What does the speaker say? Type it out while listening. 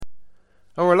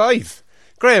And we're live.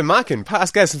 Graham Mackin,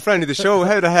 past guest and friend of the show.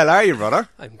 How the hell are you, brother?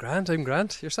 I'm grand.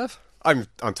 Yourself? I'm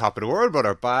on top of the world,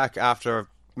 brother. Back after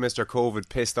Mr. COVID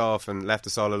pissed off and left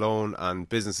us all alone, and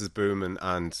business is booming,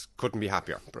 and couldn't be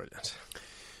happier. Brilliant.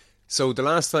 So the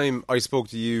last time I spoke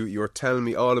to you, you were telling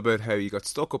me all about how you got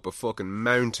stuck up a fucking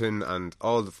mountain and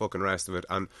all the fucking rest of it.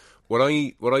 And what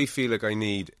I feel like I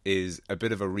need is a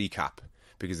bit of a recap,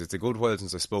 because it's a good while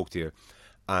since I spoke to you,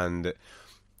 and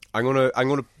I'm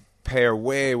gonna pair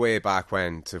way back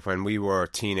when to when we were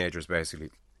teenagers,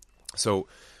 basically. So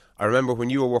I remember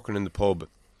when you were working in the pub,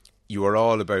 you were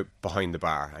all about behind the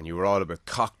bar, and you were all about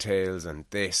cocktails and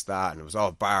this, that, and it was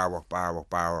all bar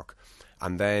work.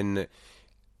 And then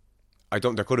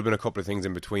there could have been a couple of things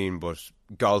in between, but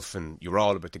golfing, you were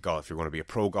all about the golf. You're going to be a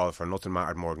pro golfer, nothing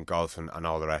mattered more than golfing and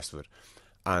all the rest of it.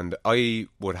 And I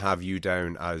would have you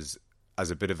down as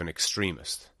a bit of an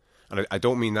extremist. And I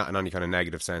don't mean that in any kind of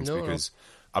negative sense, because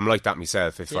I'm like that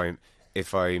myself.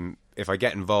 If I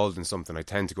get involved in something, I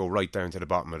tend to go right down to the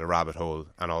bottom of the rabbit hole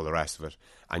and all the rest of it.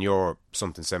 And you're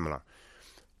something similar.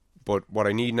 But what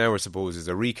I need now, I suppose, is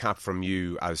a recap from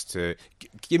you as to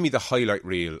give me the highlight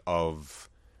reel of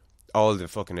all the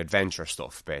fucking adventure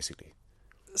stuff, basically.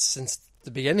 Since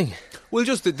the beginning. Well,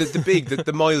 just the big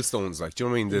the milestones, like, do you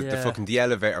know what I mean? The fucking the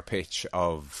elevator pitch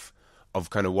of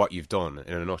kind of what you've done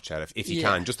in a nutshell, if you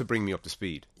can, just to bring me up to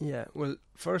speed. Yeah. Well,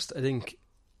 first, I think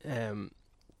the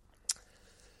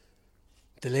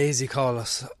lazy call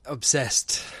us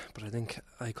obsessed, but I think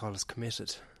I call us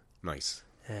committed. Nice.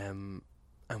 And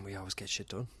we always get shit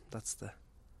done. That's the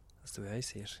way I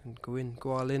see it. And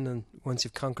go all in, and once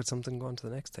you've conquered something, go on to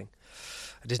the next thing.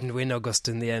 I didn't win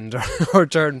Augusta in the end or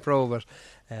turn pro, but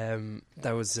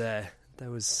that was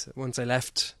once I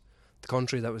left the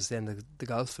country, that was the end of the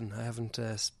golf, and I haven't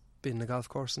been in a golf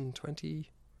course in 21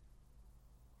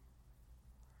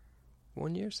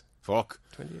 years. Fuck.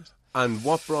 20 years. And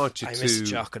what brought you I to... missed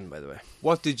jocking, by the way.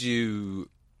 What got you...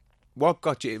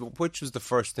 Which was the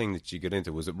first thing that you got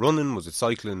into? Was it running? Was it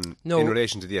cycling? No. In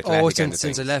relation to the athletic end of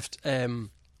since I things? left.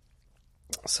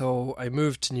 So I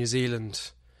moved to New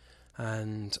Zealand,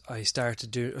 and I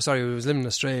started doing... Sorry, I was living in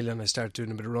Australia, and I started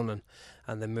doing a bit of running,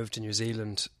 and then moved to New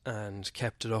Zealand and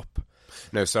kept it up.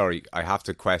 Now, sorry, I have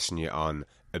to question you on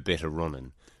a bit of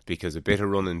running, because a bit of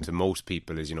running to most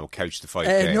people is, couch to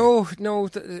 5K. No,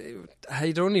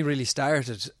 I'd only really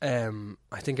started. I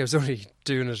think I was only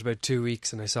doing it about 2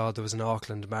 weeks, and I saw there was an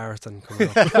Auckland Marathon coming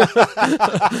up.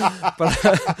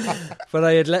 but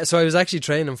I had so I was actually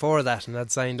training for that, and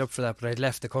I'd signed up for that. But I'd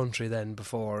left the country then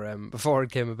before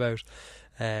it came about.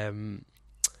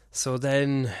 So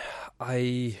then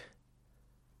I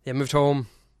moved home.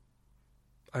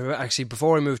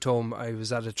 Before I moved home, I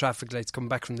was at a traffic lights coming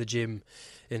back from the gym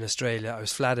in Australia. I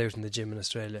was flat out in the gym in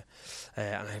Australia,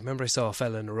 and I remember I saw a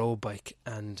fella in a road bike,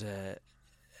 and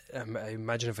I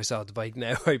imagine if I saw the bike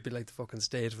now, I'd be like the fucking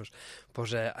state of it.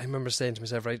 But I remember saying to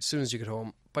myself, right, as soon as you get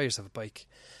home, buy yourself a bike,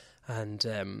 and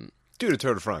do the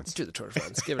Tour de France. Give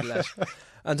it a let.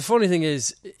 And the funny thing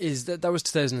is that was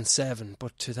 2007,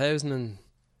 but that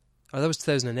was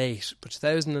 2008, but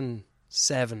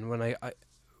 2007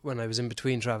 when I was in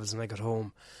between travels and I got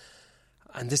home,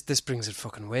 and this brings it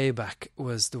fucking way back,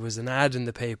 there was an ad in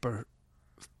the paper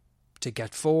to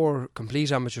get 4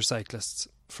 complete amateur cyclists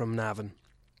from Navan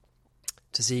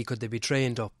to see could they be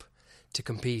trained up to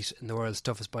compete in the world's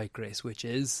toughest bike race, which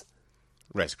is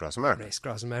Race Across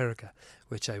America,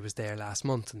 which I was there last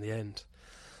month in the end.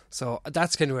 So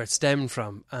that's kind of where it stemmed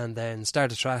from, and then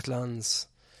started triathlons,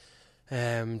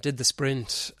 did the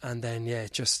sprint, and then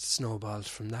it just snowballed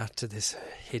from that to this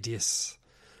hideous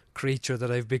creature that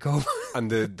I've become.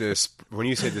 And when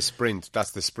you say the sprint,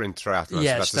 that's the sprint triathlon.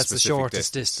 Yes, so that's the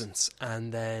shortest distance.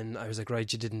 And then I was like,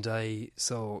 right, you didn't die,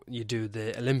 so you do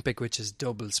the Olympic, which is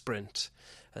double sprint.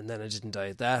 And then I didn't die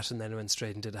at that, and then I went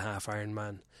straight and did a half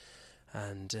Ironman,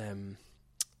 and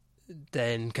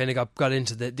then kind of got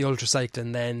into the ultra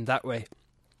cycling then that way,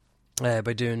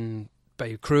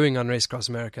 by crewing on Race Across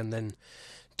America, and then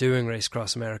doing Race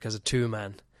Across America as a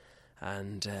 2-man.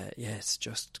 And it's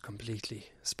just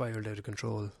completely spiraled out of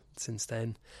control since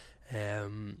then.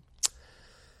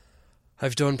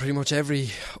 I've done pretty much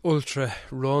every ultra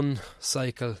run,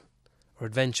 cycle or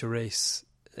adventure race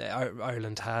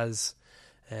Ireland has.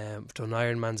 I've done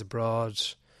Ironmans abroad,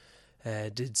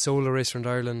 did Solo Race around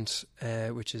Ireland,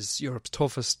 which is Europe's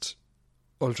toughest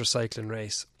ultra cycling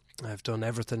race. I've done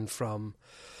everything from,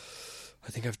 I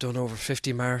think I've done over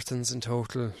 50 marathons in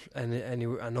total,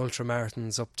 and ultra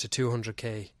marathons up to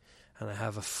 200k, and I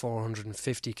have a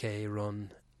 450k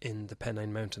run in the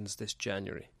Pennine Mountains this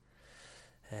January.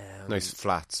 Nice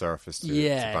flat surface to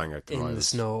bang out the in miles. the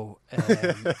snow, and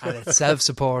it's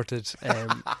self-supported,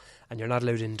 and you're not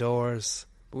allowed indoors.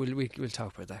 We'll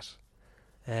talk about that.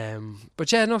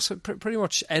 But yeah, no, so pretty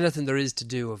much anything there is to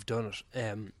do, I've done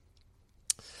it.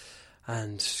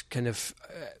 And kind of,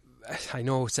 I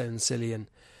know it sounds silly, and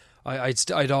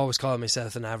I'd always call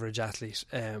myself an average athlete.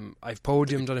 I've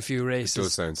podiumed on a few races. It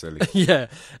does sound silly. Yeah.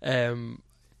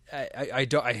 I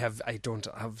don't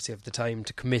obviously have the time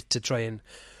to commit to try and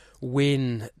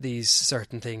win these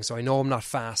certain things. So I know I'm not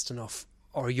fast enough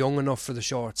or young enough for the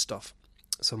short stuff.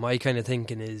 So my kind of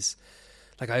thinking is,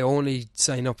 like, I only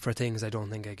sign up for things I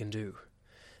don't think I can do.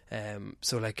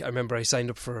 So like I remember I signed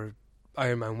up for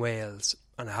Ironman Wales,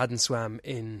 and I hadn't swam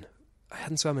in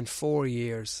 4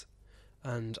 years,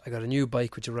 and I got a new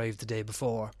bike which arrived the day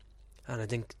before, and I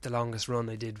think the longest run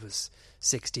I did was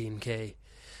 16k.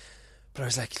 But I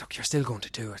was like, look, you're still going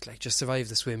to do it. Like, just survive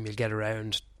the swim, you'll get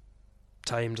around.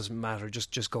 Time doesn't matter,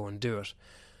 just go and do it.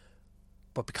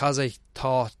 But because I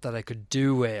thought that I could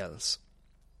do Wales,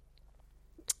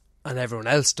 and everyone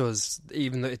else does,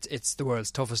 even though it's the world's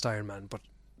toughest Ironman, but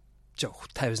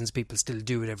thousands of people still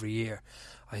do it every year,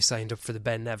 I signed up for the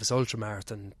Ben Nevis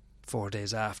Ultramarathon 4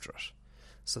 days after it.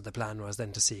 So the plan was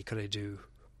then to see, could I do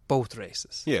both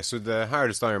races? Yeah, so the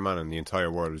hardest Ironman in the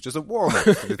entire world was just a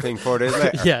warm-up for the thing 4 days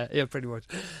later. Yeah, pretty much.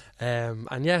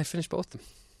 And yeah, I finished both of them.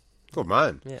 Good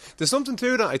man. Yeah. There's something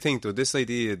to that, I think, though, this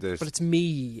idea that... But it's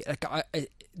me. Like,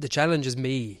 the challenge is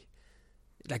me.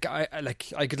 Like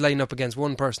I could line up against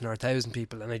one person or 1,000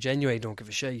 people, and I genuinely don't give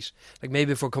a shit. Like,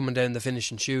 maybe if we're coming down the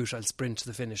finish and shoot, I'll sprint to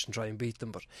the finish and try and beat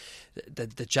them. But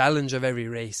the challenge of every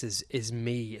race is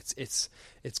me. It's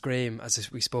Graham,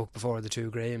 as we spoke before, the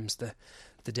two Grahams, the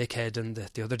dickhead and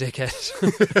the other dickhead.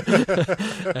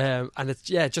 And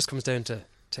it just comes down to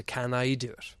can I do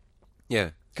it?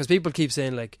 Yeah. Because people keep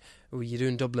saying, like, oh, you're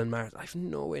doing Dublin Marathon. I have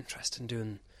no interest in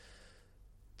doing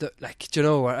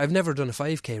I've never done a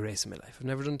 5k race in my life. I've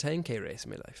never done a 10k race in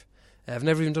my life. I've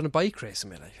never even done a bike race in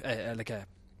my life. Like a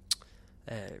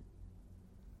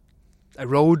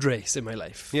road race in my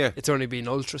life. Yeah. It's only been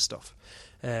ultra stuff.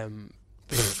 Road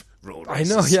races. I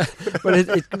know, yeah.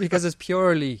 But because it's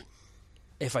purely,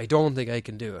 if I don't think I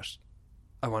can do it,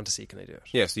 I want to see, can I do it?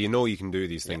 Yeah, so you know you can do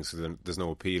these things, so then there's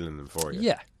no appeal in them for you.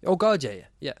 Yeah. Oh, God,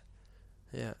 yeah.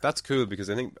 That's cool, because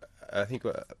I think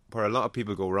where a lot of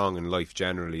people go wrong in life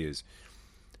generally is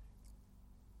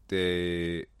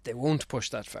they won't push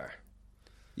that far.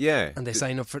 Yeah. And they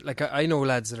sign up for, like, I know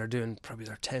lads that are doing probably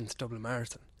their 10th Dublin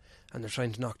Marathon, and they're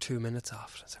trying to knock 2 minutes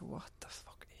off it. I say, what the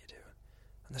fuck are you doing?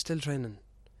 And they're still training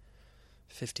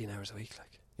 15 hours a week,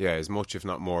 like. Yeah, as much if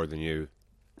not more than you.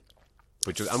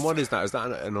 And what is that? Is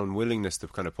that an unwillingness to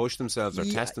kind of push themselves or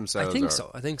test themselves? I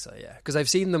think so, yeah. Because I've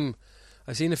seen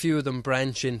a few of them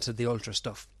branch into the ultra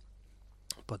stuff,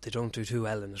 but they don't do too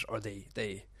well in it, or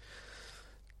they're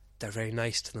very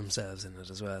nice to themselves in it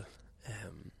as well.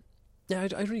 I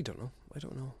really don't know. I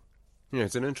don't know. Yeah,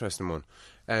 it's an interesting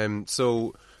one.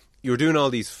 So you were doing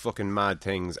all these fucking mad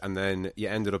things, and then you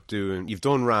ended up you've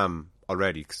done RAM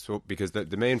already, because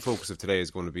the main focus of today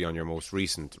is going to be on your most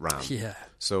recent RAM. Yeah.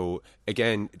 So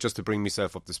again, just to bring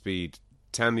myself up to speed,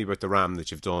 tell me about the RAM that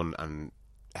you've done and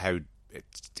how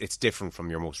it's different from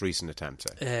your most recent attempt.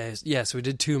 So we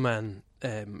did 2-man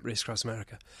Race Across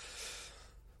America.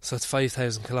 So it's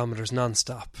 5,000 kilometres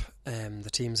non-stop. The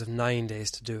teams have 9 days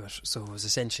to do it. So it was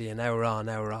essentially an hour on,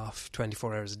 hour off,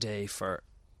 24 hours a day for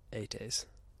 8 days.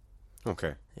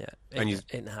 Okay. Yeah,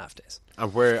 8.5 days.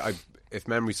 And if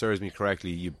memory serves me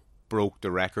correctly, you broke the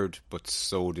record, but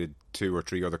so did 2 or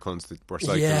 3 other cunts that were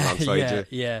cycling alongside you.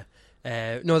 Yeah.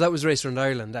 No, that was Race Around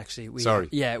Ireland, actually. Sorry.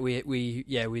 Yeah, we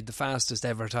had the fastest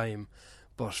ever time,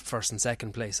 but first and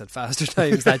second place had faster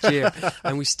times that year.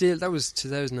 And that was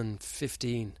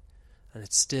 2015, and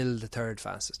it's still the third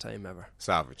fastest time ever.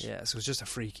 Savage. Yeah, so it was just a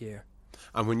freak year.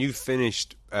 And when you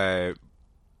finished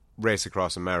Race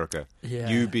Across America,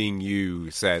 you being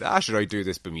you said, should I do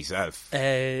this by myself?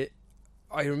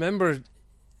 I remember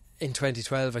in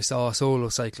 2012 I saw a solo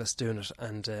cyclist doing it,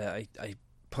 and I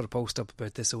put a post up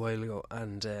about this a while ago,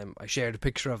 and I shared a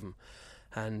picture of him,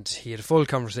 and he had a full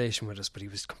conversation with us, but he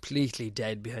was completely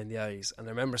dead behind the eyes. And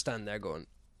I remember standing there going,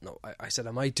 no, I said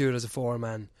I might do it as a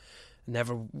 4-man,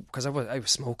 never, because I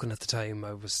was smoking at the time.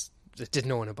 I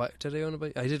didn't own a bike. Did I own a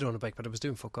bike? I did own a bike, but I was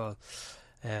doing fuck all.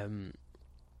 And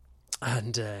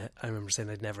I remember saying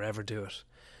I'd never ever do it.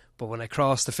 But when I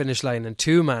crossed the finish line in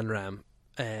 2-man RAM,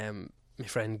 my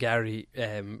friend Gary,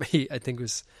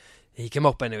 he came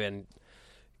up anyway and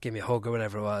gave me a hug or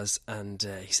whatever it was, and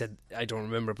he said, I don't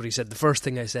remember, but he said the first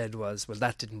thing I said was, well,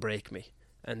 that didn't break me.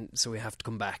 and so we have to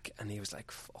come back. And he was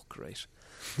like, fuck, right.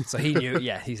 So he knew,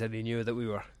 he said he knew that we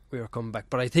were coming back.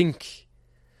 But I think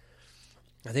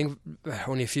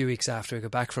only a few weeks after we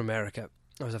got back from America,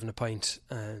 I was having a pint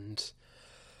and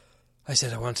I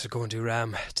said I wanted to go and do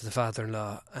Ram to the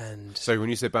father-in-law. And so when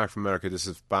you say back from America, this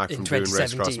is back from doing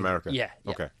Race Across America? Yeah.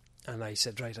 Okay. And I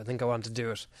said, right, I think I want to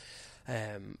do it.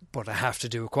 But I have to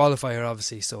do a qualifier,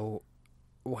 obviously. So,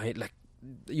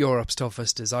 Europe's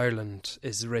toughest is Ireland,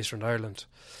 is the race around Ireland.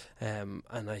 And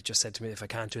I just said to me, if I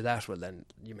can't do that, well, then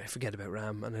you may forget about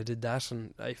Ram. And I did that,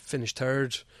 and I finished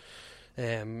third.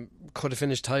 Could have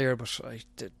finished higher, but I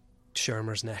did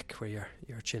Shermer's neck, where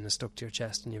your chin is stuck to your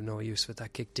chest and you have no use with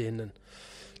that, kicked in, and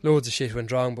loads of shit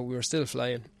went wrong, but we were still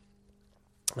flying.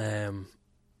 And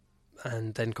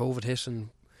then COVID hit, and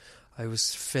I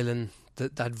was filling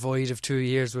that void of 2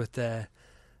 years with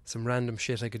some random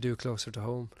shit I could do closer to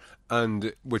home.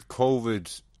 And with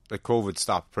COVID, COVID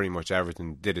stopped pretty much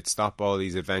everything. Did it stop all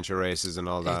these adventure races and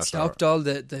all that? It stopped all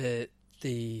the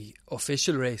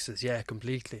official races,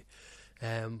 completely.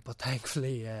 But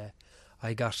thankfully,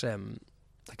 I got a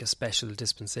special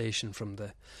dispensation from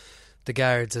the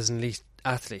guards as an elite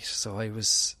athlete, so I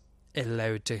was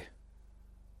allowed to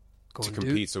go and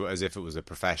compete, so as if it was a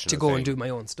professional to go thing. and do my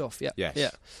own stuff. Yeah, yes.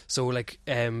 Yeah. So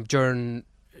during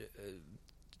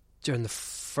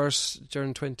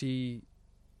 20.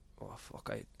 Oh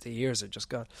fuck! The years have just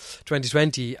gone.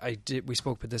 2020, we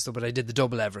spoke about this though, but I did the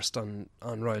double Everest on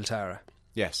Royal Tara.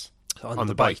 Yes. On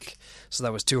the bike. So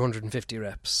that was 250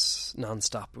 reps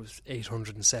non-stop. It was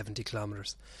 870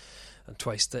 kilometres and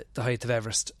twice the height of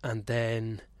Everest. And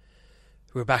then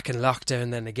we were back in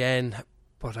lockdown then again,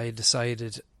 but I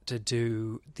decided to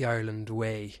do the Ireland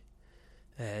Way.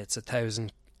 It's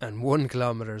 1,001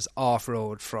 kilometres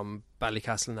off-road from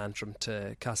Ballycastle and Antrim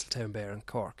to Castletownbere in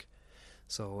Cork.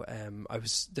 So I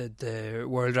was the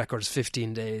world record is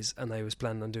 15 days, and I was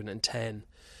planning on doing it in 10.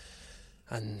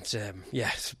 And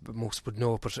most would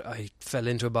know, but I fell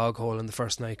into a bog hole in the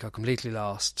first night, got completely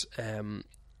lost.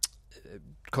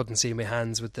 Couldn't see my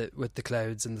hands with the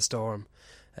clouds and the storm.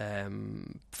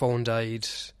 Phone died,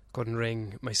 couldn't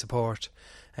ring my support,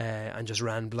 and just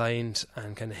ran blind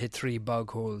and kind of hit 3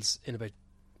 bog holes in about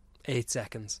 8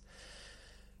 seconds.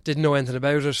 Didn't know anything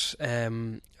about it.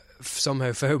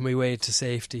 Somehow found my way to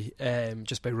safety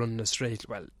just by running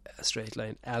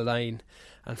a line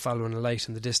and following a light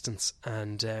in the distance,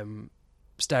 and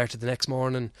started the next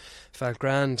morning, felt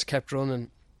grand, kept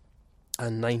running,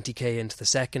 and 90k into the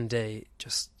second day,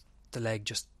 the leg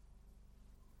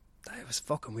it was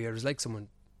fucking weird. It was like someone,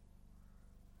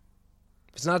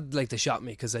 it's not like they shot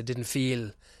me because I didn't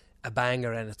feel a bang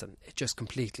or anything. It just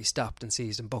completely stopped and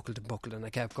seized and buckled, and I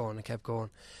kept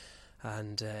going.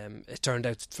 And it turned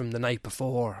out from the night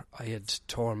before I had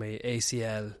tore my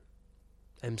ACL,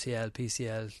 MCL,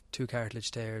 PCL, 2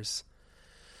 cartilage tears,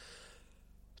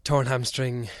 torn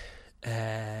hamstring,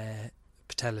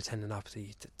 patella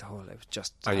tendinopathy, the whole. It was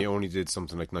just. And you only did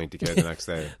something like 90k the next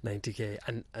day. 90k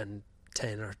and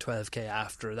 10 or 12k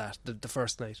after that, the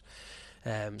first night.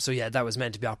 That was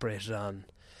meant to be operated on.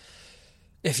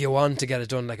 If you want to get it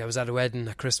done, I was at a wedding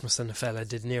at Christmas and a fella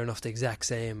did near enough the exact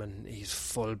same, and he's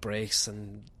full brace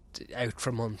and out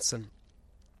for months, and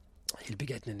he'll be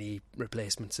getting a knee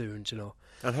replacement soon,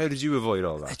 And how did you avoid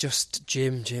all that? Just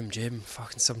gym,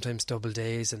 fucking sometimes double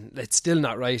days, and it's still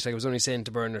not right. I was only saying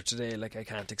to Bernard today, I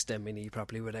can't extend my knee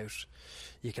properly without,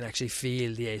 you can actually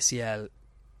feel the ACL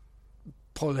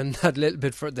pulling that little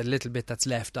bit for the little bit that's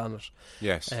left on it.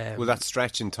 Yes. Will that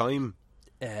stretch in time?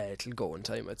 It'll go in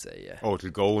time, I'd say, yeah. Oh,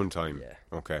 it'll go in time? Yeah.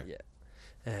 Okay.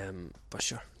 Yeah. But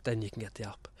sure, then you can get the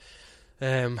op.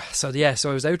 So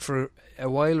I was out for a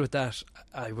while with that.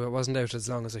 I wasn't out as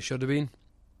long as I should have been,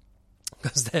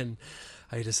 because then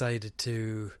I decided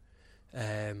to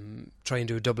try and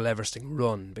do a double Everesting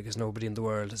run, because nobody in the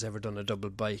world has ever done a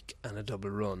double bike and a double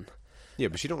run. Yeah,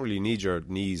 but you don't really need your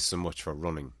knees so much for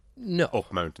running. No.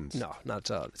 Up mountains. No,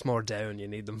 not at all. It's more down you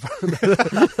need them for.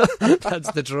 That's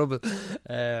the trouble.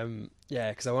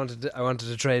 Because I wanted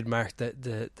to trademark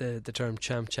the term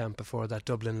champ before that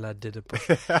Dublin lad did it, but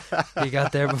he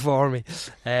got there before me.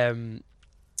 I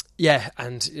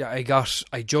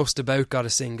just about got a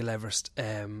single Everest.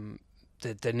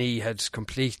 The knee had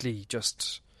completely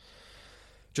just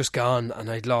gone,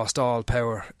 and I'd lost all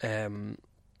power.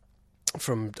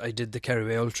 I did the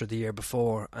Kerry Ultra the year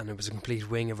before, and it was a complete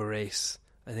wing of a race.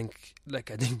 I think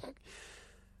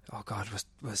oh God,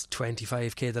 was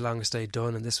 25k the longest I'd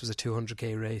done, and this was a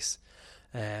 200k race.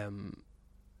 I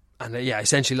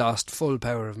essentially lost full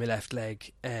power of my left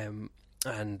leg.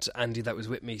 And Andy, that was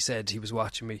with me, said he was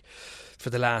watching me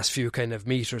for the last few kind of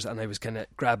meters, and I was kind of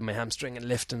grabbing my hamstring and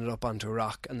lifting it up onto a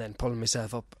rock, and then pulling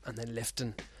myself up, and then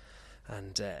lifting,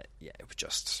 and it was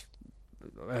just,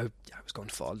 I was going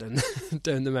to fall down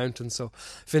down the mountain. So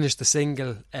finished the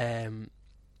single,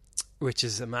 which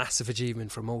is a massive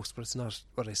achievement for most, but it's not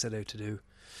what I set out to do.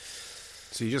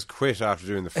 So you just quit after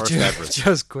doing the first Everest?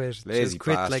 Just quit. Lazy just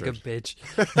quit bastard. like a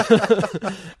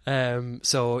bitch.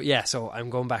 So I'm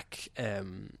going back. So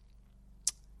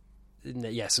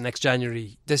next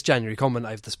January, this January coming,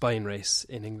 I have the Spine race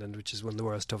in England, which is one of the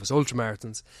world's toughest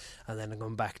ultramarathons, and then I'm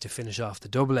going back to finish off the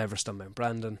double Everest on Mount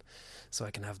Brandon, so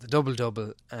I can have the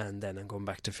double, and then I'm going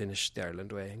back to finish the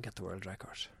Ireland Way and get the world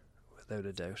record, without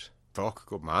a doubt. Fuck,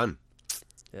 good man.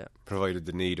 Yeah. Provided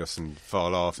the knee doesn't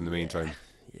fall off in the meantime.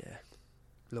 Yeah.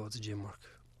 Loads of gym work.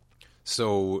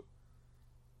 So,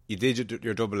 you did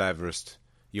your double Everest.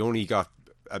 You only got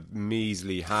a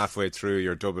measly halfway through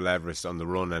your double Everest on the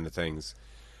run end of things.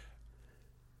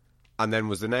 And then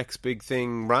was the next big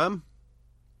thing Ram?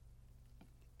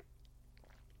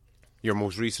 Your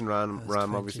most recent Ram,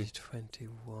 obviously.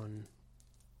 2021,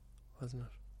 wasn't it?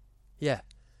 Yeah.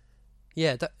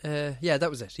 That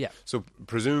was it. Yeah. So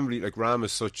presumably, like, Ram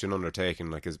is such an undertaking.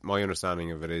 Like, my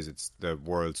understanding of it is, it's the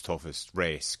world's toughest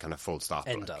race, kind of full stop.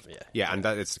 End like. of, yeah. Yeah, and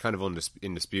that it's kind of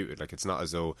indisputed. Like, it's not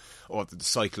as though the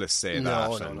cyclists say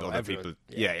that and other people.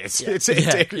 Yeah, it's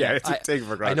taken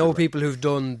for granted. I know people who've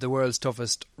done the world's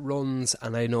toughest runs,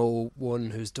 and I know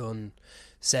one who's done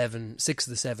 6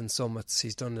 of the 7 summits.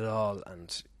 He's done it all,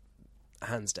 and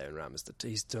hands down, Ram is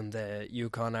he's done the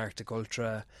Yukon Arctic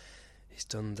Ultra. He's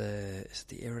done the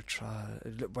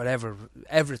Eritrea, whatever,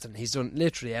 everything. He's done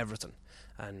literally everything,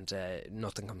 and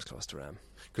nothing comes close to Ram.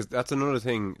 Because that's another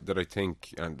thing that I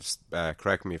think, and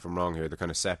correct me if I'm wrong here, that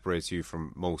kind of separates you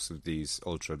from most of these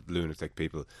ultra lunatic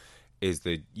people, is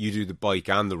that you do the bike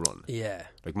and the run. Yeah.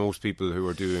 Like most people who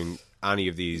are doing any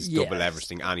of these double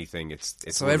Everesting, anything, it's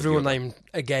so everyone I'm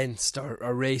against or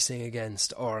racing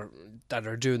against, or that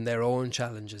are doing their own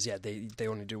challenges, they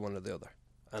only do one or the other.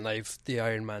 And I've the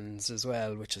Ironmans as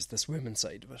well, which is the swimming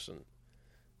side of it. And,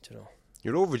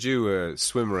 you're overdue a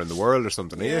swimmer in the world or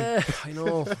something, are you? Yeah, I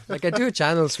know. Like, I do a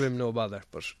channel swim, no bother,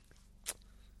 but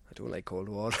I don't like cold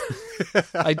water.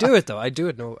 I do it, though. I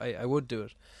would do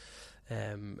it.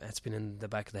 It's been in the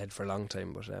back of the head for a long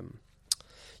time, but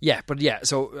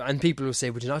so, and people will say,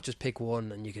 would you not just pick one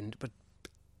and you can, but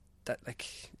that,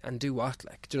 like, and do what?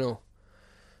 Like,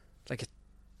 like,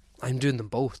 I'm doing them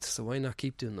both, so why not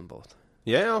keep doing them both?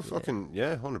 Yeah,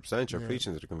 100%. You're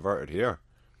preaching to the converted here.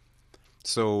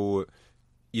 So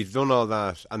you've done all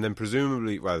that, and then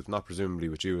presumably, well, not presumably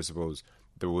with you, I suppose,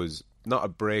 there was not a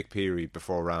break period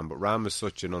before Ram, but Ram is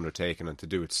such an undertaking, and to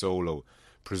do it solo,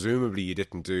 presumably you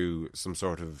didn't do some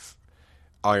sort of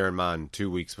Ironman 2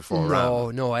 weeks before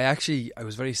Ram. No, I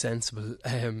was very sensible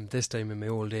this time in my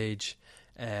old age.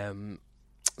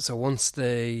 So once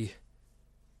the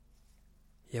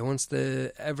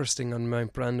Everesting on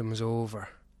Mount Brandon was over,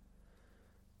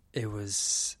 it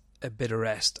was a bit of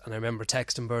rest. And I remember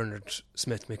texting Bernard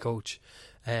Smith, my coach,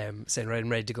 saying, right, I'm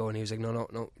ready to go. And he was like,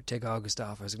 no, take August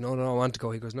off. I was like, no, I want to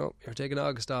go. He goes, no, you're taking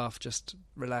August off. Just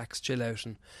relax, chill out.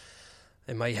 And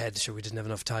in my head, sure, we didn't have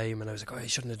enough time. And I was like, I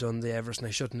shouldn't have done the Everest, and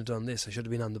I shouldn't have done this. I should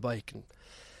have been on the bike. And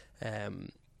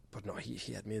but no,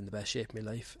 he had me in the best shape of my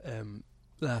life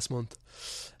last month.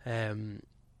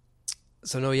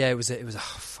 So no, it was a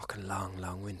fucking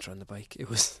long winter on the bike. It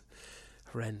was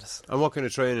horrendous. And what kind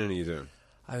of training are you doing?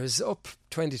 I was up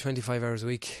 20-25 hours a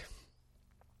week.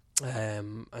 I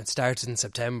started in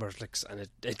September, and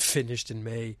it finished in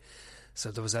May. So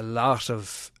there was a lot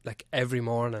of, like, every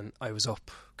morning I was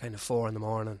up kind of 4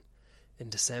 a.m. in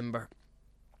December,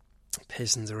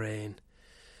 pissing the rain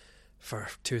for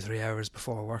 2-3 hours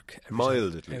before work.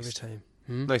 Mild at least. Every time.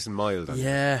 Nice and mild.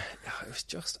 Yeah, it was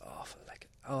just awful,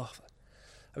 awful.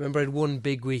 I remember I had one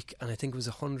big week, and I think it was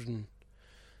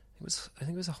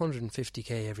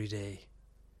 150k every day,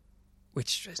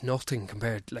 which is nothing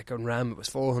compared. Like on Ram, it was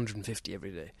 450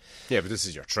 every day. Yeah, but this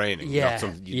is your training. Yeah,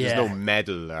 there's no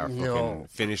medal or fucking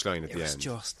finish line at the end.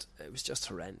 It was just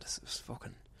horrendous. It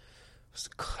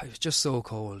was just so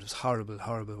cold. It was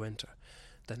horrible winter.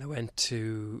 Then I went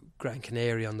to Gran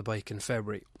Canaria on the bike in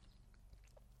February.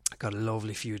 Got a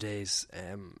lovely few days.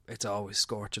 It's always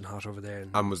scorching hot over there.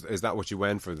 And is that what you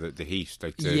went for, the heat?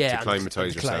 Like to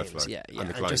climatise yourself? Climbs,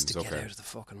 and just to get out of the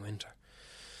fucking winter.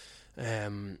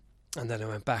 And then I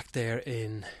went back there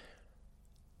in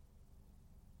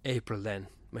April then,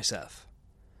 myself.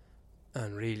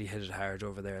 And really hit it hard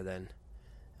over there then.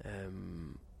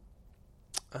 And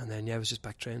then, I was just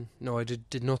back training. No, I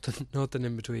did nothing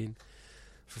in between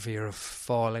for fear of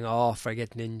falling off or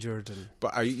getting injured. And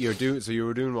But you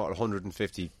were doing what,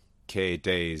 150k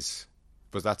days?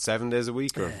 Was that 7 days a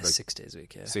week or 6 days a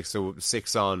week? Yeah, six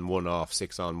on, one off,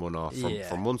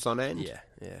 for months on end?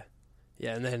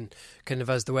 Yeah. And then kind of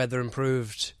as the weather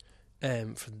improved,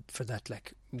 for that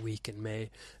like week in May,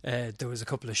 there was a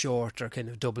couple of shorter kind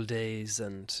of double days,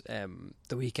 and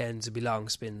the weekends would be long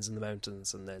spins in the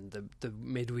mountains, and then the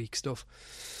midweek stuff,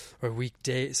 or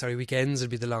weekends would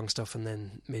be the long stuff, and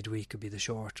then midweek would be the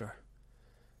shorter.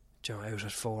 You know, out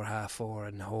at 4, 4:30,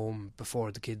 and home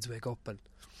before the kids wake up. And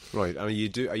right. I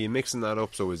mean, are you mixing that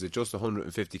up? So is it just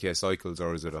 150k cycles,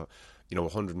 or is it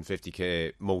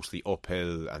 150k mostly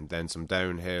uphill and then some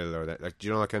downhill, or that, like, do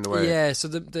you know that kind of way? Yeah. So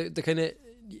the kind of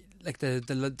like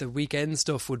the weekend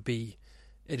stuff would be,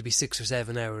 it'd be 6 or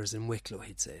 7 hours in Wicklow,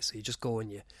 he'd say. So you just go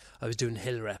and I was doing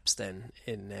hill reps then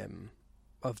in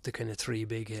of the kind of 3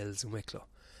 big hills in Wicklow,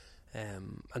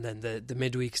 and then the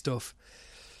midweek stuff.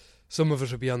 Some of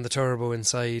it would be on the turbo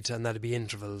inside, and that'd be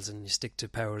intervals, and you stick to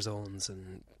power zones,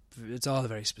 and it's all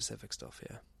very specific stuff.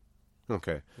 Yeah.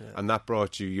 Okay. Yeah. And that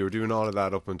brought you were doing all of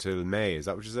that up until May, is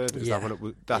that what you said? Is that when it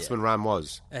was, that's when RAM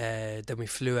was? Then we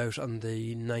flew out on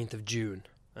the 9th of June,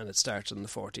 and it started on the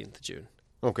 14th of June.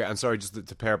 Okay, and sorry, just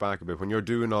to pare back a bit, when you're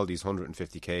doing all these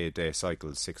 150k a day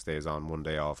cycles, 6 days on, 1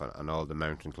 day off, and all the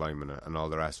mountain climbing and all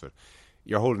the rest of it,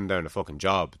 you're holding down a fucking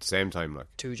job at the same time, like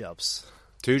 2 jobs.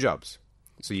 2 jobs.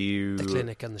 So the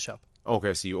clinic and the shop.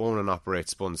 Okay, so you own and operate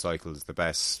Spun Cycles, the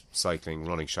best cycling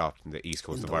running shop in the east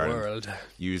coast of Ireland. World.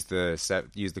 Use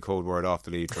the code word off the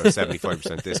lead for a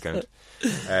 75% discount.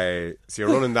 So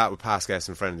you're running that with past guest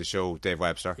and friend of the show, Dave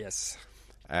Webster. Yes.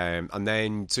 And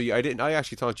then, so I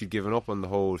actually thought you'd given up on the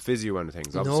whole physio end of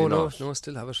things. Obviously no, I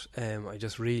still have it. I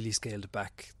just really scaled it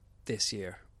back this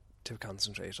year to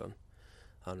concentrate on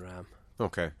RAM.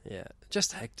 Okay. Yeah,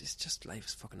 just hectic. It's just life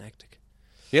is fucking hectic.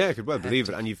 Yeah, I could well believe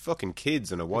it. And you've fucking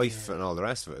kids and a wife and all the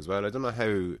rest of it as well. I don't know how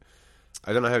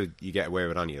you get away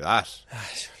with any of that.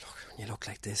 Look, when you look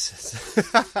like this,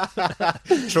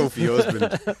 trophy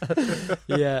husband.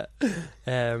 Yeah.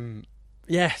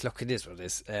 Yeah, look, it is what it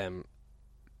is.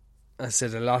 I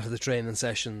said a lot of the training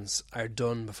sessions are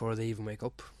done before they even wake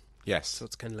up. Yes. So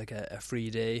it's kind of like a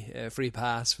free day, a free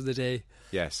pass for the day.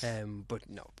 Yes. But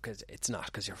no, because it's not,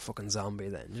 because you're a fucking zombie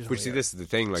then. You know, which, see, this is the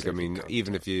thing. Like, I mean,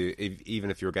 even if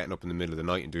you're getting up in the middle of the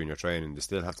night and doing your training, they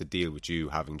still have to deal with you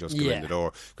having just come in the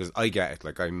door. Because I get it.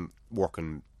 Like, I'm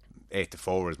working 8 to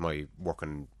 4 is my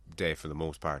working day for the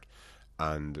most part,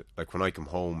 and like when I come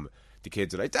home, the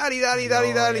kids are like, Daddy,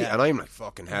 and I'm like,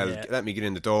 fucking hell, let me get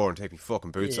in the door and take my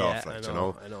fucking boots off, like, I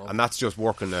know. And that's just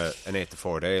working an 8 to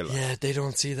 4 day. Like. Yeah, they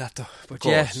don't see that though. But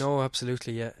yeah, no,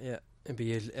 absolutely, yeah. It'd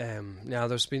be now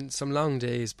there's been some long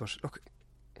days, but look.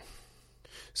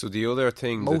 So the other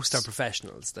thing, most are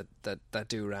professionals that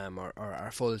do RAM or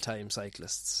are full time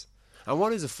cyclists. And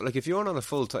what is it like if you're not a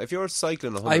full time? If you're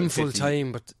cycling 150, I'm full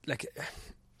time, but like,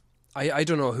 I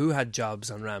don't know who had jobs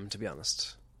on RAM, to be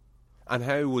honest. And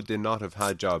how would they not have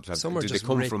had jobs? Did they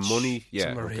come from money? Yeah,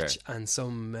 some are rich, and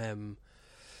some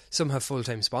have full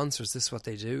time sponsors. This is what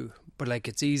they do. But like,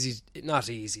 it's easy. Not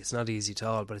easy. It's not easy at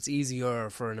all. But it's easier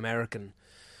for an American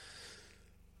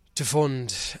to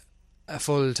fund a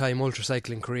full time ultra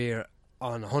cycling career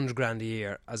on $100,000 a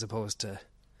year, as opposed to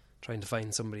trying to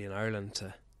find somebody in Ireland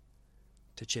to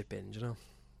chip in. You know.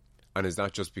 And is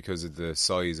that just because of the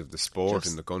size of the sport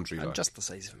in the country? And just the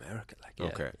size of America. Like, yeah,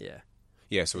 okay. Yeah.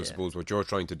 Yeah, so I suppose what you're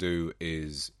trying to do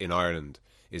is, in Ireland,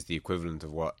 is the equivalent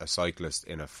of what a cyclist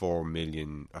in a 4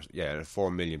 million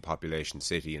population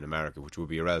city in America, which would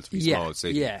be a relatively small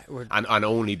city, and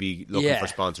only be looking for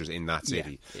sponsors in that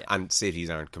city. Yeah. And cities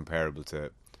aren't comparable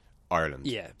to Ireland.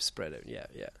 Yeah, spread out.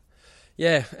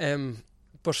 Yeah.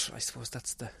 But I suppose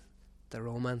that's the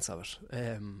romance of it.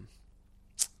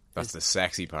 That's the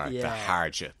sexy part, the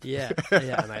hardship. Yeah,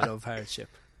 and I love hardship.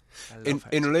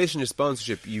 In relation to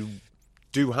sponsorship, you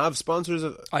do have sponsors?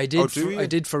 I did. I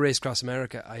did for Race Across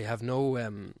America. I have no.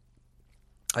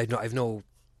 I've no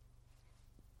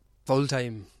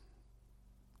full-time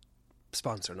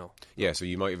sponsor. No. Yeah, so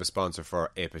you might have a sponsor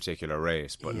for a particular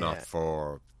race, but not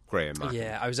for Graham Mackin.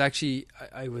 Yeah,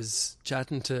 I was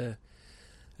chatting to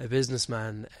a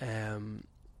businessman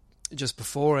just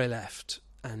before I left,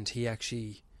 and he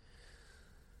actually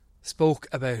spoke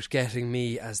about getting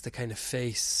me as the kind of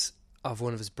face of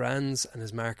one of his brands, and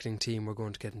his marketing team were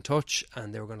going to get in touch,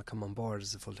 and they were going to come on board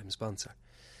as a full-time sponsor.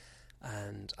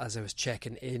 And as I was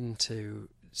checking into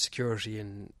security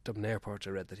in Dublin Airport,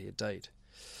 I read that he had died.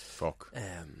 Fuck.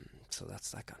 So that's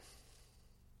that gone.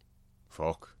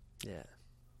 Fuck. Yeah.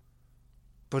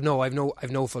 But no, I've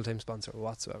no full time sponsor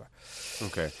whatsoever.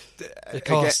 Okay. It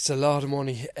costs a lot of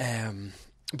money.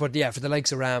 But yeah, for the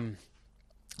likes of Ram,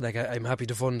 like I'm happy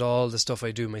to fund all the stuff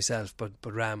I do myself. But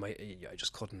Ram, I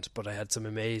just couldn't. But I had some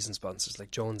amazing sponsors like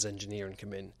Jones Engineering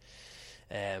come in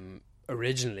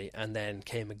originally, and then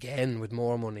came again with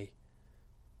more money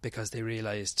because they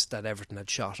realised that everything had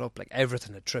shot up. Like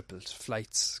everything had tripled: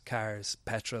 flights, cars,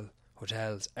 petrol,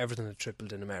 hotels. Everything had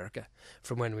tripled in America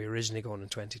from when we were originally going in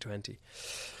 2020.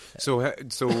 So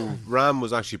Ram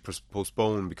was actually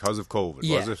postponed because of COVID,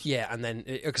 was it? Yeah, and then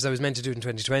because I was meant to do it in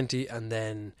 2020, and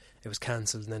then it was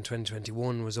cancelled, and then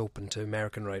 2021 was open to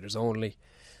American riders only,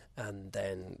 and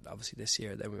then obviously this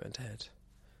year then we went ahead.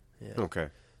 Yeah. Okay.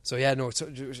 So yeah, no,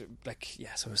 so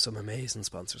some amazing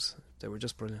sponsors. They were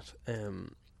just brilliant.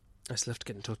 I still have to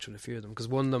get in touch with a few of them because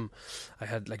one of them I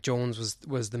had, like, Jones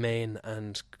was the main,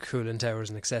 and Cooling Towers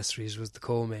and Accessories was the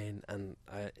co-main, and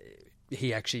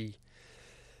he actually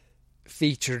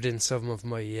featured in some of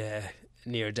my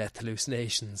near-death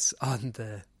hallucinations on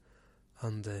the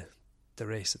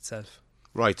race itself.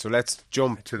 Right, so let's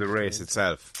jump to the race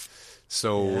itself.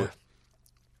 So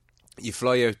you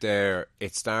fly out there,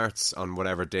 it starts on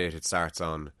whatever date it starts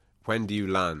on. When do you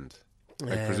land?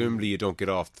 Like, presumably you don't get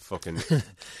off the fucking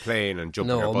plane and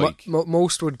jump on your bike.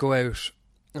 Most would go out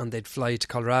and they'd fly to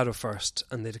Colorado first,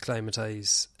 and they'd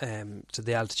acclimatise to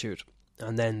the altitude,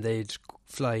 and then they'd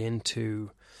fly into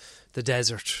the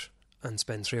desert and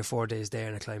spend 3 or 4 days there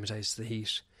and acclimatise to the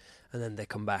heat, and then they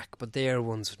come back. But they're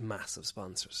ones with massive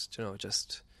sponsors,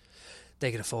 just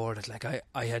they could afford it. Like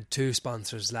I had 2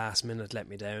 sponsors last minute let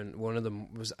me down. One of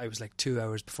them was, I was like 2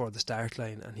 hours before the start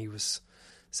line, and he was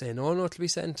saying, "Oh no, it'll be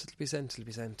sent."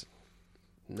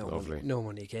 No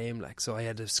money came. Like, so I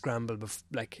had to scramble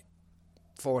like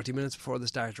 40 minutes before the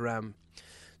start of Ram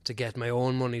to get my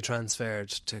own money transferred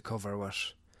to cover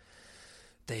what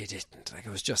they didn't. Like, it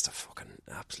was just a fucking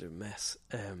absolute mess.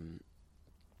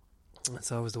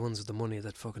 It's always the ones with the money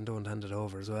that fucking don't hand it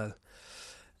over as well.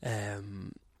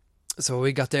 So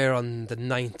we got there on the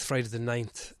 9th, Friday the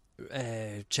 9th,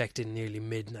 checked in nearly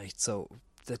midnight, so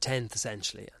the 10th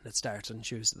essentially, and it started on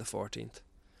Tuesday the 14th.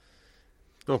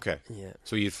 Okay. Yeah.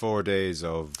 So you had 4 days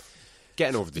of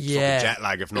getting over the fucking jet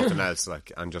lag, if nothing else,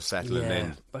 like, and just settling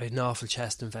in. I had an awful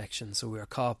chest infection, so we were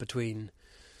caught between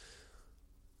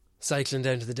cycling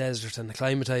down to the desert and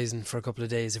acclimatising for a couple of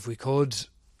days if we could,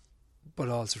 but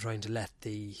also trying to let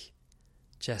the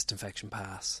chest infection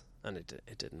pass, and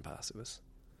it didn't pass. It was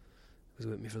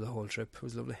with me for the whole trip. It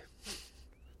was lovely.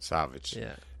 Savage.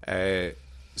 Yeah.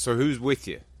 So who's with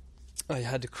you? I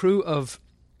had a crew of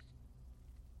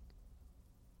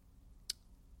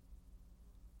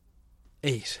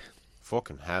 8.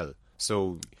 Fucking hell.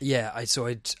 So yeah, I'd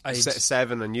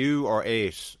 7 and you, or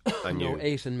 8 and you? No,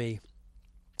 8 and me.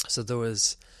 So there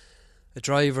was a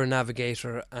driver,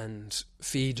 navigator, and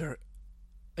feeder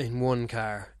in one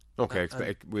car. Okay,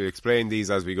 we'll explain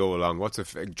these as we go along. What's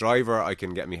a driver? I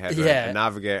can get me head around. A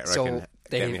navigator, I can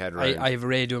get me head around. I have a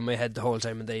radio in my head the whole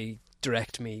time, and they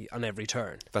direct me on every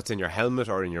turn. That's in your helmet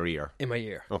or in your ear? In my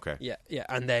ear. Okay. Yeah.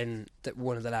 And then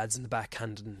one of the lads in the back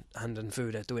handing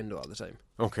food out the window all the time.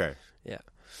 Okay. Yeah.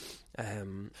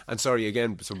 And sorry,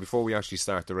 again, so before we actually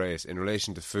start the race, in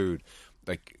relation to food,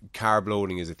 like, carb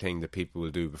loading is a thing that people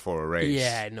will do before a race.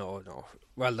 Yeah, no.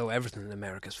 Well, though everything in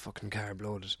America is fucking carb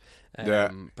loaded. Yeah.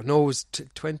 But no, it was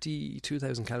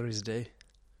 22,000 calories a day.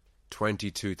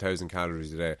 22,000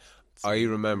 calories a day. I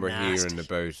remember hearing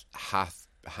about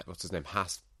what's his name?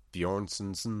 Has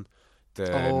Bjornsson, the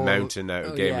mountain out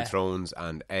of Game of Thrones,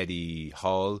 and Eddie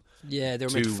Hall. Yeah, they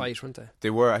were meant to fight, weren't they?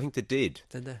 They were, I think they did.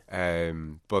 Did they?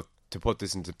 But to put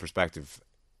this into perspective,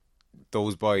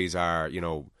 those boys are,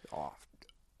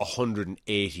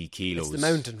 180 kilos. It's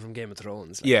the mountain from Game of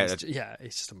Thrones. Like,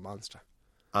 it's just a monster.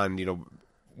 And,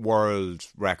 world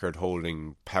record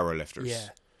holding powerlifters. Yeah.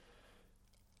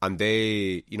 And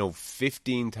they,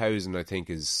 15,000, I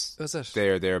think, is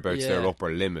thereabouts their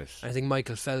upper limit. I think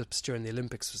Michael Phelps during the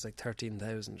Olympics was like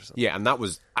 13,000 or something. Yeah, and that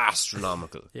was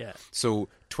astronomical. Yeah. So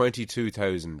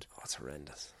 22,000. Oh, it's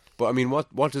horrendous. But I mean,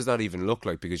 what does that even look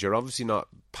like? Because you're obviously not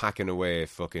packing away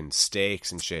fucking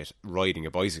steaks and shit riding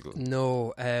a bicycle.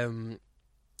 No.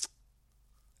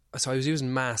 So I was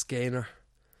using Mass Gainer.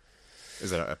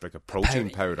 Is it like a protein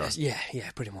powder? Yeah,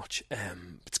 pretty much.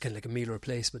 It's kind of like a meal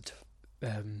replacement.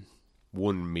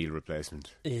 One meal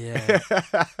replacement. Yeah.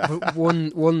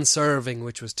 one serving,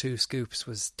 which was 2 scoops,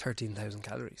 was 13,000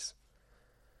 calories.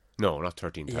 No, not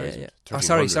 13,000. Yeah. Oh,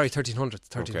 sorry, 1,300.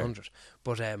 1,300.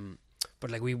 Okay.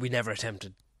 But like we never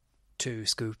attempted 2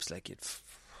 scoops. Like, you'd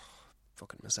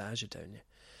fucking massage it down you.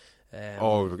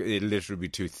 It'd literally be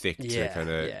too thick to kind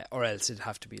of... Yeah, or else it'd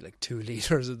have to be like 2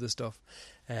 litres of the stuff.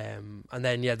 And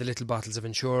then, the little bottles of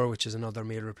Ensure, which is another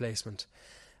meal replacement.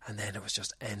 And then it was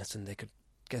just anything they could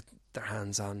get their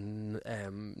hands on.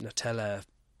 Nutella,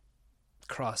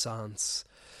 croissants,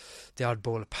 the odd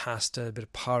bowl of pasta, a bit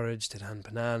of porridge. They'd hand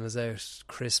bananas out,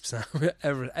 crisps,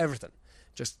 everything.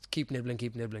 Just keep nibbling.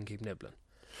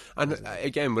 And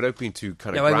again, without being too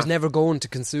kind of... Now, I was never going to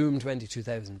consume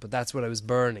 22,000, but that's what I was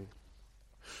burning.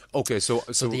 Okay, so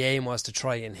the aim was to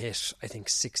try and hit, I think,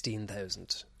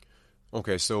 16,000.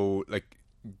 Okay, so like,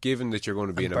 given that you're going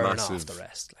to be in a massive... off the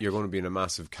rest, you're going to be in a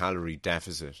massive calorie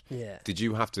deficit. Yeah. Did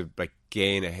you have to like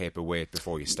gain a heap of weight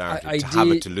before you started have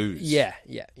it to lose? Yeah,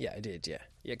 I did, yeah.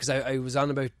 Yeah, because I was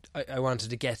on about... I wanted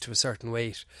to get to a certain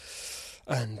weight,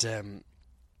 and...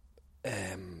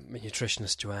 my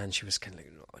nutritionist Joanne, she was kind of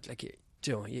like,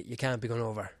 you can't be going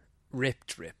over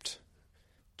ripped,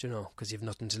 because you've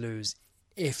nothing to lose.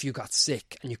 If you got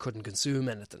sick and you couldn't consume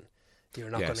anything, you're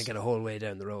not going to get a whole way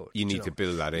down the road. You need to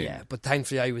build that in. Yeah, but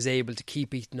thankfully I was able to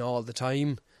keep eating all the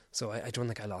time, so I don't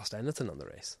think I lost anything on the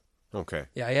race. Okay.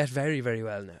 Yeah, I ate very, very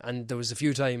well now, and there was a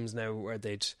few times now where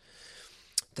the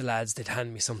lads they'd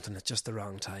hand me something at just the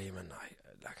wrong time, and I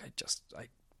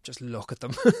just look at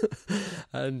them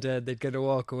and they'd kind of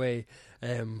walk away.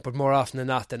 But more often than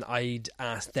not, then I'd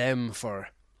ask them for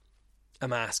a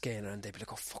mass gainer and they'd be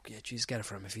like, oh fuck yeah, jeez, get it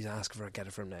for him. If he's asking for it, get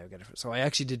it for him now, get it for him. So I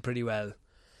actually did pretty well.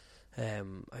 I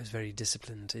was very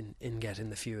disciplined in getting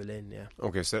the fuel in, yeah.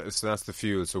 Okay, so that's the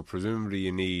fuel. So presumably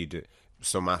you need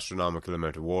some astronomical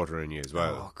amount of water in you as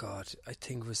well. Oh God, I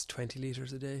think it was 20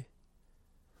 litres a day.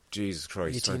 Jesus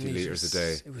Christ, 20 litres a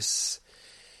day. It was...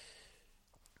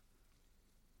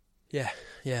 Yeah.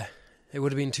 It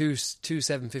would have been two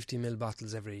 750ml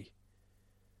bottles every...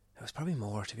 It was probably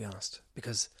more, to be honest,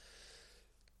 because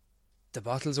the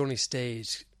bottles only stayed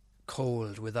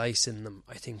cold with ice in them,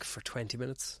 I think, for 20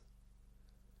 minutes.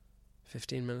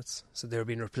 15 minutes. So they were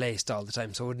being replaced all the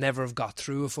time. So it would never have got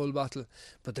through a full bottle,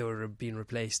 but they were being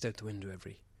replaced out the window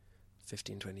every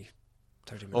 15, 20,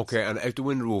 30 minutes. Okay, and out the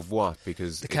window of what?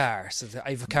 Because... The car. So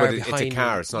I have a car behind me. It's a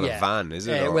car, it's not a van, is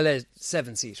it? Well, a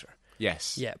 7-seater.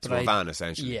 Yes. Yeah, but a van,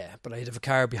 essentially. Yeah, but I'd have a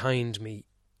car behind me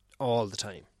all the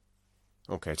time.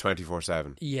 Okay,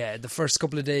 24/7. Yeah, the first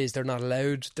couple of days they're not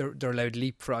allowed. They're allowed to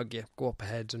leapfrog you, go up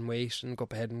ahead and wait, and go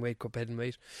up ahead and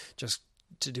wait, just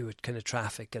to do it kind of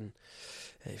traffic, and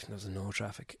if there's no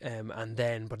traffic. And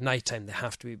then, but nighttime they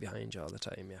have to be behind you all the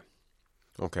time. Yeah.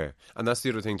 Okay, and that's the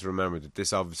other thing to remember, that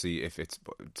this obviously, is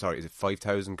it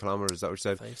 5,000 kilometres, is that what you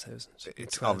said? 5,000.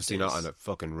 It's obviously not on a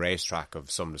fucking racetrack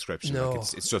of some description. No.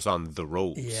 Like it's just on the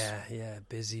roads. Yeah,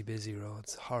 busy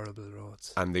roads, horrible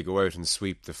roads. And they go out and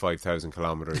sweep the 5,000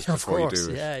 kilometres of before course, you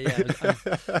do it. Yeah, and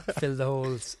fill the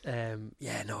holes.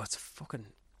 It's fucking...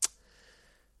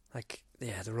 Like,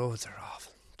 yeah, the roads are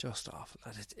awful, just awful.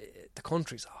 And the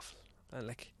country's awful. And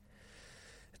like...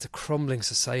 It's a crumbling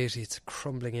society, it's a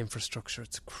crumbling infrastructure,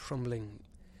 it's a crumbling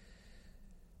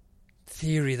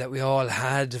theory that we all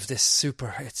had of this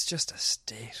it's just a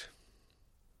state.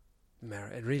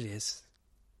 It really is.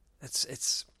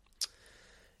 It's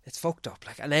fucked up.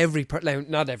 Like, and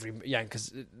not every,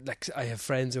 because like I have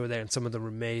friends over there and some of them are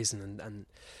amazing,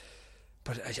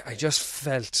 but I just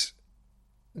felt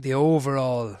the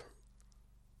overall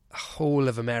whole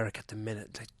of America at the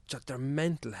minute, like their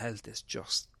mental health is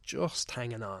just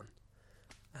hanging on.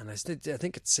 And I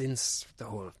think it's since the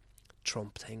whole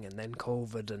Trump thing and then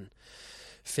COVID and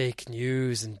fake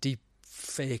news and deep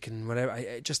fake and whatever,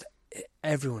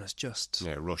 everyone is just...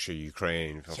 Yeah, Russia,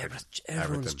 Ukraine... Yeah, but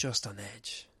everyone's just on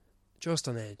edge.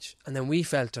 And then we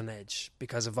felt on edge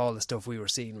because of all the stuff we were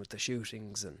seeing with the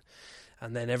shootings,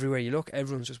 and then everywhere you look,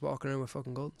 everyone's just walking around with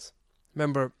fucking guns.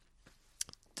 Remember...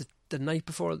 The night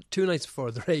before, 2 nights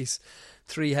before the race,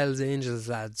 3 Hells Angels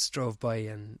lads drove by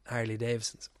in Harley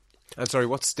Davidsons. And sorry,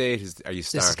 what state are you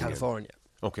starting in? This is California.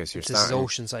 Okay, so This is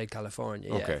Oceanside, California.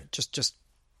 Yeah. Okay. Just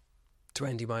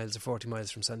 20 miles or 40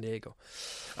 miles from San Diego.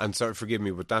 And sorry, forgive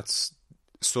me, but that's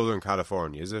Southern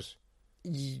California, is it?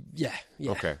 Yeah.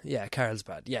 Okay. Yeah,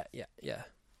 Carlsbad. Yeah. Where's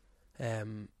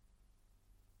the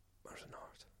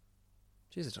north?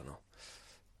 Jeez, I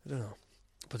don't know.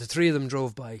 But the 3 of them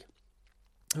drove by.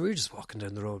 We were just walking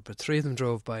down the road, but 3 of them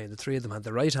drove by, and the 3 of them had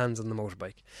their right hands on the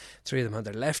motorbike. 3 of them had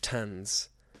their left hands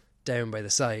down by the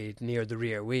side near the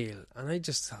rear wheel. And I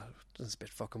just thought, that's a bit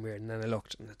fucking weird. And then I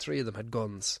looked, and the 3 of them had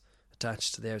guns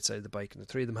attached to the outside of the bike, and the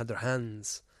 3 of them had their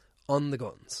hands on the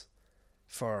guns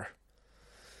for...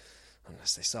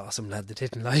 Unless they saw some lad they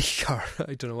didn't like, or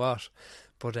I don't know what.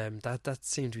 But that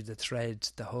seemed to be the thread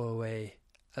the whole way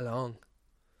along.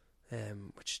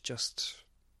 Which just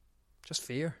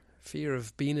fear. fear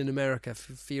of being in America,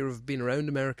 fear of being around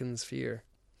Americans, fear,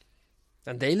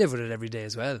 and they live with it every day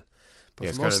as well. But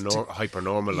it's kind of hyper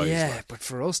normalised. Yeah, like. but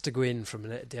for us to go in from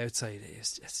the outside,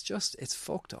 it's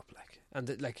fucked up.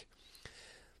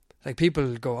 Like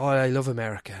people go, oh, I love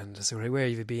America, and I say, where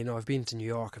have you been? Oh, I've been to New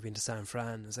York, I've been to San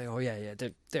Fran. And say, oh yeah,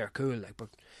 they're cool. Like, but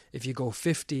if you go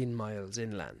 15 miles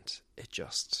inland, it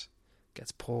just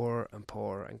gets poorer and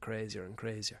poorer and crazier and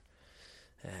crazier.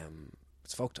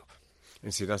 It's fucked up.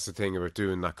 And see, that's the thing about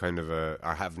doing that kind of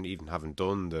I haven't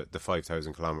done the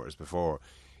 5,000 kilometres before.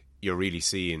 You're really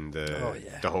seeing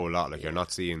the whole lot. Like, you're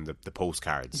not seeing the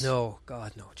postcards. No,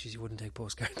 God, no. Jeez, you wouldn't take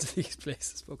postcards to these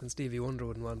places. Fucking Stevie Wonder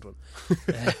wouldn't want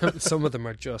one. Some of them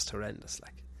are just horrendous,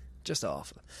 like, just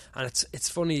awful. And it's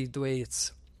funny the way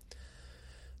it's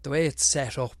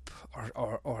set up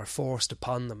or forced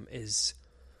upon them is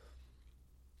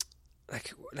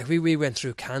like we went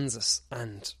through Kansas,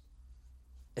 and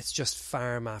it's just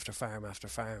farm after farm after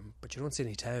farm, but you don't see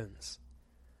any towns.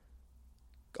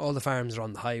 All the farms are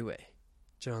on the highway,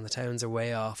 you know, and the towns are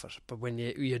way off it. But when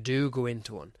you do go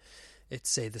into one, it's,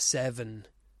 say, the 7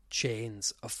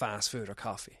 chains of fast food or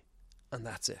coffee, and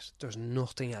that's it. There's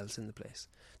nothing else in the place.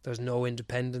 There's no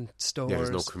independent stores. Yeah, there's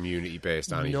no community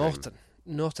based anything.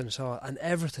 Nothing at all. And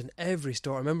every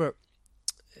store. I remember,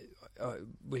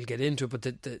 we'll get into it, but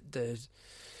the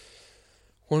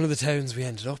one of the towns we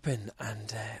ended up in,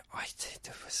 and I think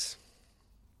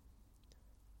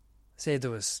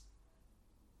there was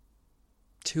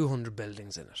 200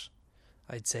 buildings in it.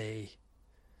 I'd say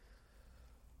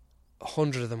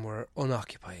 100 of them were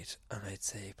unoccupied, and I'd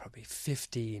say probably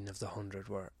 15 of the 100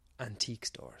 were antique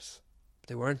stores.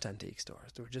 They weren't antique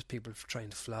stores. They were just people trying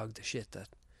to flog the shit that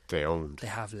they owned. They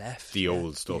have left. The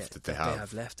old stuff that they have. They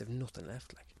have left. They've nothing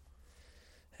left. Like,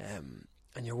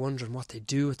 and you're wondering what they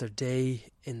do with their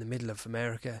day in the middle of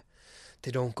America.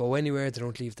 They don't go anywhere. They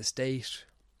don't leave the state.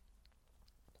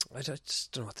 I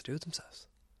just don't know what to do with themselves.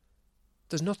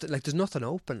 There's nothing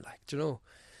open. Like, do you know?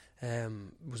 There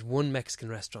was one Mexican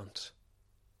restaurant,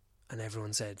 and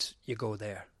everyone said you go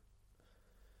there.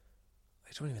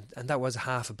 And that was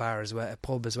half a bar as well, a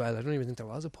pub as well. I don't even think there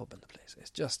was a pub in the place. It's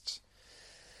just,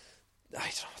 I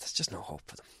don't know. There's just no hope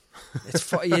for them.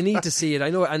 It's you need to see it. I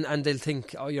know, and they'll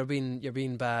think, oh, you're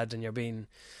being bad, and you're being.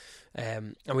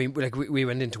 And we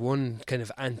went into one kind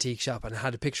of antique shop, and I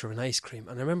had a picture of an ice cream,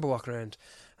 and I remember walking around,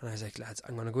 and I was like, lads,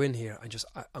 I'm going to go in here.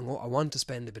 I want to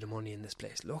spend a bit of money in this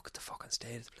place. Look at the fucking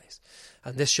state of the place,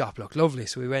 and this shop looked lovely.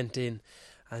 So we went in,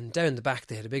 and down the back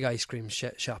they had a big ice cream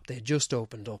shop. They had just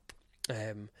opened up.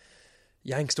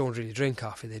 Yanks don't really drink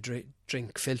coffee; they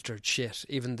drink filtered shit.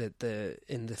 Even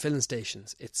in the filling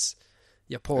stations, it's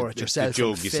you pour it yourself. The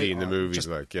jug you see in the movies,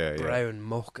 like brown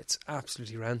muck. It's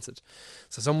absolutely rancid.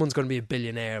 So someone's going to be a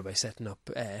billionaire by setting up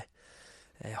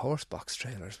horse box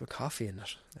trailers with coffee in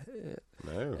it.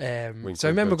 No. So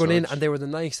I remember going in, and they were the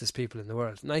nicest people in the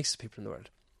world.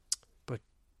 But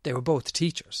they were both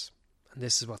teachers, and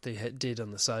this is what they did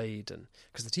on the side, and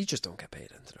because the teachers don't get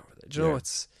paid anything over there. Do you know,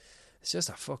 it's just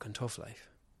a fucking tough life.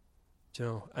 Do you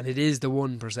know, and it is the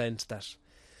 1%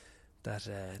 that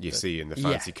you see in the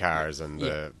fancy cars and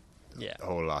the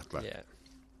whole lot. Like.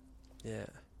 Yeah.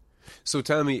 So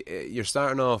tell me, you're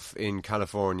starting off in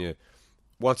California.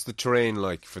 What's the terrain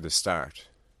like for the start?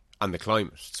 And the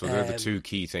climate. So they're the two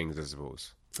key things, I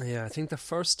suppose. Yeah, I think the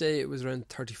first day it was around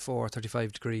 34,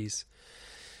 35 degrees.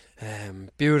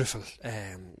 Beautiful.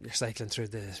 You're cycling through I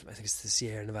think it's the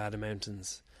Sierra Nevada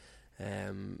mountains.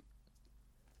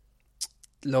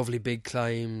 Lovely big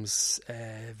climbs,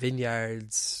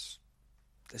 vineyards.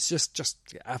 It's just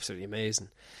absolutely amazing.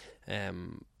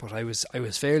 But I was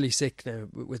fairly sick now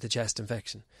with the chest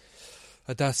infection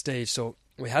at that stage. So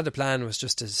we had the plan was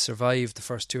just to survive the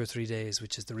first 2 or 3 days,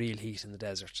 which is the real heat in the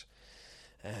desert,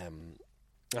 and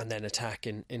then attack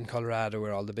in Colorado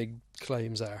where all the big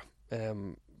climbs are.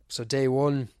 So day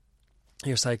one,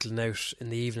 you're cycling out in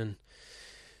the evening.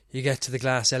 You get to the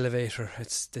glass elevator.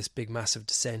 It's this big, massive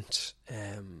descent.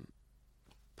 I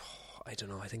don't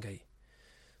know. I think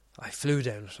I flew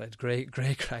down it. I had great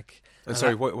crack. And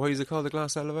sorry, why is it called the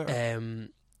glass elevator?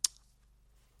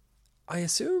 I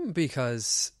assume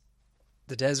because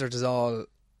the desert is all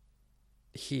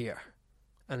here,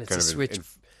 and it's kind a switch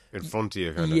in front of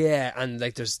you. Kind of. Yeah, and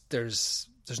like there's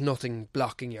nothing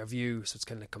blocking your view, so it's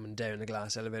kind of coming down a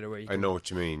glass elevator where you I know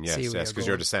what you mean. Yes, because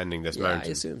you're descending this mountain.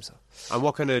 I assume so. And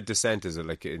what kind of descent is it,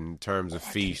 like in terms of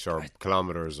feet or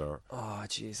kilometres or? Oh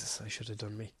Jesus! I should have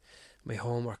done my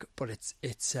homework, but it's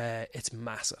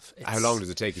massive. How long does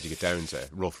it take you to get down to,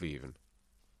 roughly even?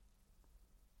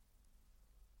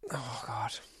 Oh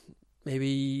God,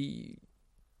 maybe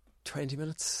 20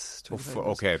 minutes, Oh, 25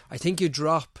 minutes. okay, I think you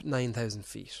drop 9,000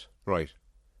 feet. right.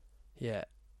 Yeah.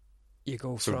 You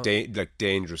go So from... like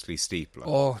dangerously steep, like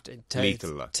Oh,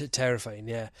 lethal, like. terrifying,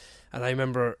 yeah. And I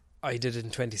remember I did it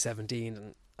in 2017,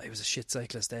 and I was a shit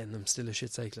cyclist then. I'm still a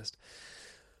shit cyclist.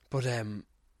 But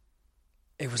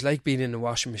it was like being in a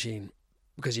washing machine,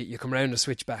 because you come around a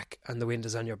switchback and the wind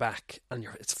is on your back and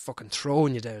it's fucking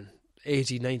throwing you down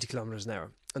 80, 90 kilometres an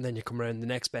hour. And then you come around the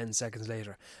next bend seconds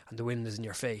later and the wind is in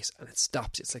your face and it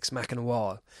stops you. It's like smacking a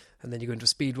wall. And then you go into a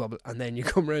speed wobble and then you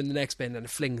come around the next bend and it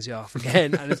flings you off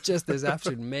again. And it's just this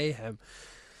absolute mayhem.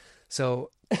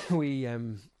 So we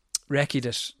recce'd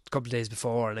it a couple of days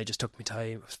before and I just took my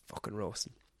time. It was fucking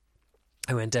roasting.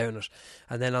 I went down it.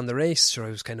 And then on the race, sure,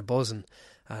 I was kind of buzzing.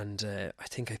 And I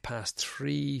think I passed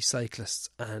 3 cyclists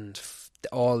and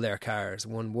all their cars.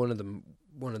 One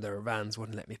of their vans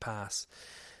wouldn't let me pass.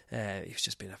 He was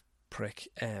just being a prick.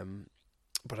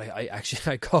 But I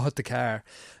actually caught the car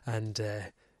and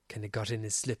kind of got in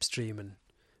his slipstream and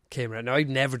came around. Now, I'd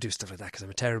never do stuff like that because I'm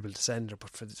a terrible descender. But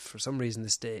for some reason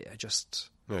this day, I just...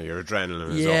 No, your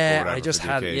adrenaline is yeah, up or whatever I just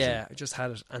had occasion. yeah, I just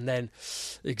had it. And then,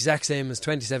 exact same as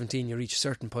 2017, you reach a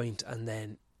certain point and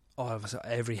then all of a sudden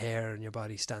every hair in your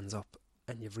body stands up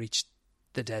and you've reached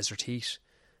the desert heat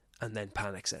and then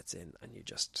panic sets in and you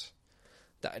just...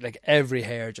 like every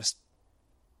hair just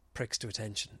pricks to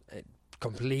attention.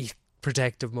 Complete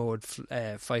protective mode,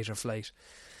 fight or flight.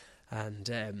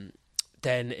 And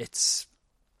then it's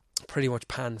pretty much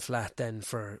pan flat then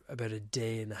for about a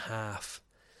day and a half.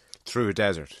 Through a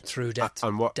desert? Through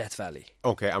Death Valley.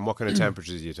 Okay, and what kind of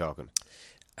temperatures are you talking?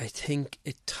 I think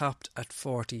it topped at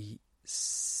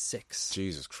 46.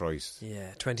 Jesus Christ.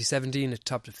 Yeah, 2017 it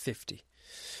topped at 50.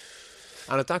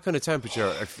 And at that kind of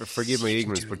temperature, forgive my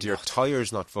ignorance, but your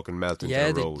tyres not fucking melting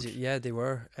to the road? Yeah, they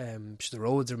were. The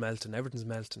roads are melting, everything's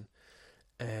melting.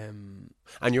 And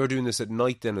you're doing this at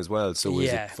night then as well, so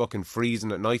is it fucking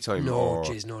freezing at night time? No,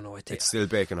 no. It's still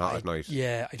baking hot at night?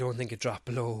 Yeah, I don't think it dropped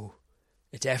below...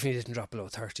 It definitely didn't drop below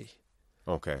 30.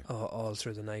 Okay. All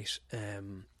through the night.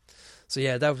 So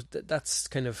yeah, that's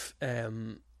kind of...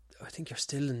 I think you're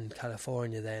still in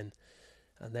California then,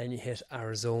 and then you hit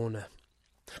Arizona.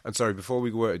 And sorry, before we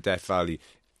go out of Death Valley,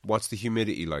 what's the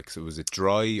humidity like? So was it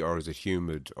dry or is it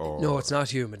humid? Or no, it's not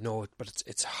humid. No, but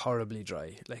it's horribly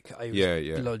dry. Like I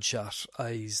was bloodshot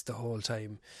eyes the whole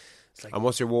time. It's like, and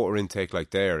what's your water intake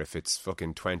like there? If it's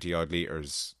fucking 20 odd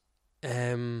litres,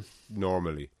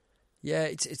 normally. Yeah,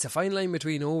 it's a fine line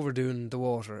between overdoing the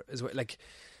water as well, like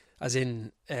as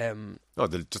in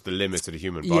just the limits of the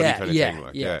human body kind of thing.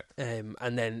 Like, yeah.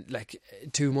 And then like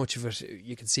too much of it,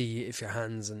 you can see if your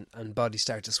hands and body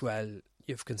start to swell,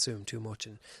 you've consumed too much,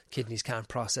 and kidneys can't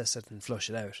process it and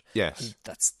flush it out. Yes, and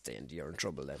that's the end. You're in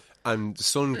trouble then. And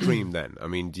sun cream then? I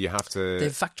mean, do you have to?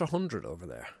 They've factor 100 over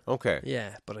there. Okay.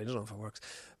 Yeah, but I don't know if it works.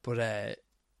 But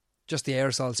just the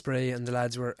aerosol spray, and the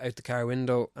lads were out the car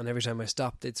window, and every time I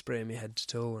stopped, they'd spray me head to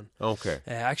toe. And okay,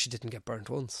 I actually didn't get burnt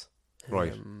once.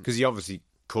 Right, because you obviously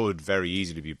could very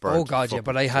easily be burnt. Oh God, yeah,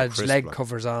 but I had leg like.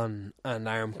 covers on and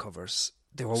arm covers.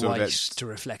 They were white to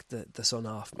reflect the sun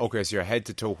off me. Okay, so you're head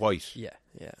to toe white. Yeah.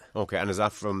 Okay, and is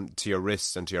that from to your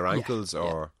wrists and to your ankles,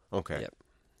 or okay?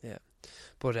 Yeah.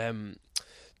 But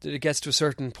it gets to a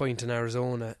certain point in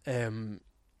Arizona, and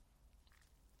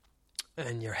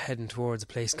you're heading towards a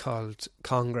place called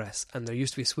Congress, and there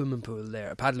used to be a swimming pool there,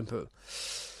 a paddling pool,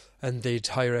 and they'd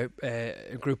hire out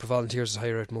a group of volunteers would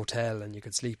hire out a motel, and you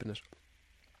could sleep in it.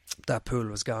 That pool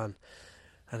was gone,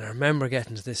 and I remember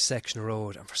getting to this section of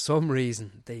road, and for some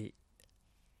reason they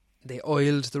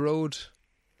oiled the road.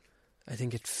 I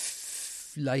think it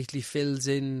lightly fills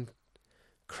in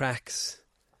cracks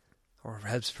or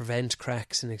helps prevent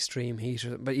cracks in extreme heat.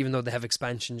 But even though they have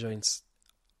expansion joints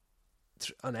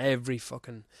on every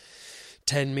fucking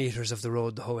 10 metres of the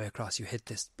road the whole way across, you hit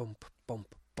this bump,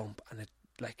 and it,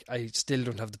 like, I still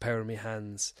don't have the power in my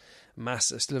hands. I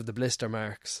still have the blister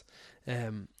marks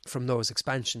from those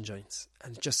expansion joints,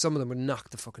 and just some of them would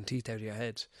knock the fucking teeth out of your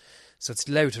head. So it's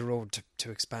allowed the road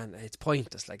to expand. It's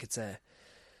pointless. Like, it's an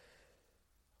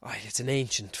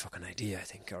ancient fucking idea, I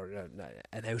think, or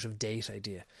an out of date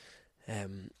idea.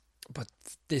 But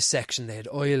this section, they had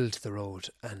oiled the road,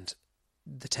 and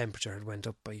the temperature had went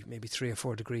up by maybe 3 or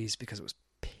 4 degrees because it was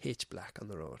pitch black on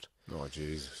the road. Oh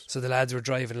Jesus! So the lads were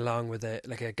driving along with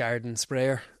a garden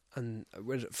sprayer and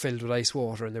filled with ice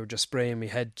water, and they were just spraying me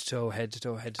head to toe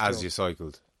as you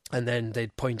cycled. And then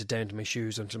they'd point it down to my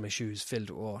shoes until my shoes filled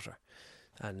with water.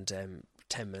 And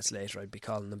 10 minutes later, I'd be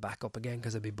calling them back up again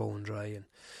because I'd be bone dry, and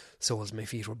soles of my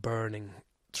feet were burning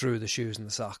through the shoes and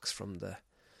the socks from the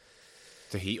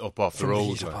to heat up off the from the road.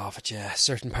 heat up off it, yeah.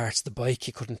 Certain parts of the bike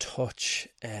you couldn't touch.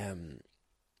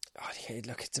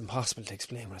 Look, it's impossible to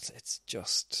explain, but it's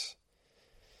just...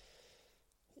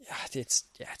 Yeah, it's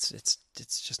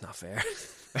just not fair.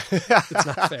 It's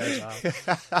not fair at all.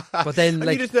 But then,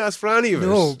 like, you didn't ask for any of it.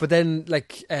 no, but then,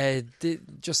 like,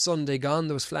 just Sunday gone,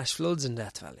 there was flash floods in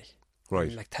Death Valley. Right.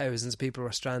 And, like, thousands of people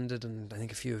were stranded, and I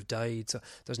think a few have died. So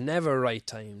there's never a right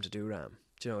time to do RAM.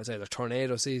 Do you know, it's either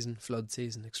tornado season, flood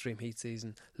season, extreme heat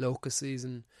season, locust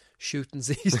season, shooting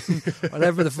season,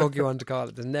 whatever the fuck you want to call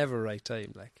it. There's never a right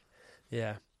time. Like,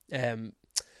 yeah.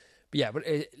 But yeah, but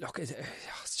it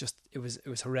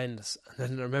was horrendous. And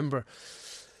then I remember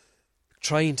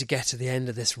trying to get to the end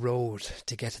of this road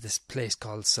to get to this place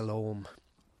called Siloam,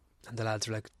 and the lads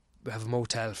were like, "We have a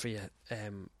motel for you,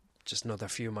 just another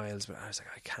few miles." But I was like,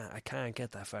 I can't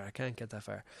get that far. And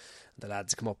the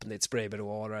lads come up and they'd spray a bit of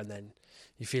water, and then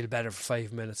you feel better for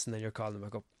 5 minutes, and then you're calling them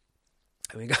back up.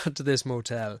 And we got to this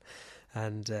motel,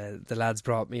 and the lads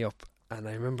brought me up, and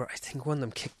I remember, I think one of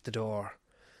them kicked the door.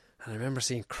 And I remember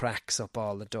seeing cracks up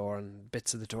all the door, and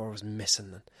bits of the door was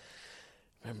missing.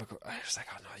 And I was like,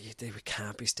 "Oh no, we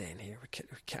can't be staying here. We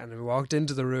can't." And we walked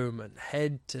into the room, and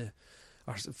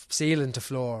ceiling to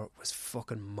floor was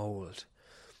fucking mould.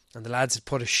 And the lads had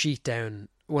put a sheet down,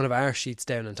 one of our sheets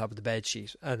down on top of the bed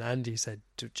sheet. And Andy said,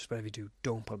 "Just whatever you do,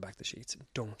 don't pull back the sheets.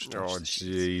 Don't touch the sheets."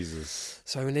 Jesus.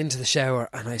 So I went into the shower,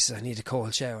 and I said, "I need a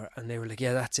cold shower." And they were like,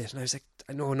 "Yeah, that's it." And I was like,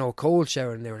 no, cold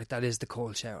shower. And they were like, "That is the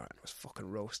cold shower." And it was fucking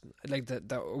roasting. Like,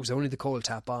 that was only the cold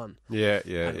tap on. Yeah.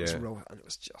 And it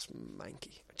was just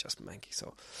manky. So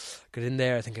I got in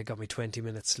there, I think I got me 20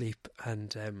 minutes sleep,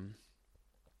 and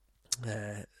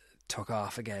took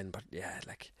off again. But yeah,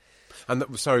 like... And that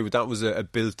was a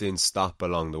built-in stop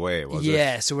along the way, was it?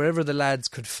 Yeah, so wherever the lads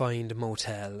could find a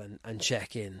motel and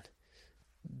check in,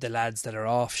 the lads that are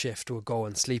off shift would go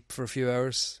and sleep for a few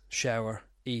hours, shower,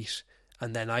 eat,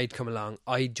 and then I'd come along,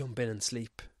 I'd jump in and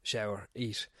sleep, shower,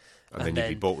 eat. And then you'd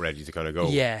be boat ready to kind of go.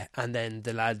 Yeah, and then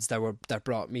the lads that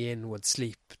brought me in would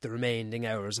sleep the remaining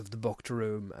hours of the booked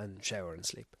room and shower and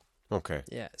sleep. Okay.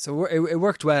 Yeah, so it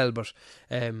worked well, but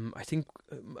I think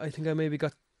I maybe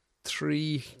got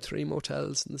three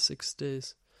motels in the 6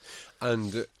 days.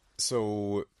 And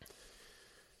so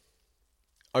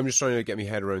I'm just trying to get my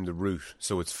head around the route.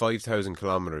 So it's 5,000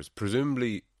 kilometres.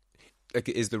 Presumably, like,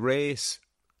 is the race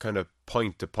kind of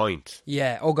point to point?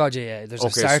 Yeah. Oh god, yeah. There's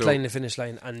a start line and a finish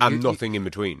line, and nothing in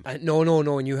between. No,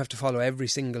 and you have to follow every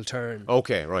single turn.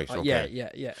 Okay, right. Okay.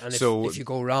 Yeah. And if you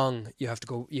go wrong, you have to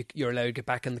go. You're allowed to get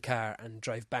back in the car and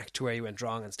drive back to where you went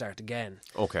wrong and start again.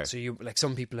 Okay. So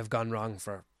some people have gone wrong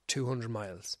for 200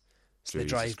 miles, so they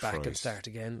drive back and start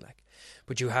again. Like,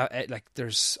 but you have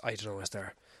there's, I don't know, is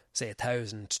there, say,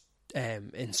 1,000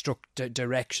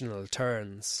 directional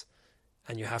turns,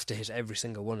 and you have to hit every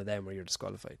single one of them or you're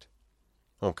disqualified.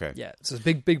 Okay. Yeah, so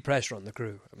there's big pressure on the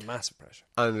crew, a massive pressure.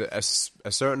 And a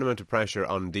certain amount of pressure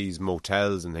on these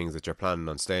motels and things that you're planning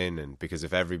on staying in, because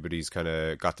if everybody's kind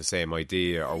of got the same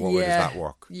idea, or what way does that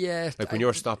work? Yeah. Like, when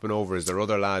you're stopping over, is there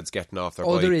other lads getting off their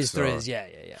bikes? Oh, there is, yeah.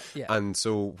 And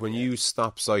so when you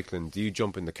stop cycling, do you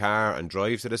jump in the car and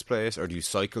drive to this place, or do you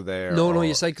cycle there? No,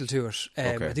 you cycle to it.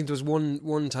 Okay. I think there was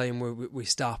one time where we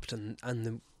stopped, and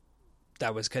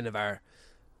that was kind of our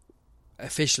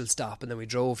official stop, and then we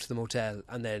drove to the motel,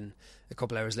 and then a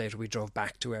couple hours later we drove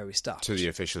back to where we stopped to the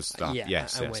official stop.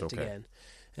 Yes, went okay.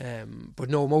 Again. But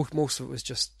no, most of it was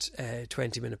just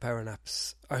 20-minute power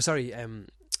naps,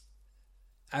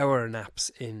 hour naps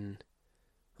in,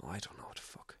 I don't know what the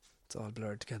fuck, it's all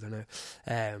blurred together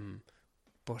now.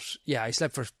 But yeah, I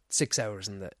slept for 6 hours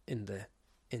in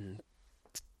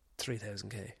 3,000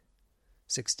 km.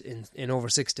 In over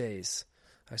 6 days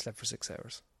I slept for 6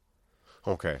 hours.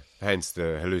 Okay, hence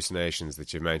the hallucinations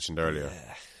that you mentioned earlier.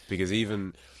 Yeah. Because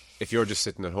even if you're just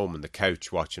sitting at home on the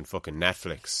couch watching fucking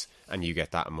Netflix and you get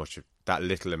that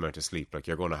little amount of sleep, like,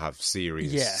 you're going to have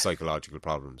serious psychological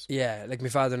problems. Yeah, like my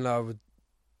father-in-law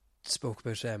spoke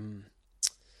about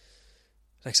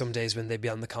like some days when they'd be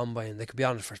on the combine, they could be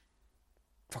on it for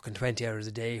fucking 20 hours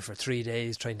a day for 3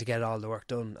 days trying to get all the work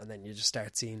done, and then you just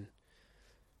start seeing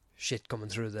shit coming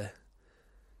through the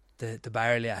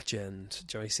barley at you, and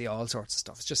you see all sorts of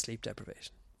stuff. It's just sleep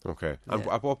deprivation. Okay. And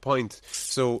at what point?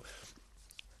 So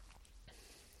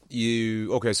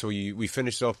we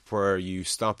finished up where you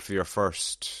stopped for your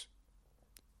first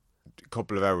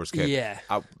couple of hours, Kip. Yeah.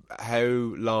 How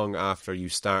long after you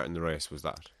starting the race was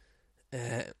that?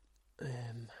 It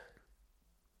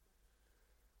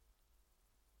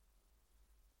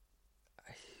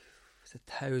was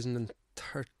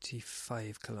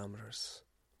 1,035 kilometres.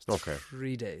 Okay.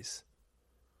 3 days.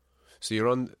 So you're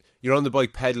on the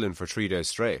bike pedaling for 3 days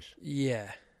straight.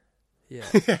 Yeah. Yeah.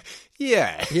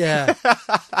 Yeah. Yeah.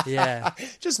 Yeah.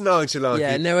 Just nonchalant.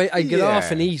 Yeah. Now I get Yeah.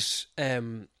 off and eat.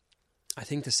 I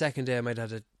think the second day I might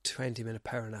have had a 20-minute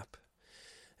power nap.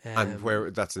 And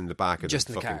where that's in the back of just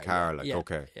the in the fucking car, car, like yeah,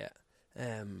 okay. Yeah.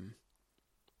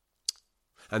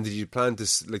 And did you plan to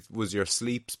like? Was your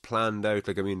sleeps planned out?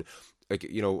 Like I mean, like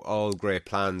all great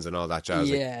plans and all that jazz.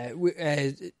 Like,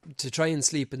 Yeah. To try and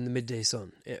sleep in the midday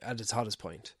sun at its hottest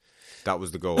point. that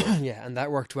was the goal. Yeah, and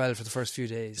that worked well for the first few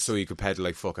days. So you could pedal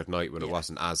like fuck at night when it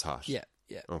wasn't as hot. Yeah.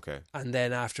 Yeah. Okay. And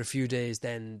then after a few days,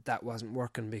 then that wasn't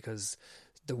working because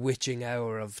the witching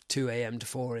hour of 2 a.m. to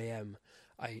 4 a.m.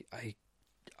 I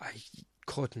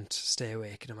couldn't stay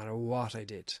awake no matter what I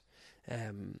did.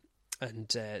 There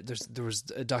was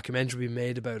a documentary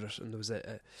made about it, and there was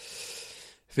a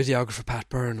videographer, Pat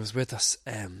Byrne, was with us.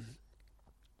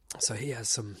 So he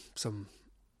has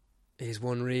he's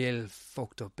one real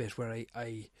fucked up bit where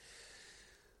I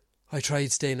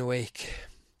tried staying awake,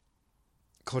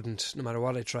 couldn't, no matter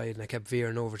what I tried, and I kept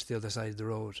veering over to the other side of the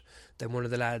road. Then one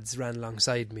of the lads ran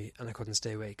alongside me and I couldn't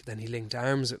stay awake. Then he linked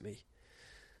arms with me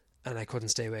and I couldn't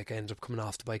stay awake. I ended up coming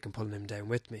off the bike and pulling him down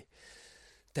with me.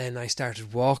 Then I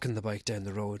started walking the bike down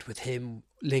the road with him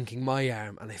linking my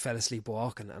arm, and I fell asleep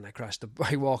walking, and I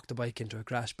walked the bike into a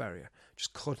crash barrier.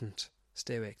 Just couldn't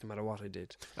stay awake no matter what I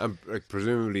did. And like,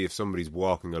 presumably, if somebody's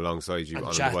walking alongside you And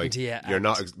on the chatting bike, to you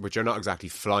but you're not exactly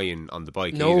flying on the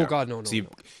bike. No, either. God, no. So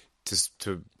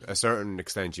to a certain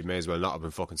extent, you may as well not have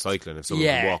been fucking cycling if someone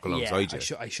can walk alongside you.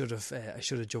 I should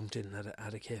have jumped in and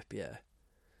had a kip. Yeah.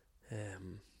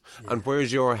 And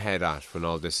where's your head at when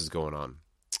all this is going on?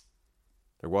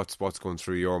 Like what's going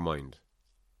through your mind?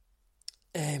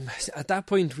 At that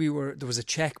point, there was a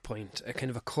checkpoint, a kind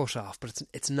of a cut off, but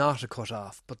it's not a cut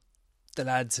off. But the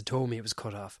lads had told me it was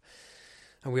cut off,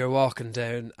 and we were walking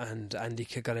down, and Andy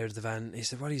got out of the van. And he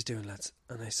said, "What are you doing, lads?"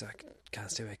 And I said, "I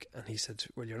can't stay awake." And he said,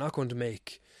 "Well, you're not going to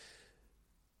make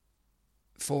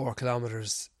 4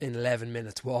 kilometres in 11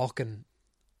 minutes walking."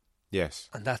 Yes.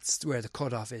 And that's where the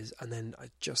cut-off is. And then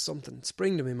something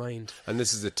sprang to my mind. And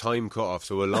this is a time cut-off,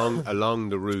 so along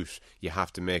the route, you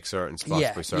have to make certain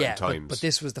spots by certain times. But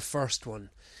this was the first one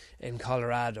in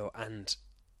Colorado, and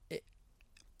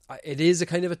it is a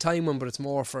kind of a time one, but it's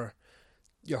more for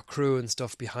your crew and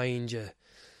stuff behind you.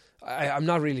 I'm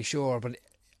not really sure, but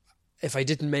if I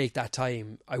didn't make that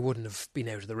time, I wouldn't have been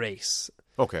out of the race.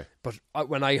 Okay. But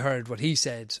when I heard what he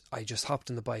said, I just hopped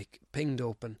on the bike, pinged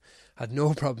open, had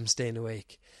no problem staying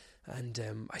awake, and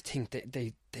I think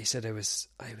they said I was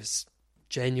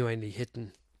genuinely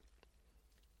hitting,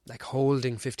 like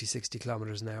holding 50-60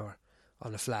 kilometres an hour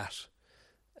on a flat,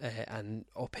 and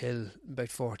uphill about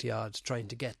 40 odd, trying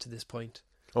to get to this point.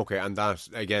 Okay, and that,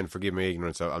 again, forgive my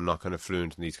ignorance, I'm not kind of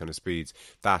fluent in these kind of speeds.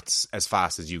 That's as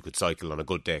fast as you could cycle on a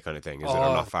good day kind of thing, is it? Or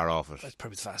not far off it? That's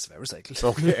probably the fastest I've ever cycled.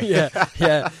 Okay.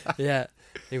 yeah.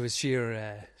 It was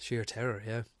sheer terror,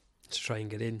 yeah, to try and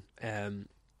get in.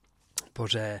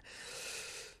 But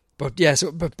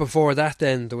before that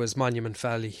then, there was Monument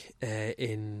Valley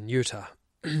in Utah.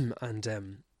 And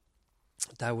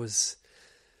that was...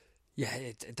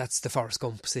 Yeah, that's the Forrest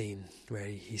Gump scene where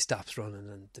he stops running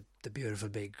and the beautiful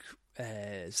big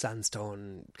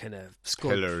sandstone kind of sculpt.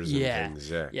 Pillars and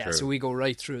things, yeah. True. So we go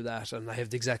right through that, and I have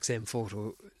the exact same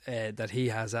photo that he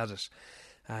has at it.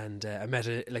 And I met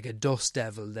a dust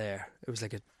devil there. It was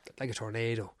like a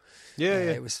tornado. Yeah.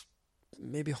 It was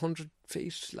maybe 100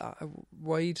 feet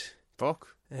wide. Fuck.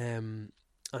 And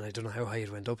I don't know how high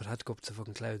it went up. It had to go up to the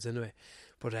fucking clouds anyway.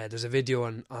 But there's a video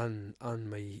on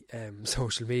my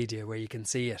social media where you can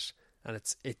see it, and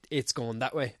it's going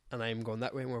that way, and I'm going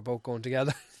that way, and we're both going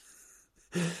together.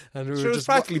 And we were just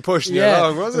practically pushing you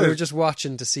along, wasn't it? We were just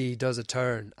watching to see does it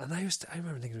turn, and I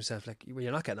remember thinking to myself, like, well,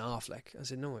 you're not getting off. Like, I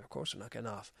said, no, of course we're not getting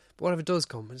off. But what if it does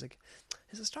come? I was like,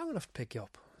 is it strong enough to pick you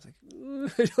up? I was like,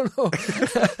 I don't know.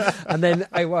 And then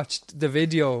I watched the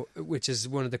video, which is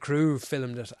one of the crew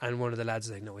filmed it, and one of the lads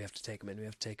was like, no, we have to take him in.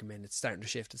 It's starting to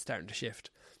shift.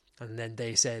 And then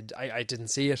they said, I didn't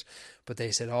see it, but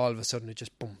they said all of a sudden it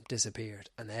just boom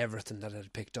disappeared, and everything that it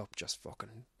had picked up just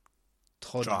fucking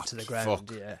thudded to the ground.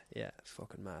 Fuck. Yeah, it's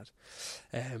fucking mad.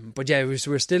 But yeah,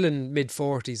 we're still in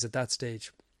mid-40s at that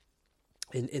stage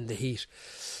in the heat.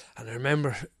 And I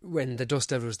remember when the dust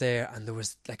devil was there and there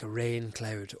was like a rain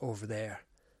cloud over there,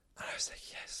 and I was like,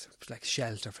 yes, it was like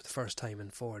shelter for the first time in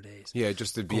 4 days. Yeah,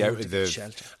 just to be out of the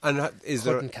shelter. And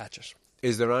couldn't catch it.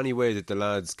 Is there any way that the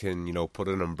lads can, put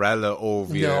an umbrella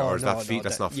over you, or is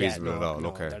that's not feasible at all? No,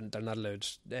 okay, they're not allowed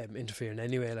to interfere in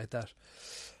any way like that.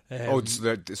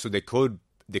 So they could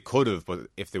have, but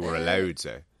if they were allowed,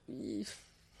 say.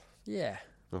 Yeah,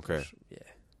 Okay. But,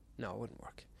 yeah, no, it wouldn't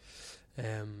work.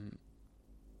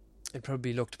 It'd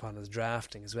probably be looked upon as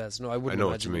drafting as well. So no, I wouldn't. I know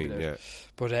what you imagine mean. Yeah.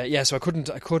 But yeah, so I couldn't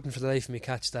for the life of me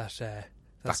catch that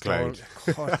cloud.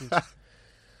 Couldn't.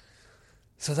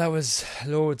 So that was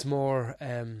loads more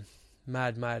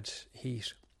mad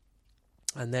heat.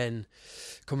 And then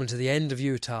coming to the end of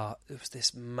Utah, it was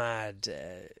this mad.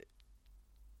 It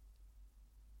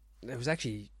was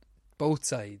actually both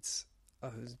sides.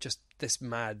 It was just this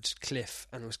mad cliff,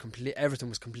 and it was everything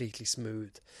was completely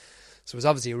smooth. So it was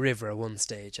obviously a river at one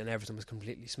stage, and everything was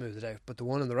completely smoothed out. But the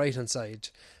one on the right hand side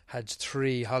had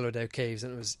 3 hollowed out caves,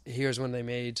 and it was here's one I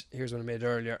made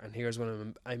earlier, and here's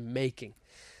one I'm making.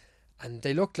 And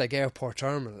they looked like airport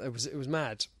terminal. It was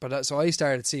mad. But so I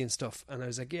started seeing stuff, and I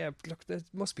was like, yeah, look, there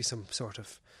must be some sort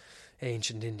of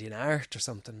ancient Indian art or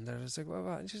something. And I was like,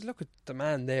 well, just look at the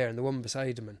man there and the one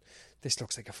beside him, and this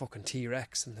looks like a fucking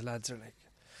T-Rex. And the lads are like,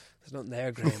 there's nothing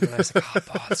there, Graham. And I was like,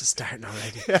 oh, balls is starting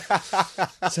already.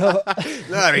 So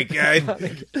Very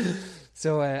good.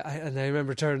 So I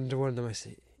remember turning to one of them. I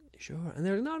said, sure. And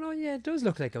they were like, no, yeah, it does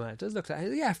look like a man. It does look like.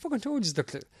 Yeah, I fucking told you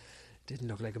it didn't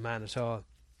look like a man at all.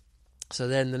 So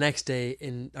then the next day,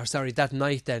 that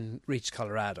night then reached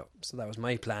Colorado. So that was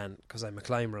my plan, because I'm a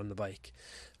climber on the bike.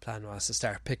 Plan was to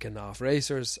start picking off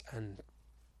racers and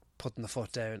putting the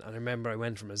foot down. And I remember I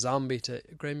went from a zombie to,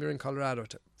 Graham, you're in Colorado,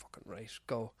 to fucking right,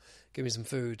 go. Give me some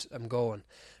food, I'm going.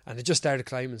 And I just started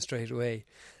climbing straight away.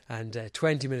 And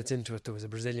 20 minutes into it, there was a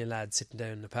Brazilian lad sitting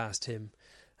down and I passed him.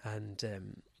 And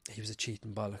he was a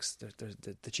cheating bollocks.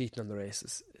 The cheating on the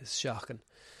race is shocking.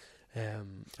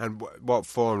 And what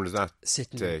form does that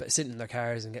sitting take? Sitting in their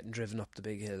cars and getting driven up the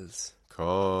big hills,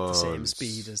 the same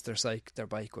speed as their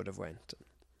bike would have went.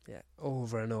 Yeah,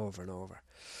 over and over and over.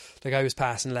 Like, I was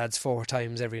passing lads 4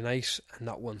 times every night, and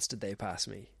not once did they pass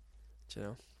me. Do you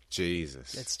know?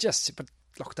 Jesus. It's just, but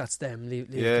look, that's them. Leave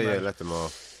yeah, them out. let them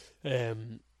off. I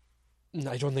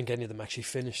don't think any of them actually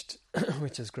finished,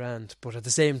 which is grand. But at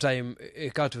the same time,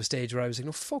 it got to a stage where I was like,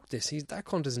 no, fuck this. That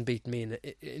cunt isn't beating me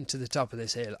into the top of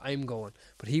this hill. I'm going.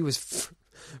 But he was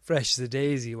fresh as a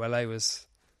daisy while I was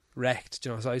wrecked.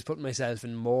 You know, so I was putting myself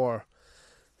in more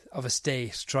of a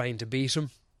state trying to beat him.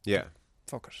 Yeah.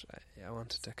 Fuck it. I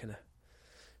wanted to kind of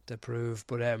to prove.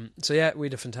 But so yeah, we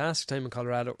had a fantastic time in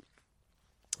Colorado.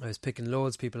 I was picking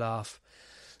loads of people off.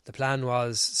 The plan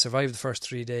was survive the first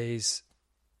 3 days,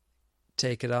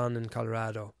 take it on in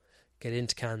Colorado, get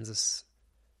into Kansas,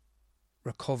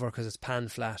 recover because it's pan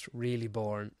flat, really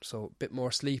boring, so a bit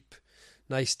more sleep,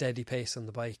 nice steady pace on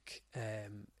the bike,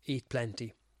 eat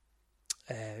plenty,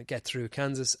 get through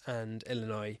Kansas and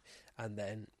Illinois, and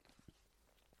then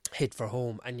hit for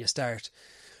home. And you start,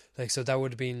 like, so that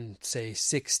would have been, say,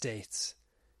 6 states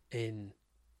in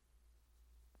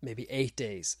maybe 8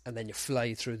 days, and then you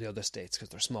fly through the other states because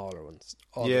they're smaller ones.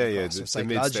 Yeah. So the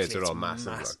mid-states are all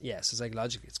massive. Like. Yeah, so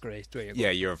psychologically it's great.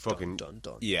 You're fucking... Done.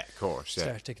 Yeah, of course, yeah.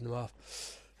 Start ticking them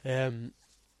off. And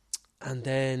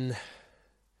then...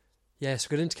 Yeah, so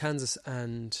got into Kansas,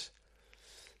 and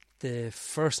the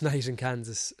first night in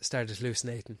Kansas started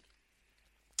hallucinating.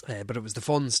 But it was the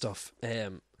fun stuff.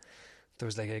 There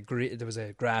was like a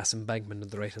grass embankment on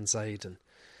the right-hand side, and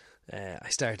I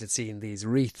started seeing these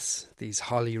wreaths, these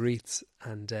holly wreaths,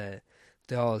 and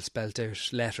they all spelt out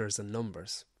letters and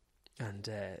numbers. And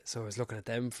so I was looking at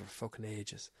them for fucking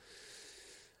ages.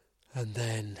 And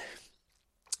then...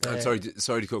 sorry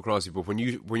to cut across you, but when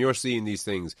you're seeing these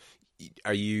things,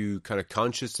 are you kind of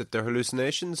conscious that they're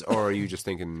hallucinations, or are you just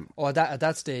thinking... Oh, at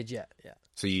that stage, yeah.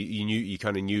 So you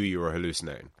kind of knew you were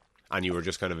hallucinating, and you were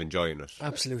just kind of enjoying it?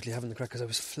 Absolutely having the crack, because I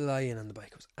was flying on the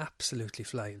bike. I was absolutely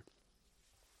flying.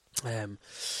 There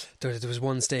was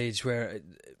one stage where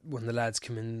one of the lads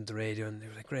came in the radio and they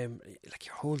were like, Graham, like,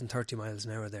 you're holding 30 miles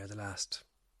an hour there the last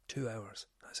 2 hours.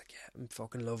 I was like, yeah, I'm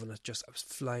fucking loving it. I was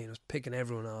flying, I was picking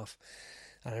everyone off.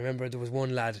 And I remember there was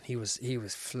one lad, and he was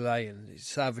flying, he's a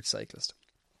savage cyclist.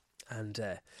 And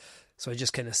so I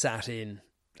just kind of sat in,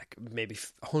 like, maybe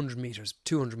 100 metres,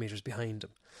 200 metres behind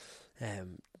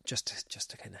him, just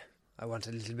to kind of, I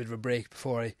wanted a little bit of a break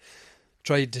before I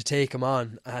tried to take him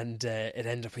on. And it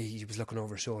ended up, he was looking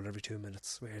over his shoulder every 2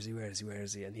 minutes. Where is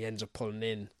he? And he ended up pulling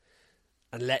in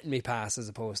and letting me pass, as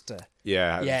opposed to...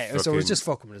 Yeah, so it was just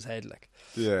fucking with his head, like.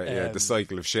 Yeah, the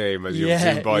cycle of shame as you've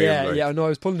seen by him. Like. Yeah, no, I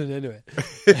was pulling in anyway.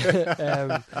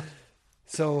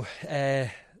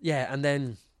 And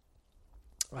then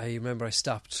I remember I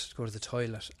stopped to go to the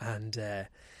toilet, and there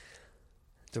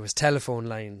was telephone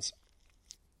lines.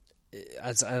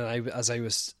 As I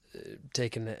was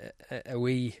taking a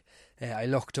wee, I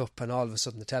looked up, and all of a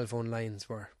sudden the telephone lines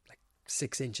were like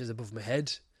 6 inches above my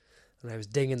head, and I was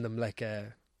dinging them like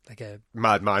a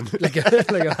madman. like a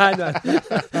madman,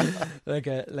 like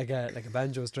a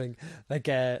banjo string, like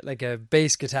a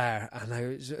bass guitar, and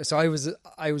I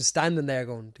was standing there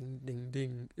going ding ding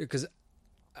ding, because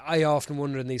I often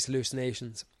wonder in these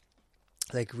hallucinations,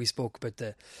 like we spoke about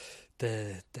the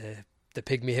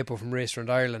pygmy hippo from Race Around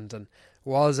Ireland, and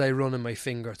was I running my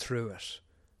finger through it,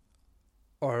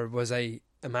 or was I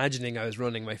imagining I was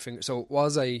running my finger? So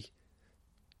was I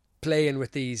playing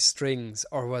with these strings,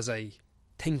 or was I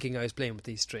thinking I was playing with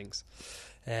these strings?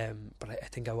 But I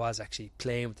think I was actually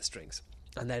playing with the strings.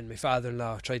 And then my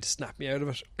father-in-law tried to snap me out of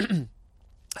it.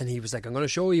 And he was like, I'm going to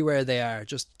show you where they are,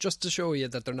 just to show you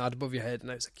that they're not above your head. And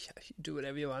I was like, yeah, you do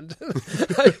whatever you want.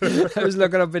 I was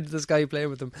looking up into the sky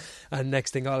playing with them. And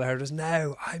next thing all I heard was,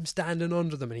 now I'm standing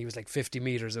under them. And he was like 50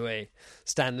 metres away,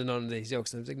 standing under these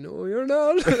yokes. And I was like, no, you're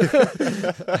not.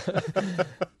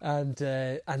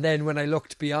 And then when I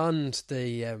looked beyond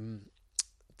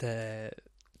the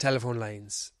telephone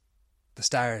lines, the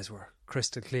stars were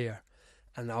crystal clear.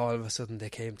 And all of a sudden they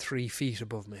came 3 feet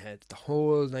above my head. The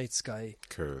whole night sky.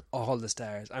 Cool. All the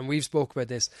stars. And we've spoke about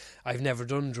this. I've never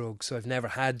done drugs, so I've never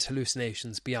had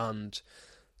hallucinations beyond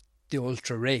the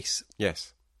ultra race.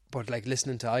 Yes. But like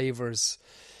listening to Ivor's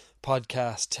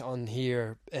podcast on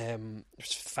here,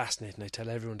 it's fascinating. I tell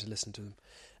everyone to listen to them.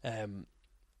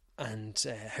 And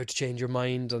How to Change Your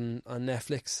Mind on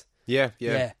Netflix. Yeah.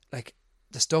 Like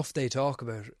the stuff they talk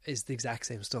about is the exact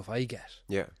same stuff I get.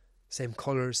 Yeah. Same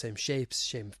colours, same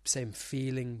shapes, same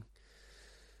feeling,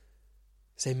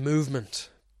 same movement.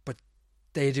 But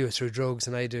they do it through drugs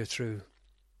and I do it through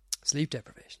sleep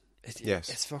deprivation.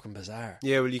 It's fucking bizarre.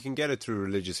 Yeah, well, you can get it through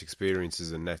religious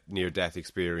experiences and near-death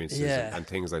experiences and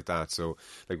things like that. So,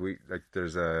 we're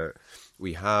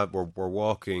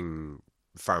walking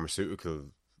pharmaceutical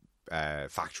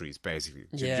factories, basically.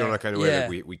 Do you know that kind of way?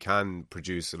 Like we can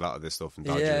produce a lot of this stuff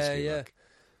endogenously. Yeah.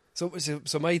 So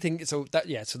my thing,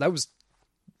 that was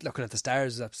looking at the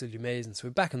stars was absolutely amazing. So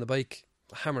we're back on the bike,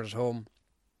 hammered it home.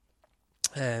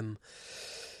 Then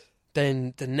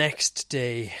the next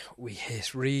day we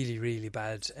hit really, really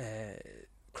bad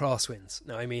crosswinds.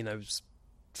 Now, I mean, I was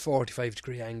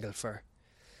 45-degree angle for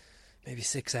maybe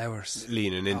 6 hours.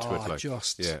 Leaning into it,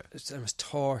 it was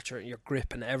torture. Your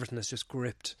grip and everything is just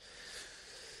gripped.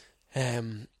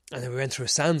 And then we went through a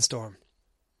sandstorm.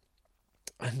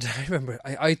 And I remember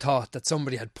I thought that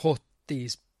somebody had put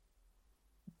these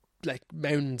like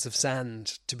mountains of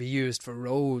sand to be used for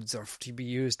roads or to be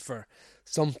used for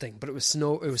something, but it was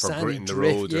snow. It was sand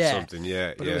drift, or something.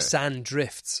 But it was sand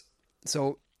drifts.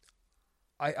 So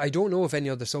I don't know if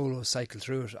any other solos cycled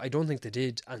through it. I don't think they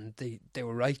did, and they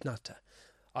were right not to.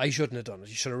 I shouldn't have done it.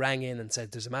 You should have rang in and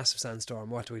said, "There's a massive sandstorm.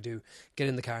 What do we do? Get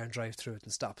in the car and drive through it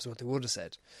and stop." Is what they would have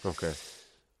said. Okay.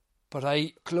 But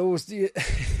I closed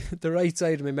the right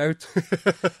side of my mouth.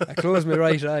 I closed my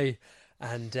right eye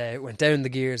and went down the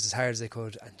gears as hard as I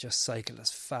could and just cycled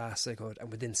as fast as I could. And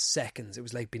within seconds, it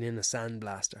was like being in a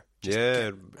sandblaster.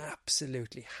 Just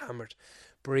absolutely hammered,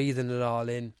 breathing it all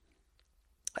in.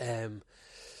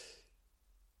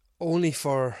 Only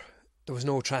for there was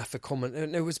no traffic coming.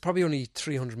 And it was probably only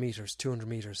 300 metres, 200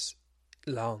 metres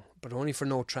long, but only for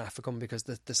no traffic coming because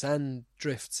the sand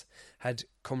drifts had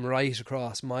come right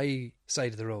across my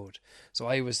side of the road. So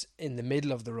I was in the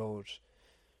middle of the road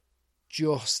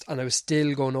and I was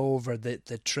still going over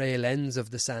the trail ends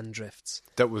of the sand drifts.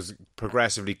 That was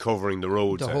progressively covering the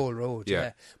road. The whole road,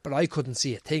 yeah. But I couldn't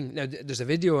see a thing. Now, there's a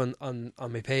video on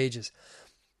my pages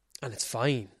and it's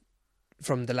fine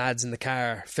from the lads in the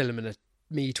car filming it,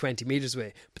 me 20 metres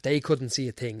away, but they couldn't see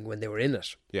a thing when they were in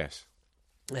it. Yes.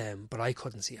 But I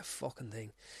couldn't see a fucking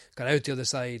thing. Got out the other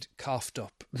side, coughed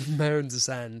up, mounds of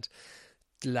sand.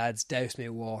 The lads doused me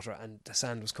with water, and the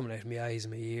sand was coming out of my eyes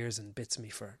and my ears and bits of me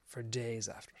for days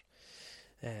after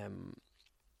it.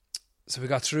 So we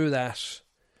got through that,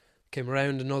 came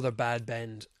around another bad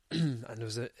bend, and there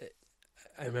was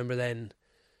I remember then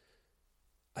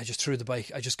I just threw the bike.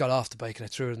 I just got off the bike and I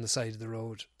threw it on the side of the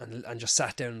road and just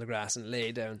sat down in the grass and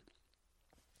lay down.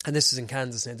 And this was in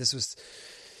Kansas now. This was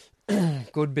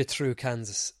good bit through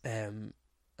Kansas, and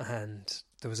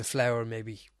there was a flower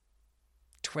maybe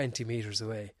 20 metres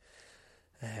away,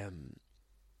 and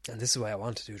this is why I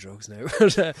want to do drugs now.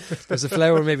 There's a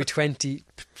flower maybe 20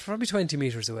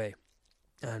 metres away,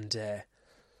 and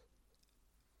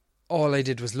all I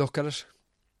did was look at it,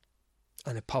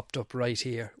 and it popped up right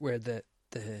here where the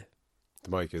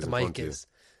mic is,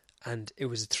 and it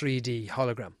was a 3D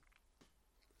hologram.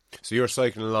 So you're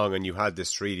cycling along and you had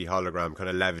this 3D hologram kind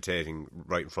of levitating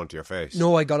right in front of your face?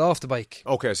 No, I got off the bike.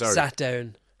 Okay, sorry. Sat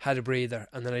down, had a breather,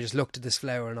 and then I just looked at this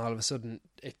flower, and all of a sudden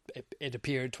it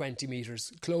appeared 20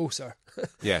 metres closer,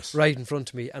 Yes. right in front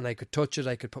of me, and I could touch it,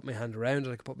 I could put my hand around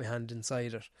it, I could put my hand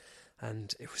inside it,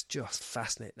 and it was just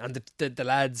fascinating. And the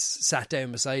lads sat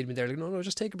down beside me, they're like, no,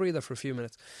 just take a breather for a few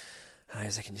minutes. And I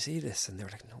was like, can you see this? And they were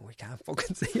like, no, we can't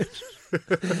fucking see it.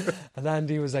 And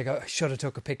Andy was like, I should have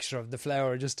took a picture of the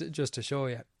flower just to show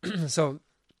you. So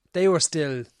they were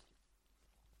still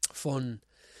fun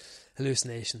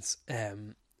hallucinations.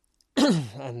 And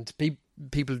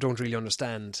people don't really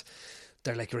understand.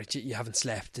 They're like, right, you haven't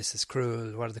slept, this is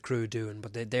cruel, what are the crew doing?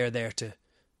 But they're there to,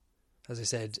 as I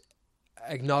said,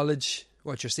 acknowledge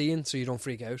what you're seeing so you don't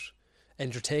freak out,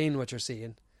 entertain what you're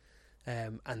seeing,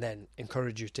 and then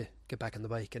encourage you to get back on the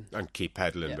bike and keep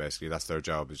pedaling. Basically, that's their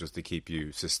job, is just to keep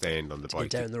you sustained on the bike,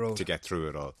 down the road, to get through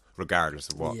it all, regardless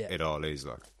of what it all is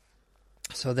like.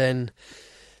 So then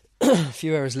a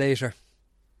few hours later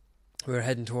we were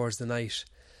heading towards the night,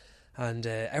 and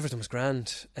everything was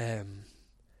grand,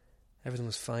 everything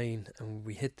was fine, and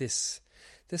we hit this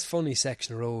funny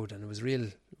section of road, and it was real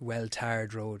well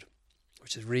tarred road,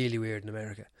 which is really weird in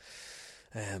America.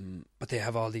 But they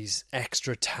have all these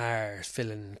extra tar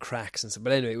filling cracks and stuff.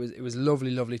 But anyway, it was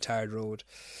lovely tarred road.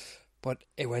 But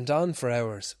it went on for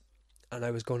hours, and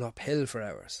I was going uphill for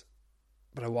hours.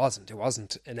 But I wasn't. It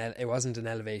wasn't an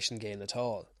elevation gain at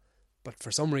all. But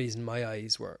for some reason, my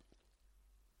eyes were.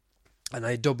 And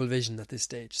I had double vision at this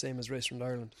stage, same as Race Around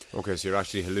Ireland. Okay, so you're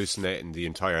actually hallucinating the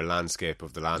entire landscape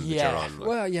of the land that you're on. Like.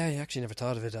 Well, yeah, I actually never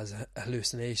thought of it as a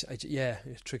hallucination.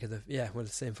 Trick of the it's the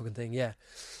same fucking thing, yeah.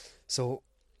 So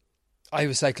I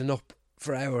was cycling up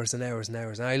for hours and hours and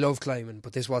hours, and I love climbing,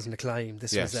 but this wasn't a climb.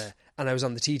 This was and I was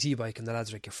on the TT bike, and the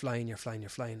lads were like, you're flying. I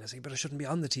was like, but I shouldn't be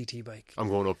on the TT bike. I'm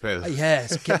going uphill.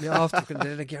 So get me off.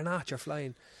 They're like, you're not, you're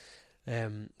flying.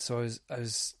 So I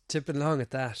was tipping along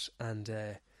at that,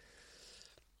 and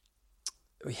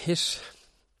we hit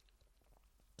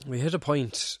a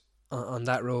point on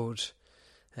that road.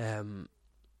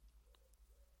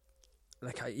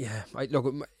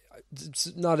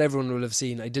 Not everyone will have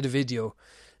seen. I did a video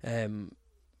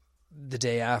the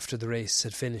day after the race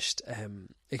had finished,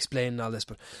 explaining all this.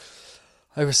 But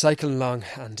I was cycling along,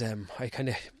 and I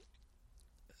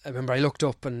remember I looked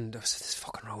up, and there was this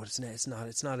fucking road. It's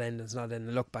not ending.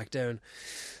 I looked back down,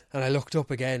 and I looked up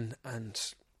again, and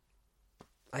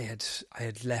I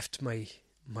had left my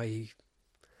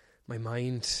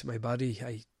mind, my body.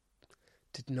 I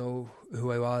didn't know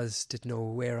who I was, didn't know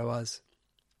where I was.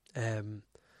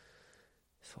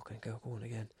 Fucking going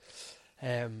again.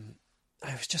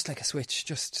 I was just like a switch,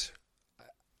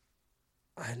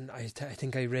 and I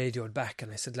think I radioed back,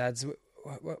 and I said, lads,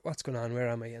 what's going on? Where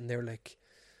am I? And they were like,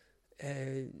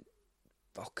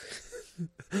 fuck.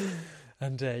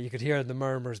 And you could hear the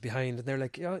murmurs behind, and they're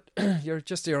like, yeah,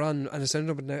 you're on. And I said,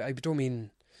 no, but no, I don't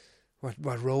mean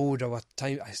what road or what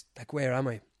time. Where am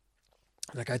I?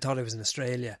 Like, I thought I was in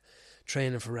Australia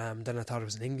training for RAM, then I thought I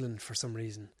was in England for some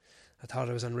reason. I thought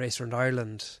I was on Race Around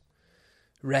Ireland,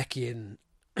 recceing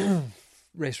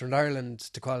Race Around Ireland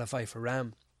to qualify for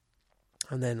RAM.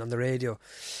 And then on the radio,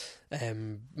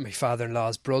 my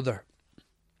father-in-law's brother,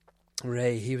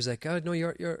 Ray, he was like, "Oh no,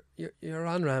 you're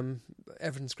on RAM.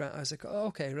 Everything's grand." I was like, "Oh,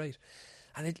 okay, right."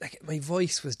 And my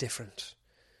voice was different,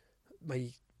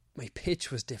 my pitch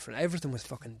was different. Everything was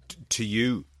fucking to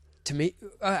you. To me,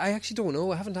 I actually don't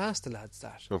know. I haven't asked the lads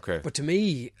that. Okay, but to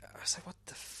me, I was like, "What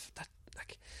the that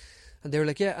like?" And they were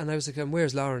like, "Yeah." And I was like, "And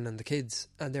where's Lauren and the kids?"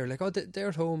 And they were like, "Oh, they're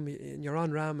at home. And you're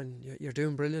on RAM, and you're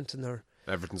doing brilliant." And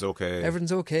everything's okay.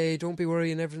 Everything's okay. Don't be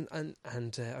worrying. Everything. And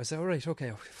I was like, all right,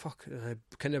 okay. Oh, fuck. And I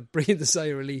kind of breathed a sigh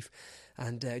of relief,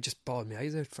 and I just bawled my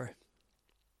eyes out for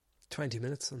 20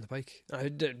 minutes on the bike. I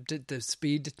did the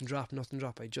speed didn't drop, nothing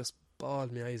dropped. I just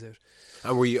bawled my eyes out.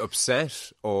 And were you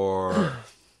upset, or?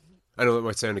 I know it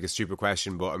might sound like a stupid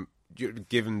question, but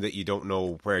given that you don't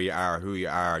know where you are, who you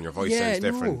are, and your voice sounds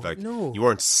different, you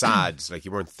weren't sad, like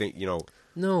you weren't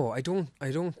No, I don't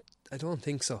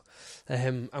think so.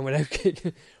 And without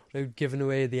giving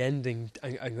away the ending,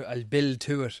 I'll build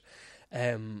to it.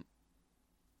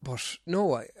 But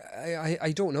no,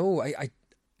 I don't know.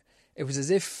 It was as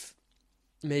if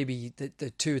maybe the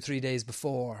 2 or 3 days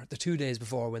before, the 2 days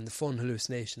before, when the fun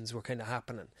hallucinations were kind of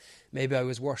happening, maybe I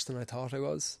was worse than I thought I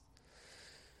was.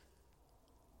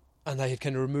 And I had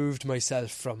kind of removed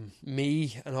myself from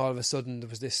me, and all of a sudden there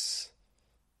was this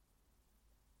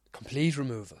complete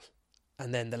removal.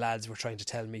 And then the lads were trying to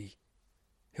tell me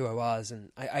who I was,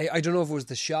 and I don't know if it was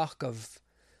the shock of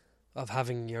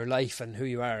having your life and who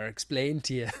you are explained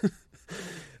to you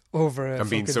over a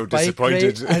being so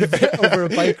disappointed over a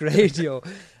bike radio.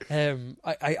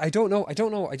 I don't know. I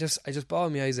just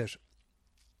bawled my eyes out,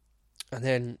 And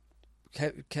then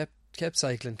kept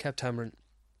cycling, kept hammering.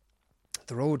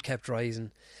 The road kept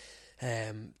rising.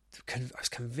 I was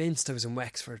convinced I was in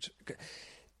Wexford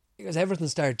because everything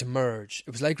started to merge.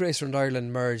 It was like Race Around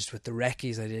Ireland merged with the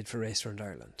recce's I did for Race Around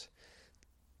Ireland.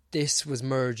 This was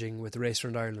merging with Race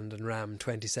Around Ireland and Ram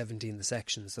 2017, the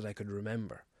sections that I could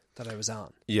remember that I was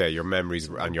on. Yeah, your memories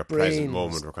So and your brain present was-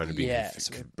 moment were kind of being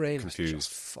so my brain confused. was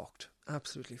just fucked,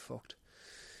 absolutely fucked.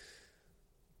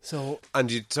 So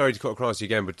And sorry to cut across you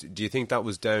again, but do you think that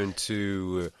was down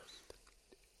to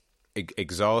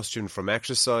exhaustion from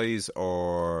exercise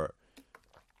or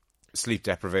sleep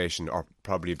deprivation, or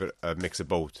probably a mix of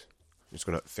both? I'm just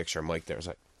going to fix your mic there a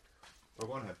sec. Well,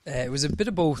 go on ahead. it was a bit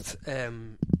of both,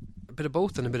 and a bit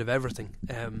of everything.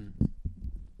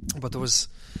 But there was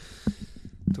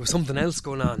something else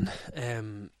going on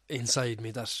inside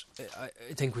me that I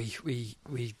think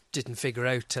we didn't figure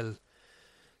out till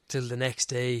the next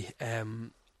day.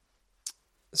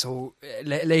 So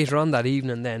later on that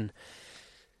evening, then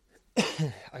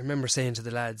I remember saying to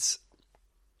the lads,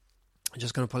 "I'm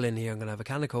just going to pull in here. I'm going to have a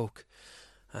can of Coke,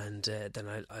 and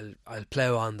then I'll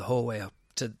plough on the whole way up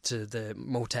to the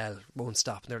motel. Won't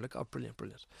stop." And they're like, "Oh, brilliant,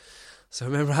 brilliant." So I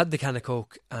remember I had the can of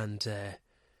Coke, and I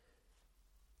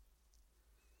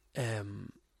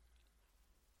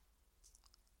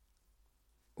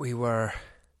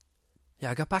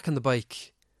got back on the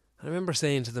bike. And I remember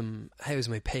saying to them, "How's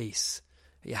my pace?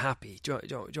 Are you happy? Do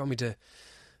you want me to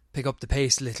pick up the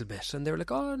pace a little bit?" And they were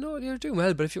like, "Oh no, you're doing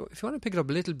well, but if you want to pick it up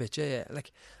a little bit, yeah."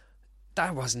 Like,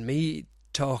 that wasn't me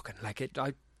talking. Like,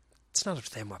 it's not up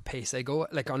to them what pace they go.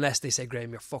 Like, unless they say,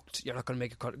 "Graham, you're fucked. You're not going to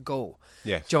make it go."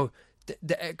 Yeah. Joe,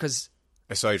 because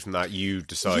aside from that, you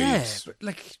decide. yeah,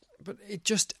 but it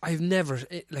just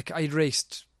I'd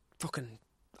raced fucking,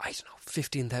 I don't know,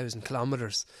 15,000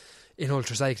 kilometres in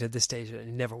ultracycling at this stage,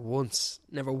 and never once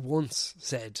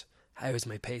said, "How's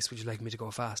my pace? Would you like me to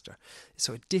go faster?"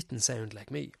 So it didn't sound like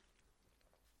me.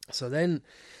 So then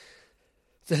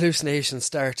the hallucinations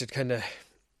started kind of,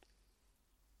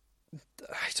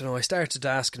 I don't know, I started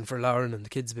asking for Lauren and the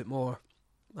kids a bit more,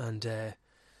 and the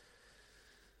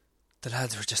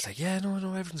lads were just like, "Yeah, no,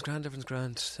 everything's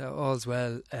grand, so all's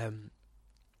well."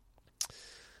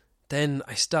 Then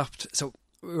I stopped. So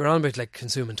we were on about like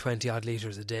consuming 20 odd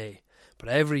litres a day, but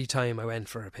every time I went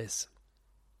for a piss,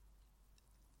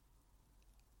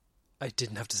 I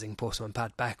didn't have to sing Postman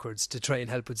Pat backwards to try and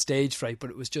help with stage fright, but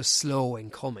it was just slow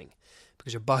in coming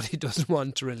because your body doesn't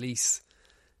want to release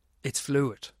its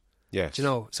fluid. Yes. Do you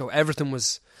know? So everything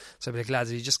was. So I'd be like,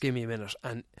 "Lads, you just give me a minute,"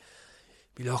 and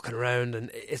be looking around,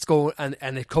 and it's going,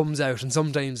 and it comes out, and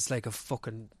sometimes it's like a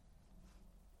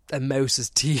mouse's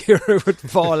tear would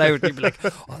fall out, and you'd be like,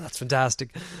 "Oh, that's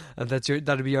fantastic," and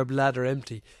that'd be your bladder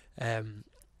empty.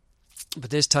 But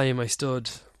this time I stood,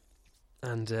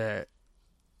 and I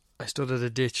stood at a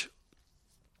ditch,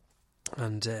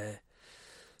 and the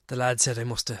lad said I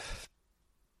must have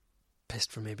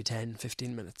pissed for maybe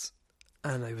 10-15 minutes,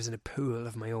 and I was in a pool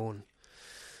of my own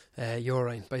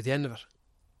urine by the end of it.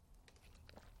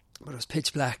 But it was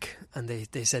pitch black, and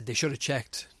they said they should have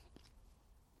checked.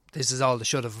 This is all they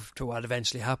should have to what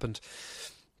eventually happened.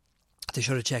 They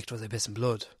should have checked was I pissing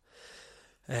blood.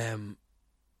 I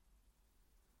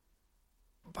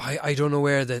don't know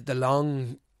where the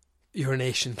long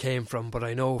urination came from, but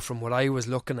I know from what I was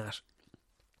looking at,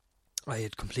 I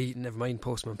had complete, never mind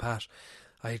Postman Pat,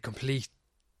 I had complete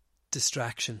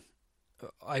distraction.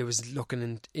 I was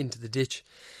looking into the ditch,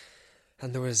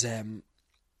 and there was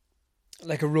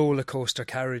like a roller coaster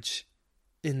carriage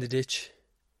in the ditch,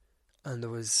 and there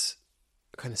was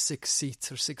kind of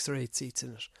 6 or 8 seats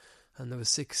in it, and there was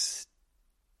 6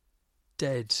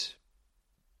 dead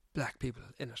black people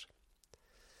in it,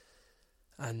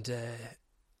 and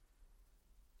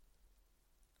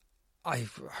I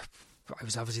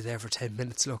was obviously there for 10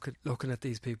 minutes looking at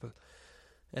these people,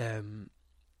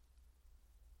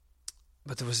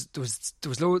 but there was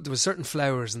certain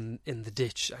flowers in the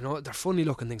ditch. I know they're funny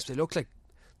looking things, but they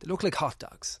look like hot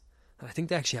dogs, and I think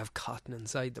they actually have cotton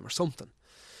inside them or something.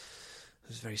 It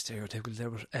was very stereotypical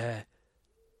there, but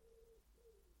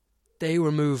they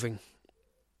were moving,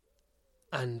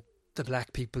 and the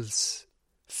black people's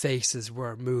faces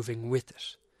were moving with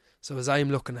it. So as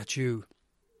I'm looking at you,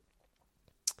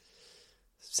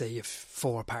 say you've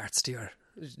 4 parts to your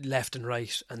left and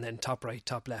right, and then top right,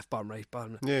 top left, bottom right,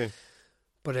 bottom left. Yeah.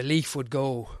 But a leaf would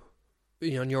go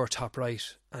on your top right,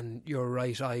 and your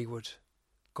right eye would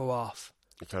go off.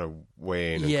 You kind of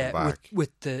weigh in and come back.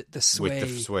 with the sway. With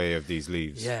the sway of these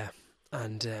leaves. Yeah,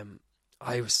 and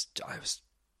I don't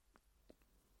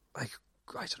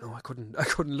know. I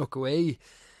couldn't look away.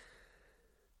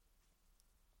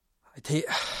 I think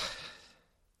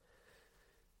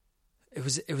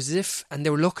it was as if, and they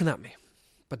were looking at me,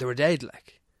 but they were dead,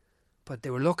 like. But they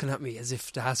were looking at me as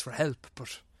if to ask for help,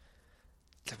 but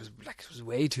it was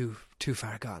way too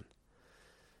far gone.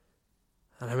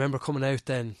 And I remember coming out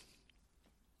then,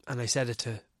 and I said it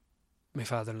to my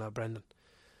father-in-law, Brendan.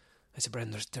 I said,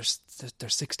 Brendan, there's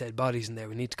 6 dead bodies in there.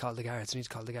 We need to call the guards.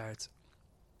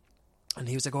 And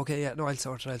he was like, okay, yeah, no, I'll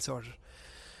sort it.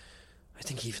 I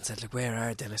think he even said, like, where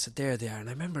are they? And I said, there they are. And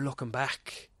I remember looking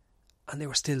back, and they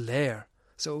were still there.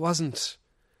 So it wasn't.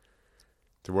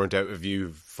 They weren't out of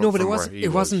view. From, no, but from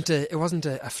it wasn't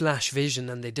a flash vision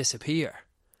and they disappear.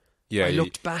 Yeah, I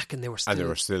looked back and they were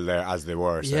still there as they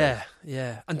were. So.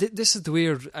 Yeah. And this is the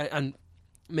weird, and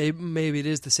maybe it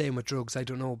is the same with drugs. I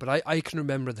don't know, but I can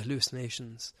remember the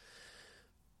hallucinations,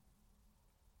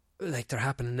 like they're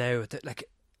happening now.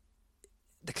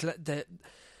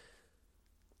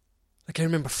 Like I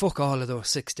remember fuck all of those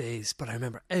 6 days, but I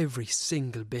remember every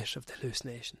single bit of the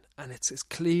hallucination, and it's as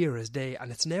clear as day, and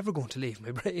it's never going to leave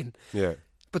my brain. Yeah.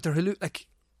 But they're like,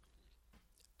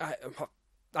 I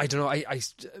don't know.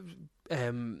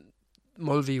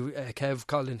 Mulvey, Kev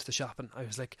called into the shop, and I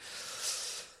was like,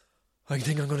 I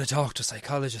think I'm going to talk to a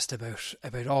psychologist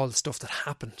about all the stuff that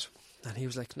happened. And he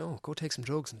was like, no, go take some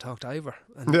drugs and talk to Ivor.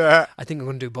 And I think I'm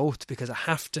going to do both because I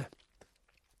have to.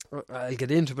 I'll get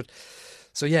into it, but.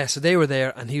 So they were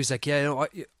there, and he was like, yeah,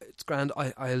 it's grand,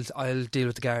 I'll deal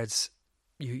with the guards.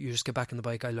 You just get back on the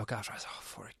bike, I'll look after. I was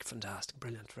fantastic,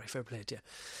 brilliant, very fair play to you.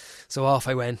 So off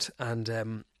I went,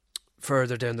 and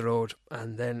further down the road,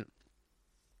 and then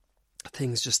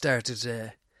things just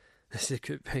started,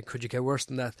 could you get worse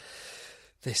than that?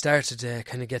 They started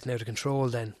kind of getting out of control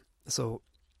then. So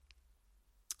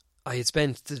I had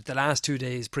spent the last 2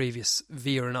 days previous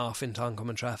veering off into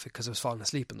oncoming traffic because I was falling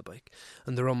asleep on the bike,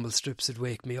 and the rumble strips would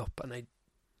wake me up, and I'd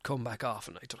come back off,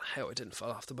 and I don't know how I didn't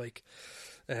fall off the bike.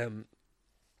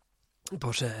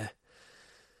 But a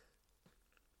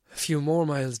few more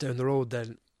miles down the road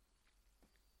then,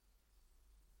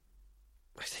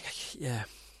 a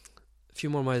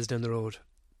few more miles down the road,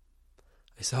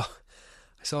 I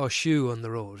saw a shoe on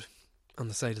the road, on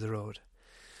the side of the road.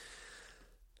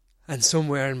 And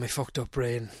somewhere in my fucked up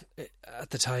brain at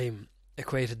the time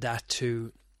equated that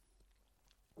to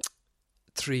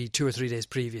 2 or 3 days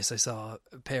previous I saw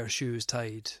a pair of shoes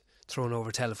tied, thrown over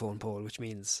a telephone pole, which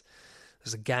means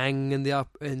there's a gang in the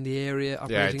area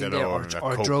operating there,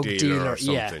 or a drug dealer or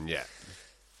something, yeah.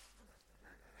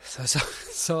 So I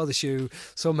saw the shoe,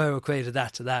 somehow equated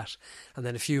that to that, and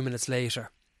then a few minutes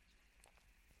later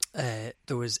there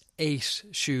was 8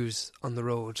 shoes on the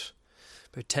road,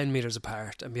 about 10 metres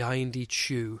apart, and behind each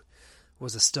shoe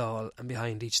was a stall, and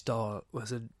behind each stall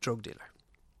was a drug dealer.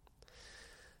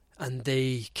 And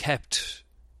they kept,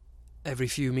 every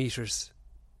few metres,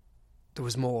 there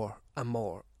was more and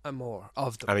more and more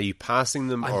of them. And are you passing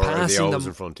them, or are they always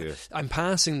in front of you? I'm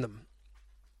passing them,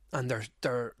 and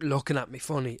they're looking at me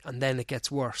funny, and then it gets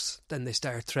worse. Then they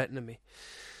start threatening me.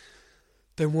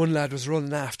 Then one lad was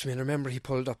running after me, and I remember he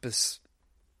pulled up his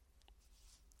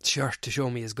shirt to show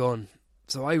me his gun.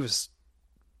 So I was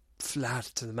flat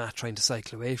to the mat trying to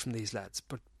cycle away from these lads,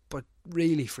 but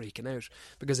really freaking out.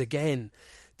 Because again,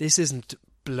 this isn't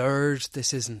blurred,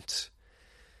 this isn't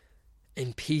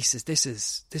in pieces, this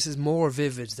is more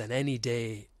vivid than any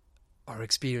day or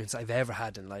experience I've ever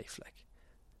had in life. Like,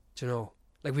 do you know?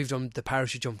 Like, we've done the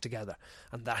parachute jump together,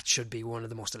 and that should be one of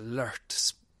the most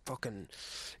alert, fucking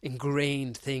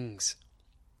ingrained things.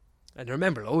 And I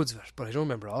remember loads of it, but I don't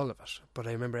remember all of it. But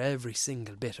I remember every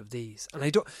single bit of these.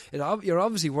 And you're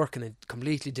obviously working a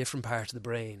completely different part of the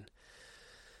brain.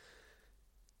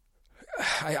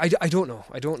 I don't know.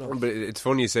 But it's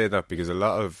funny you say that, because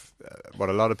what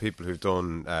a lot of people who've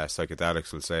done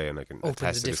psychedelics will say, and I can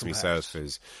attest to this myself,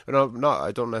 is I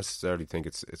don't necessarily think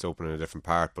it's opening a different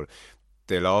part, but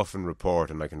they'll often report,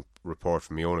 and I can report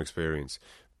from my own experience,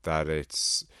 that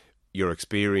it's your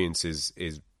experience is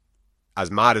as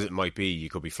mad as it might be. You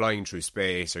could be flying through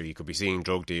space, or you could be seeing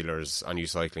drug dealers on you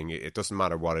cycling. It doesn't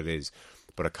matter what it is,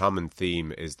 but a common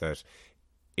theme is that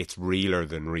it's realer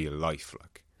than real life.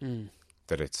 Like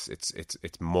that,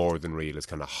 it's more than real. It's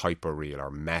kind of hyper real or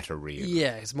meta real.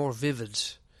 Yeah, it's more vivid.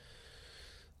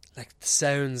 Like the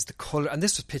sounds, the colour, and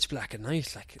this was pitch black at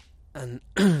night. Like, and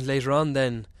later on,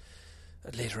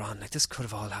 like this could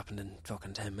have all happened in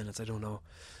fucking 10 minutes. I don't know.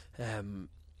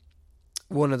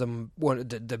 One of them,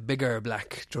 the bigger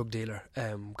black drug dealer,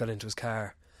 got into his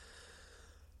car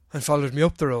and followed me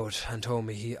up the road and told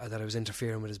me that I was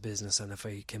interfering with his business, and if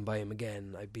I came by him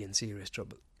again, I'd be in serious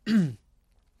trouble.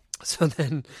 So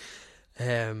then,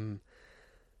 I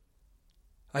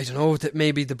don't know, that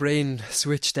maybe the brain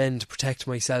switched then to protect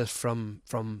myself from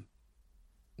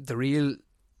the real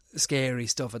scary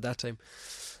stuff at that time.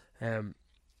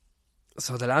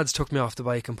 So the lads took me off the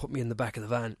bike and put me in the back of the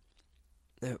van.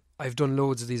 Now, I've done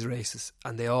loads of these races,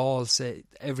 and they all say,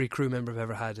 every crew member I've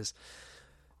ever had is,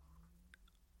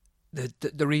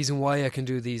 the reason why I can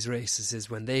do these races is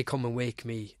when they come and wake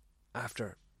me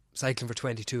after cycling for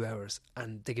 22 hours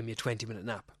and they give me a 20-minute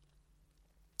nap.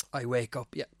 I wake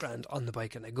up, yeah, grand, on the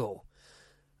bike, and I go.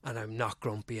 And I'm not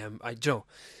grumpy.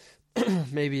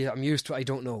 Maybe I'm used to it, I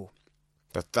don't know.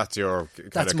 That's your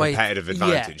kind of competitive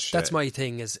advantage. Yeah, that's my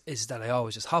thing, is that I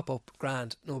always just hop up,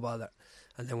 grand, no bother.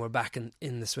 And then we're back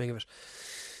in the swing of it.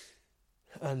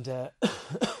 And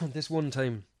this one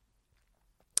time,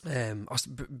 a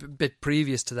bit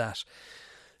previous to that,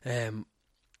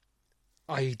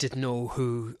 I didn't know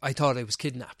who. I thought I was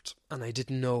kidnapped, and I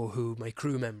didn't know who my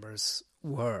crew members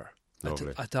were.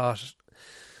 I thought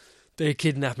they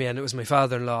kidnapped me, and it was my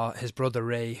father-in-law, his brother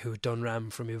Ray, who'd done RAM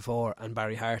for me before, and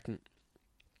Barry Harton.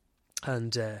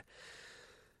 And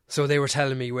so they were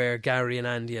telling me where Gary and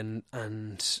Andy and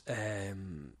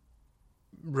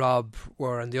Rob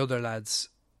were, and the other lads,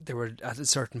 they were at a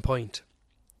certain point.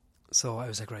 So I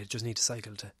was like, right, just need to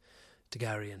cycle to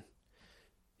Gary, and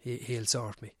he'll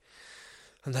sort me.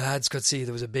 And the lads could see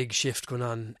there was a big shift going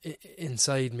on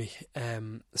inside me.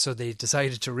 So they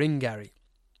decided to ring Gary.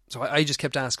 So I just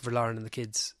kept asking for Lauren and the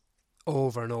kids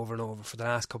over and over and over for the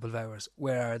last couple of hours.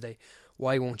 Where are they?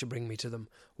 Why won't you bring me to them?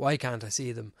 Why can't I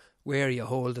see them? Where are you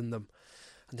holding them?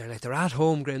 And they're like, they're at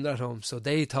home, Graham, they're at home. So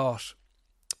they thought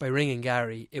by ringing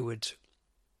Gary, it would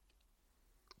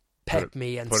pep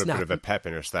me and put snap. a bit of a pep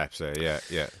in your steps. Yeah.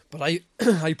 But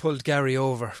I pulled Gary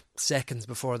over seconds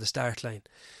before the start line,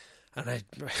 and I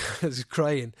was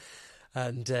crying.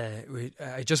 And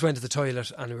I just went to the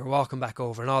toilet, and we were walking back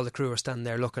over, and all the crew were standing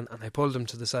there looking, and I pulled him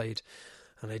to the side,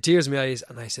 and I had tears in my eyes,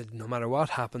 and I said, no matter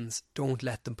what happens, don't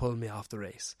let them pull me off the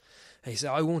race. And he said,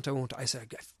 I won't. I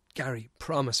said, Gary,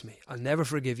 promise me, I'll never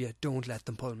forgive you, don't let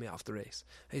them pull me off the race.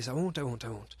 And he said, I won't.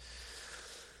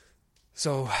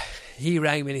 So he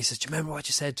rang me and he said, do you remember what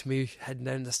you said to me heading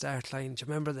down the start line? Do you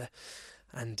remember the...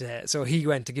 And so he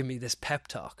went to give me this pep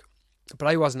talk. But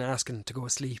I wasn't asking to go to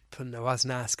sleep, and I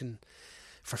wasn't asking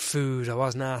for food, I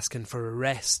wasn't asking for a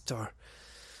rest or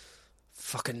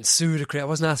fucking Sudocrem. I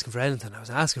wasn't asking for anything. I was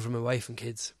asking for my wife and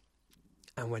kids.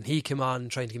 And when he came on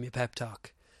trying to give me a pep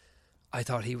talk, I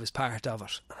thought he was part of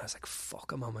it. And I was like,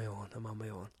 fuck, I'm on my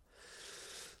own.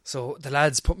 So the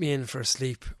lads put me in for a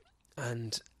sleep,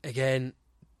 and again,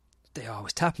 they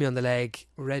always tap me on the leg,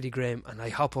 ready, Graham, and I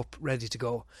hop up, ready to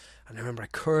go. And I remember I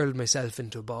curled myself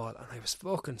into a ball, and I was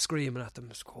fucking screaming at them,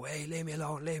 just go away, leave me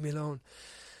alone.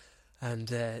 And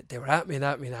they were at me,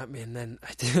 and then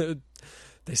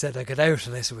they said I got out,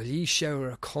 and I said, well, you shower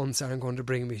of cunts aren't going to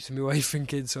bring me to my wife and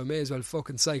kids, so I may as well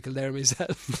fucking cycle there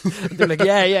myself. And they're like,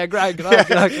 yeah, great, get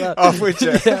on. Off with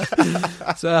you.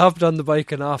 Yeah. So I hopped on the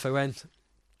bike and off I went.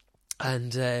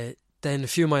 And then a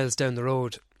few miles down the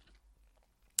road,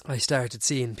 I started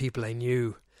seeing people I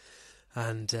knew,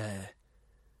 and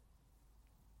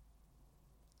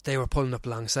they were pulling up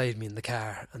alongside me in the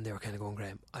car, and they were kind of going,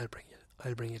 Graham, I'll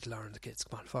bring you to Lauren and the kids,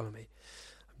 come on, follow me,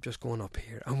 I'm just going up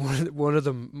here. And one of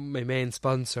them, my main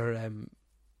sponsor,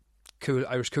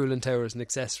 Irish Cooling Towers and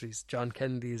Accessories, John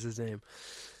Kennedy is his name,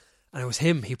 and it was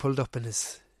him. He pulled up in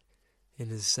his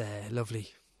lovely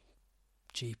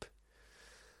Jeep,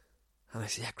 and I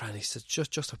said, yeah, Gran. He said,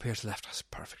 just up here to the left. I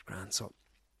said, perfect, Gran. So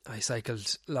I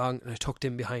cycled along, and I tucked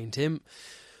in behind him,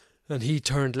 and he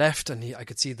turned left, and I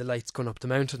could see the lights going up the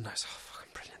mountain, and I was, oh,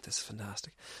 fucking brilliant, this is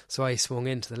fantastic. So I swung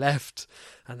in to the left,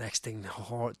 and next thing,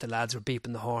 the lads were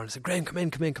beeping the horn. I said, Graham, come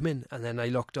in. And then I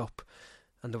looked up,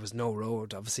 and there was no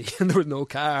road, obviously, and there was no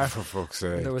car. For fuck's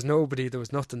sake. There was nobody, there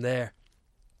was nothing there.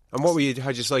 And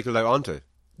how'd you cycle out onto?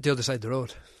 The other side of the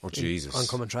road. Oh, Jesus.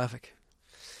 Oncoming traffic.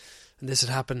 And this had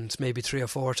happened maybe 3 or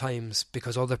 4 times,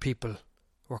 because other people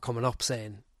were coming up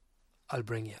saying, I'll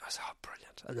bring you. I said, oh,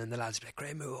 brilliant. And then the lads would be like,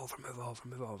 Graham,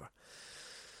 move over.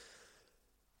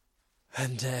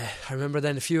 And I remember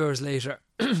then a few minutes later,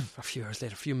 I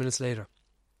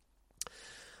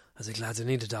was like, lads, I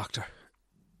need a doctor.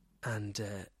 And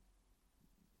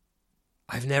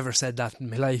I've never said that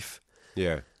in my life.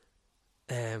 Yeah.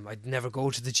 I'd never go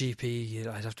to the GP.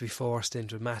 I'd have to be forced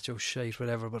into a macho shite,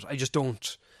 whatever. But I just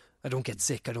don't. I don't get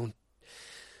sick.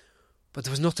 But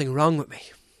there was nothing wrong with me.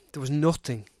 There was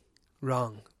nothing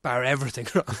wrong, bar everything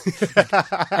wrong.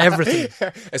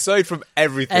 Everything. Aside from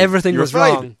everything. Everything was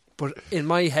fine. wrong. But in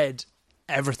my head,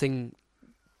 everything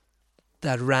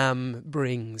that RAM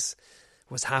brings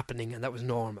was happening, and that was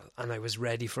normal. And I was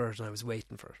ready for it, and I was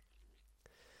waiting for it.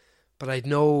 But I'd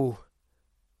no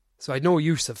So I had no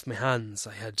use of my hands.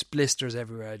 I had blisters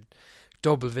everywhere. I had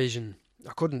double vision.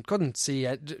 I couldn't see.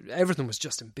 Everything was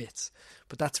just in bits.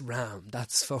 But that's RAM.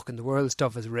 That's fucking the world's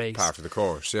toughest race. Part of the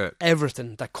course, yeah.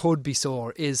 Everything that could be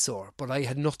sore is sore. But I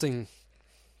had nothing,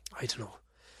 I don't know,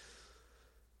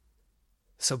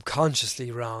 subconsciously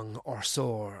wrong or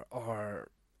sore or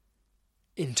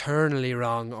internally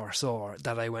wrong or sore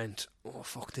that I went, oh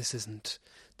fuck, this isn't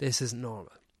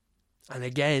normal. And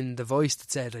again, the voice that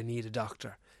said I need a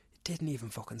doctor, it didn't even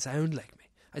fucking sound like me.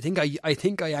 I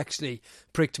think I actually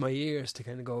pricked my ears to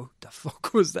kind of go, the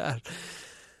fuck was that?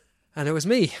 And it was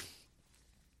me.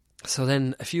 So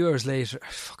then a few minutes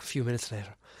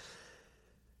later,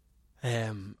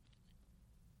 it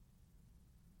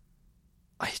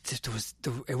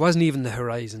wasn't even the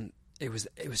horizon. It was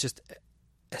just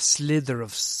a slither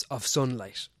of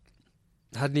sunlight.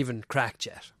 It hadn't even cracked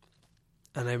yet.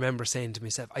 And I remember saying to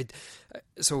myself,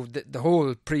 so the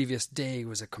whole previous day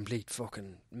was a complete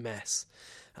fucking mess.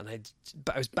 And I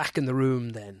was back in the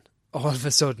room then, all of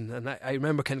a sudden. And I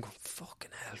remember kind of going,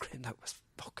 fucking hell, Graham, that was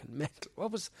fucking mental.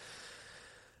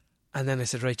 And then I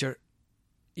said, right,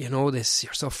 you know this,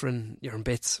 you're suffering, you're in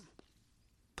bits,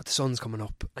 but the sun's coming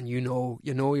up. And you know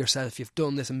yourself, you've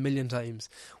done this a million times.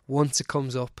 Once it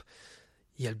comes up,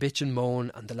 you'll bitch and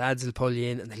moan, and the lads will pull you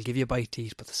in, and they'll give you a bite to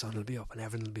eat, but the sun will be up and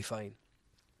everything will be fine.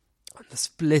 And the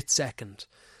split second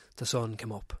the sun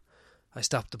came up, I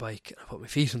stopped the bike and I put my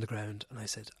feet on the ground and I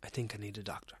said, I think I need a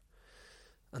doctor.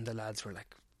 And the lads were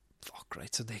like, fuck,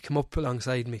 right. So they come up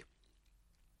alongside me.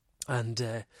 And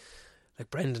like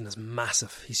Brendan is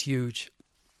massive. He's huge.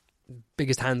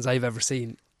 Biggest hands I've ever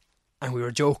seen. And we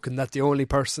were joking that the only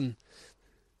person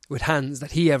with hands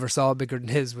that he ever saw bigger than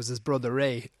his was his brother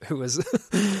Ray, who was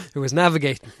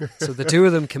navigating. So the two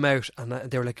of them came out and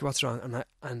they were like, what's wrong?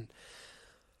 And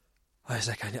I was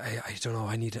like, I don't know,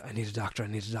 I need a doctor.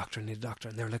 And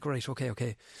they were like, right,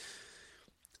 okay.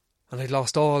 And I'd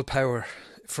lost all power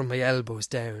from my elbows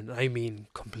down. I mean,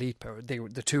 complete power.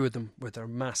 The two of them with their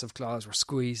massive claws were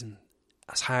squeezing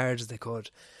as hard as they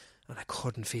could. And I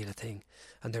couldn't feel a thing.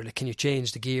 And they're like, can you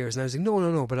change the gears? And I was like,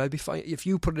 no, but I'll be fine. If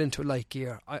you put it into a light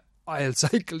gear, I'll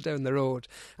cycle down the road.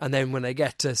 And then when I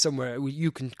get to somewhere,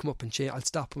 you can come up and change. I'll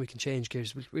stop and we can change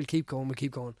gears. We'll keep going.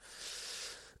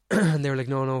 And they were like,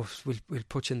 no, we'll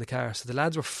put you in the car. So the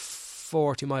lads were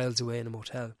 40 miles away in a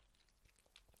motel.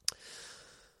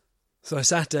 So I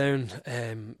sat down,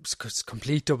 it's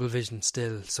complete double vision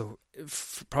still. So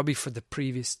probably for the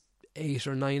previous 8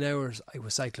 or 9 hours, I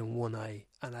was cycling one eye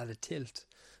and at a tilt.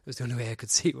 It was the only way I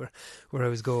could see where I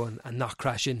was going and not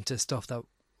crash into stuff that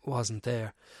wasn't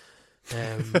there.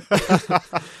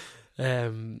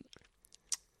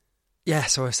 Yeah,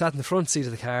 so I sat in the front seat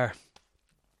of the car.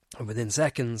 And within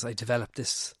seconds, I developed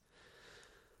this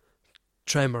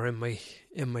tremor in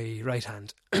my right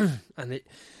hand, and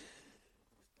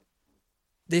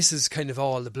this is kind of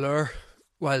all the blur,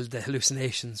 while the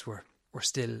hallucinations were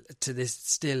still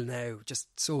now just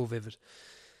so vivid.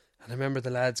 And I remember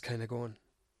the lads kind of going,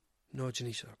 nudging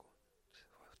each other, going,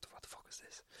 what the fuck is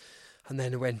this? And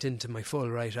then it went into my full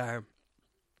right arm,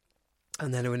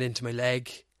 and then it went into my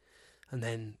leg, and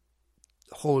then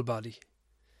the whole body.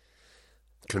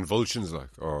 Convulsions,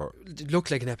 or it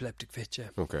looked like an epileptic fit, yeah.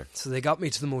 Okay. So they got me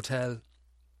to the motel,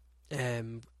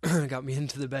 got me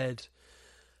into the bed,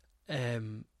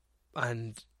 and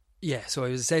yeah, so I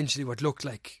was essentially what looked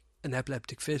like an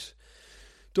epileptic fit,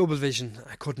 double vision.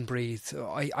 I couldn't breathe.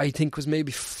 I think it was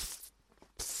maybe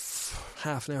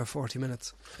half an hour, 40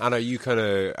 minutes. And are you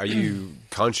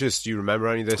conscious? Do you remember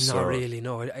any of this? Not really.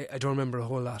 No, I don't remember a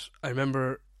whole lot. I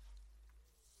remember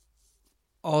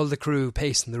all the crew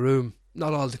pacing the room.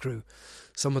 Not all the crew.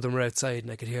 Some of them were outside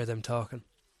and I could hear them talking.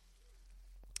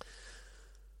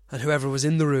 And whoever was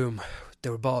in the room, they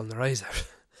were bawling their eyes out,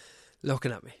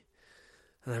 looking at me.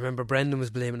 And I remember Brendan was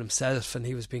blaming himself and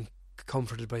he was being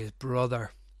comforted by his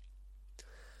brother.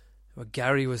 Well,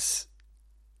 Gary was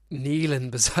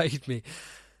kneeling beside me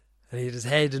and he had his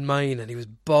head in mine and he was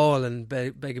bawling,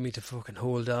 begging me to fucking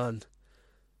hold on.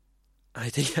 And I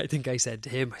think I said to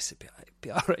him, I said,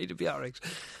 it'll be alright.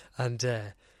 And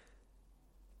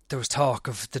there was talk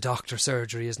of the doctor's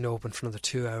surgery isn't open for another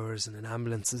 2 hours and an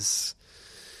ambulance is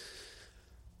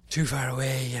too far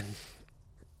away and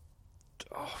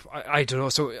I don't know.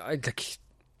 So I like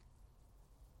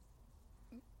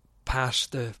Pat,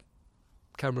 the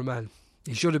cameraman,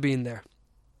 he should have been there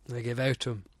and I gave out to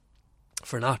him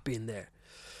for not being there,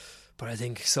 but I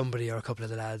think somebody or a couple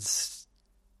of the lads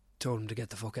told him to get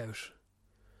the fuck out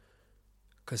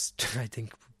because I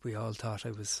think we all thought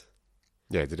I was...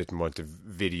 Yeah, they didn't want to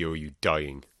video you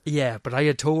dying. Yeah, but I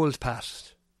had told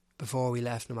Pat before we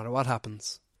left, no matter what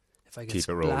happens, If I get Keep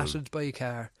it rolling. splattered by a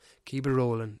car, keep it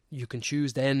rolling. You can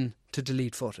choose then to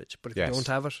delete footage, but if Yes. you don't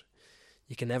have it,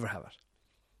 you can never have it.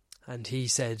 And he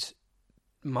said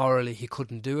morally he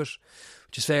couldn't do it,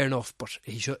 which is fair enough, but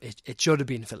it should have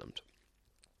been filmed.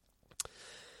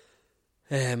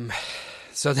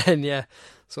 So then, yeah,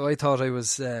 so I thought I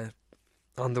was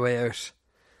on the way out,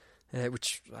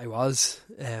 which I was.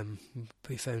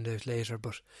 We found out later,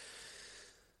 but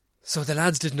so the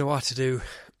lads didn't know what to do.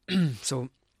 So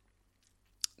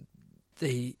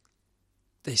they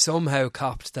somehow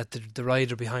copped that the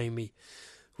rider behind me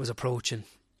was approaching,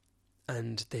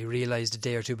 and they realised a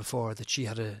day or two before that she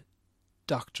had a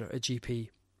doctor, a GP,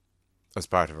 As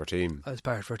part of our team. as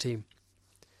part of her team.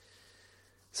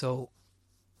 So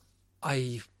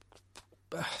I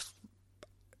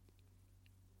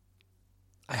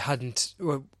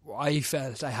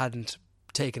felt I hadn't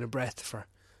taken a breath for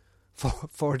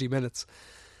 40 minutes.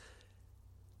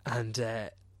 And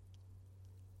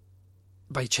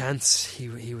by chance,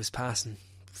 he was passing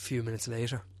a few minutes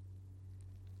later.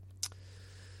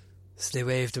 So they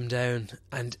waved him down,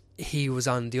 and he was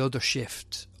on the other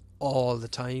shift all the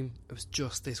time. It was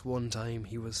just this one time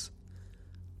he was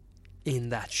in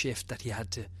that shift that he had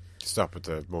to Stop at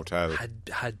the motel.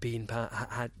 had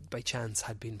by chance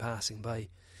been passing by.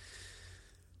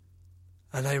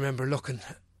 And I remember looking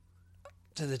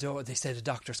to the door. They said,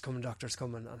 doctor's coming,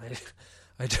 and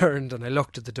I turned and I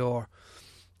looked at the door,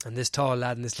 and this tall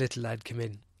lad and this little lad came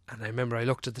in. And I remember I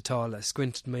looked at the tall, I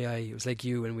squinted my eye. It was like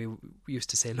you when we used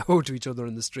to say hello to each other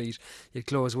in the street. You'd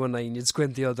close one eye and you'd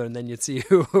squint the other, and then you'd see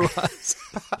who it was.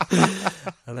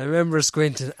 And I remember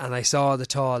squinting, and I saw the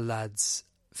tall lad's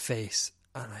face,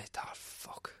 and I thought,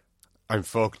 fuck. I'm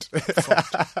fucked.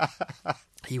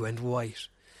 He went white.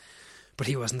 But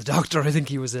he wasn't the doctor. I think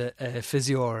he was a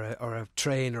physio or a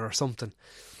trainer or something.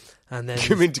 And then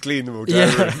Come in to clean the motel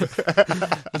room.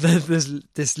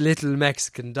 this little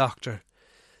Mexican doctor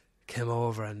came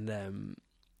over, and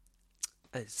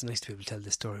it's nice to be able to tell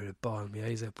this story with bawling my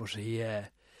eyes out. But he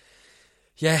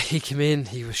came in.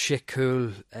 He was shit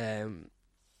cool, and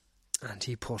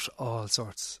he put all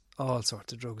sorts of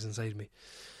drugs inside me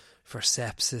for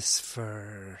sepsis,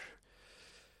 for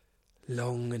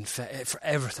lung for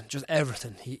everything, just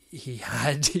everything. He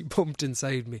pumped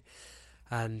inside me,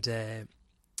 and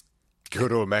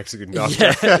Good old Mexican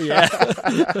doctor. yeah.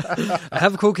 I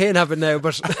have a cocaine habit now,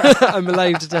 but I'm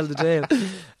alive to tell the tale.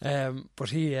 But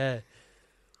he,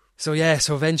 so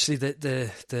eventually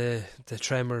the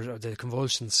tremors or the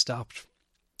convulsions stopped,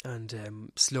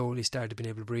 and slowly started being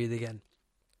able to breathe again.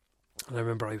 And I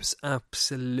remember I was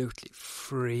absolutely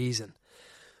freezing,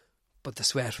 but the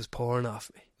sweat was pouring off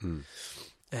me.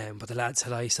 But the lads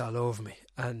had ice all over me,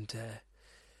 and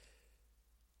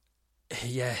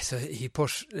so he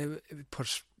put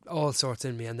all sorts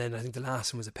in me, and then I think the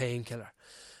last one was a painkiller,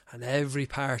 and every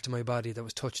part of my body that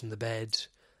was touching the bed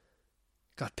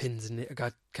got pins in it,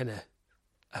 got kind of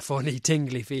a funny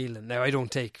tingly feeling. Now I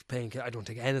don't take painkiller, I don't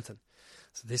take anything,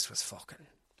 so this was fucking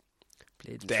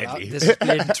Deadly. This was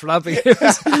bleeding throbbing.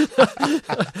 And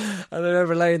I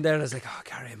remember lying there and I was like, oh,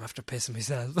 Gary, I'm after pissing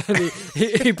myself. And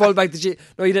he pulled back the sheet.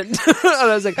 No, he didn't. And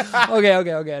I was like, okay,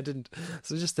 I didn't.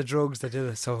 So just the drugs that did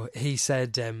it. So he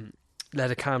said, let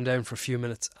it calm down for a few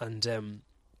minutes and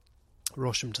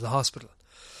rush him to the hospital.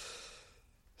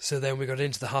 So then we got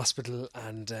into the hospital,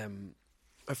 and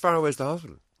How far away is the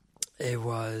hospital? it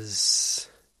was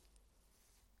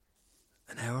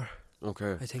an hour.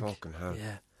 Okay. I think. Fucking hell.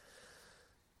 Yeah.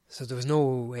 So there was no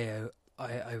way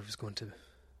I was going to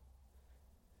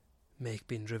make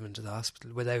being driven to the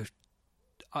hospital without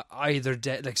either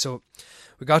death. Like, so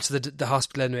we got to the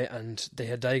hospital anyway, and they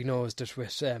had diagnosed it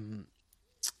with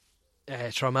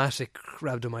traumatic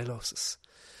rhabdomyolysis.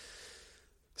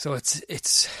 So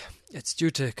it's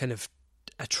due to kind of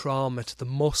a trauma to the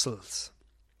muscles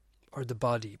or the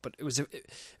body, but it was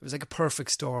like a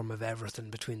perfect storm of everything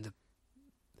between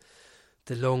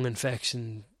the lung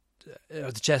infection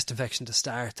or the chest infection to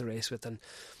start the race with, and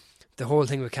the whole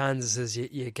thing with Kansas is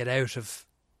you get out of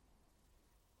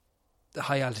the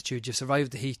high altitude, you've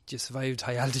survived the heat, you've survived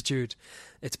high altitude,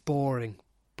 it's boring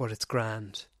but it's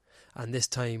grand. And this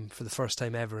time, for the first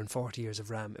time ever in 40 years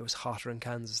of RAM, it was hotter in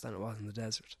Kansas than it was in the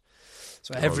desert.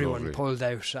 So everyone lovely. pulled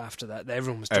out after that.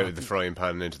 Everyone was Out of the frying pan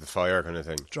and into the fire kind of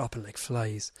thing. dropping like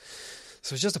flies.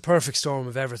 So it's just a perfect storm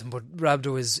of everything. But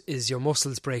rhabdo is your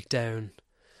muscles break down,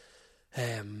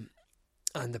 and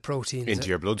the proteins Into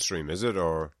your bloodstream, is it?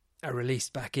 Or are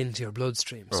released back into your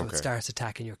bloodstream. So Okay. it starts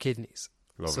attacking your kidneys.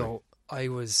 Lovely. So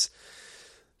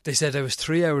they said I was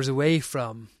 3 hours away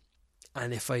from,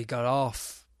 and if I got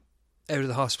off out of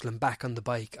the hospital and back on the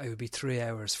bike, I would be 3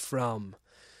 hours from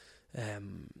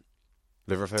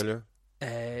Liver failure?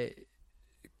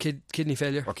 Kidney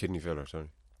failure, Or kidney failure, sorry.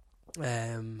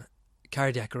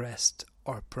 cardiac arrest,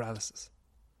 or paralysis.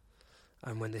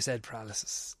 And when they said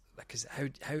paralysis, like,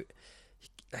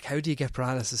 how do you get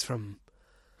paralysis from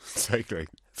Cycling.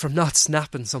 not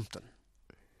snapping something?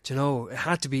 Do you know, it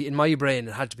had to be, in my brain,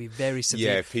 it had to be very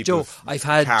severe. Yeah, people, Joe, I've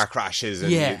had car crashes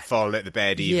and Yeah. you falling out of the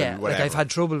bed even, yeah, whatever. like I've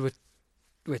had trouble with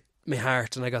my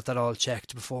heart, and I got that all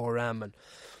checked before Ram. And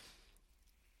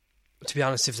to be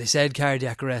honest, if they said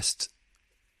cardiac arrest,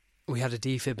 we had a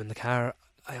defib in the car,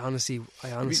 I honestly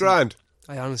It'd be grand.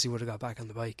 I honestly would have got back on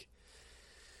the bike.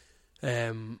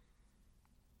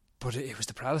 But it was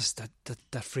the paralysis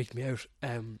that freaked me out.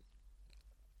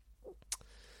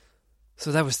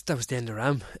 So that was the end of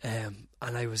Ram. And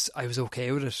I was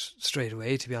okay with it straight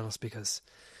away, to be honest, because,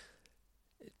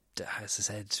 as I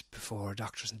said before,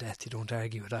 doctors and death, you don't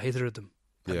argue with either of them.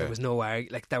 And Yeah. there was no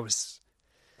like that was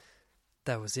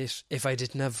it. If I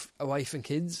didn't have a wife and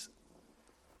kids,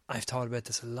 I've thought about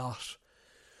this a lot.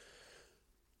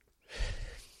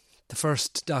 The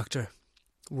first doctor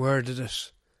worded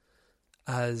it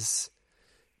as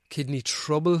kidney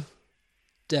trouble,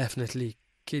 definitely,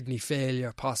 kidney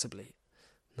failure, possibly.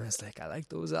 And I was like, I like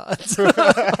those odds.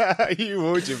 You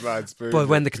would, you bad spoon. But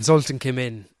when the consultant came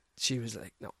in, she was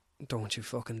like, no, don't you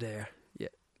fucking dare. Yeah,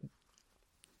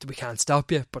 we can't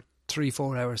stop you, but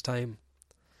 3-4 hours time,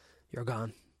 you're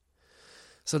gone.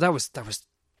 So that was the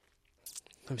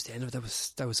end of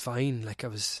it. That was fine. Like, I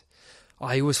was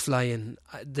flying.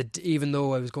 Even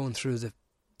though I was going through the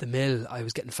mill, I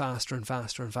was getting faster and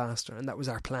faster and faster, and that was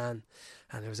our plan,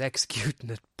 and I was executing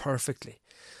it perfectly.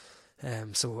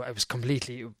 So I was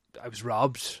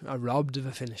robbed of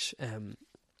a finish.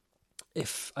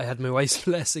 If I had my wife's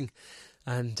blessing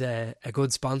and a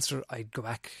good sponsor, I'd go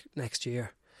back next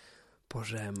year. But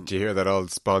do you hear that, all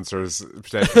sponsors,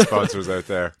 potential sponsors out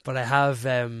there? But I have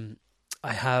the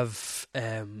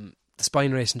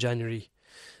Spine race in January,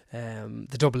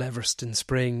 the Double Everest in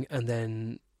spring, and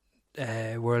then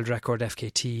world record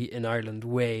FKT in Ireland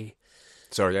way.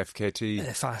 Sorry,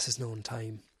 FKT? Fastest known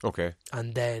time. Okay.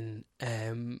 And then...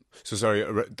 so sorry,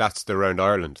 that's the Round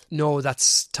Ireland? No,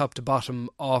 that's top to bottom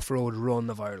off-road run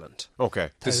of Ireland. Okay.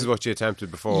 This is what you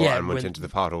attempted before, and went into the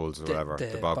potholes or whatever,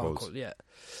 the bog holes. Yeah.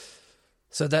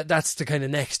 So that's the kind of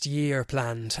next year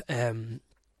planned. And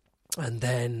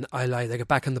then I'll either get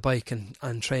back on the bike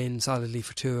and train solidly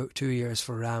for two years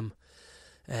for Ram,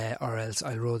 or else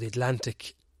I'll row the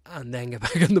Atlantic and then get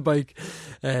back on the bike.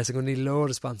 So I'm going to need a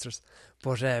load of sponsors.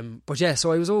 But yeah,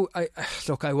 so I was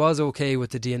okay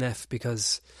with the DNF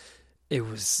because there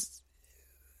was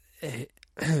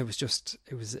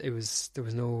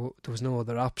no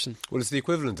other option. Well, it's the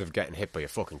equivalent of getting hit by a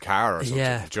fucking car or something.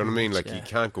 Yeah, do you know what I mean? Like, yeah. you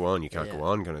can't go on, go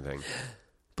on kind of thing.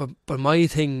 But my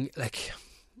thing, like,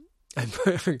 I'm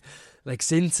like,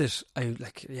 since it, I'm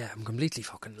completely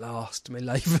fucking lost. My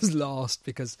life is lost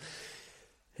because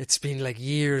it's been like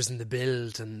years in the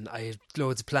build, and I had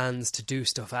loads of plans to do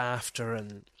stuff after,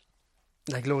 and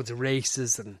like loads of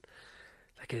races, and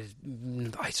like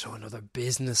I throw another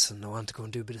business, and I want to go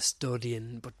and do a bit of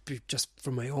studying, but just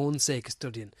for my own sake of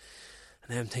studying.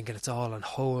 And I'm thinking it's all on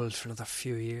hold for another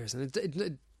few years, and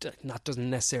it not doesn't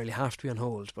necessarily have to be on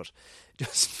hold, but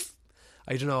just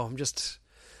I don't know.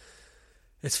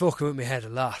 It's fucking with my head a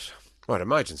lot. Well, I'd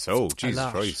imagine so.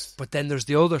 Jesus Christ. But then there's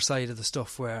the other side of the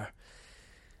stuff where,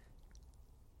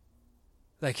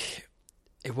 like,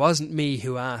 it wasn't me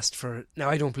who asked for. Now,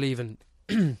 I don't believe in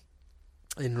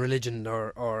in religion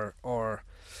or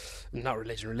not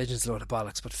religion. Religion's a load of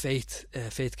bollocks, but faith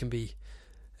can be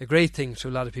a great thing to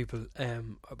a lot of people.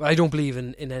 But I don't believe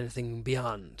in anything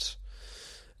beyond.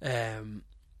 Beyond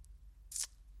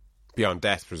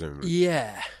death, presumably.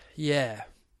 Yeah.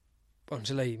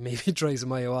 Until I maybe try some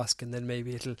ayahuasca, and then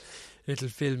maybe it'll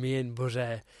fill me in.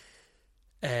 But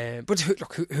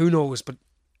look, who knows? But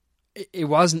it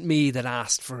wasn't me that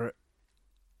asked for.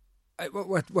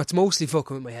 What's mostly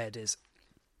fucking with my head is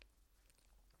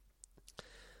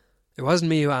it wasn't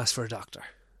me who asked for a doctor,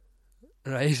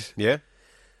 right? Yeah.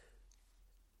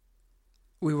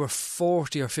 We were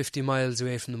 40 or 50 miles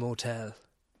away from the motel.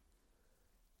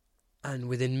 And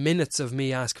within minutes of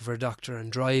me asking for a doctor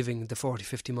and driving the 40,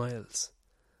 50 miles,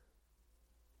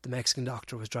 the Mexican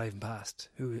doctor was driving past,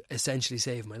 who essentially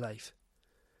saved my life.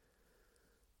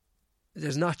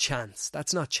 There's not chance.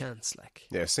 That's not chance, like.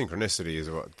 Yeah, synchronicity is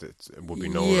what it would be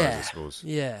known as, I suppose.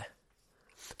 Yeah.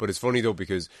 But it's funny, though,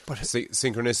 because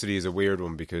synchronicity is a weird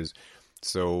one, because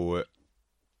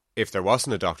if there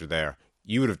wasn't a doctor there,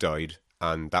 you would have died,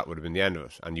 and that would have been the end of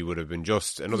it, and you would have been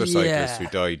just another cyclist who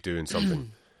died doing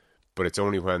something. but it's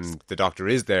only when the doctor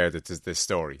is there that there's this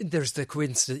story. There's the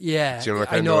coincidence, yeah. Do you know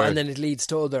what I know, kind of and then it leads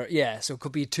to other, yeah. So it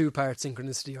could be 2-part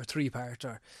synchronicity or 3-part,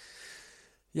 or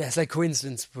yeah, it's like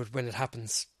coincidence, but when it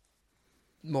happens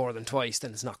more than twice,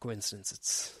 then it's not coincidence.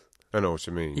 It's I know what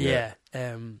you mean. yeah.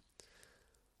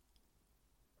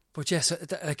 But yeah, so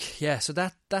so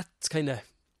that's kind of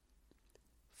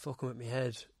fucking with my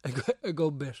head a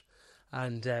good bit,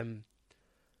 and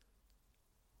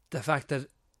the fact that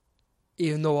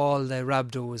even though all the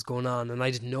rhabdo was going on and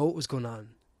I didn't know it was going on,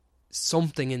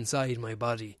 something inside my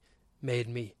body made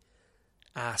me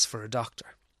ask for a doctor.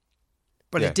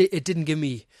 But it didn't give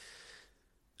me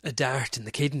a dart in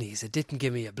the kidneys. It didn't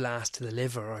give me a blast to the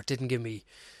liver, or it didn't give me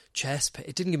chest pain.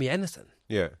 It didn't give me anything.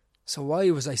 Yeah. So why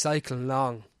was I cycling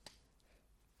along?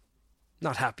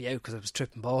 Not happy out because I was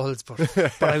tripping balls,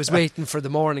 but I was waiting for the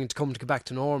morning to come to get back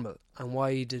to normal. And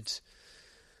why did...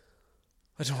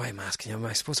 I don't know why I'm asking you. Am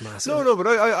I supposed to ask you? No, but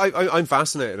I'm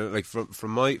fascinated. Like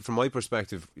from my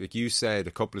perspective, like you said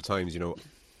a couple of times, you know,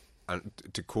 and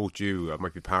to quote you, I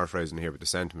might be paraphrasing here, but the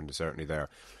sentiment is certainly there.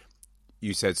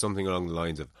 You said something along the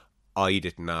lines of, "I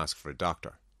didn't ask for a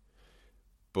doctor,"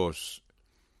 but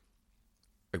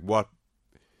like what?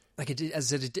 Like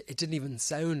as I said, it didn't even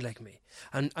sound like me.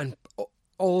 And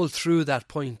all through that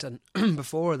point and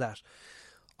before that,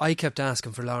 I kept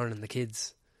asking for Lauren and the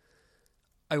kids.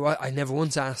 I never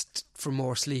once asked for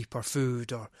more sleep or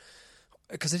food, or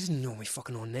because I didn't know my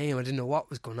fucking own name. I didn't know what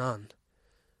was going on,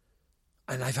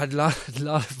 and I've had a lot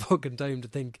of fucking time to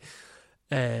think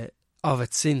of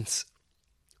it since.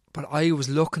 But I was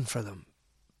looking for them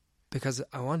because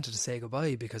I wanted to say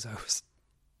goodbye, because I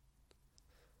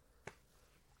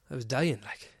was dying.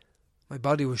 Like, my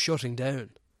body was shutting down.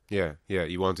 Yeah.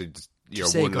 You wanted your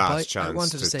say one goodbye. last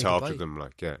chance to talk to them.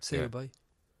 Like, say goodbye,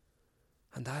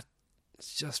 and that.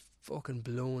 It's just fucking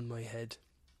blowing my head.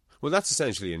 Well, that's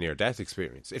essentially a near-death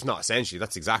experience. If not essentially,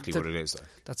 that's exactly what it is. Like.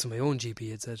 That's what my own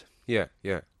GP had said. Yeah.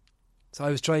 So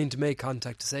I was trying to make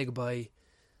contact to say goodbye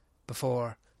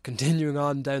before continuing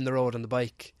on down the road on the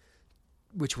bike,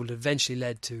 which would eventually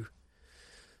led to...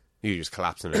 You just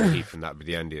collapsing in a heap, and that would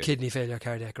be the end of it. Kidney failure,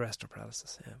 cardiac arrest, or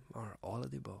paralysis. Yeah, or all of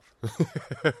the above.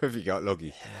 If you got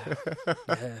lucky.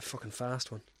 Yeah, fucking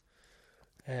fast one.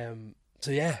 So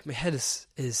yeah, my head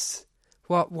is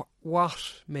what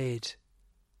made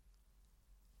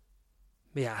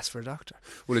me ask for a doctor?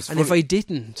 Well, it's if I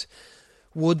didn't,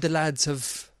 would the lads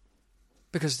have?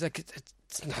 Because like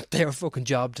it's not their fucking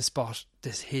job to spot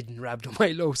this hidden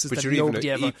rhabdomyolysis that nobody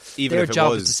ever. Their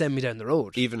job is to send me down the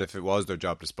road. Even if it was their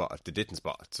job to spot it, they didn't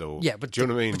spot it. So yeah, but do you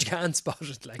know what I mean? But you can't spot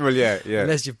it. Like, well, yeah.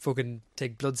 Unless you fucking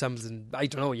take blood samples, and I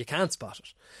don't know, you can't spot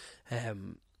it.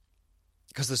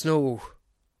 Because there's no.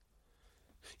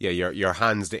 Yeah, your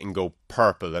hands didn't go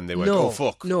purple and they went, oh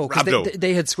fuck, no, because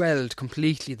they had swelled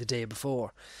completely the day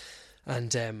before,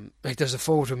 and like there's a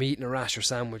photo of me eating a rasher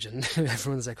sandwich, and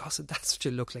everyone's like, "Oh, so that's what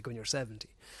you look like when you're 70."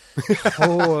 My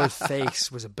whole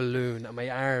face was a balloon, and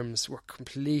my arms were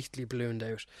completely ballooned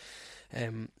out.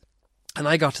 And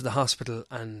I got to the hospital,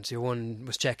 and your one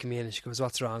was checking me in, and she goes,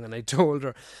 "What's wrong?" And I told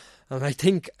her. And I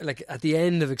think, like, at the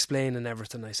end of explaining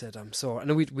everything, I said, "I'm sore."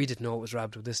 And we didn't know it was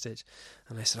rhabdo at this stage.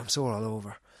 And I said, "I'm sore all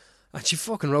over." And she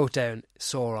fucking wrote down,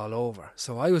 "sore all over."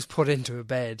 So I was put into a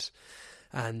bed,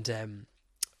 and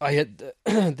I had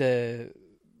the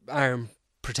arm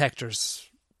protectors,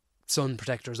 sun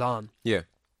protectors on. Yeah.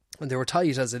 And they were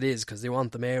tight as it is because they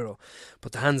want them aero.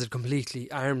 But the arms had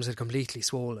completely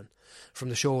swollen from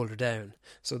the shoulder down.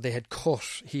 So they had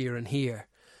cut here and here.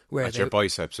 At your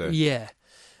biceps, Yeah.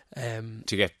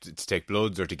 To take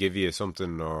bloods or to give you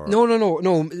something, or no.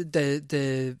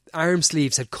 The arm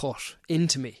sleeves had cut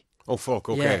into me. Oh fuck!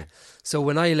 Okay. Yeah. So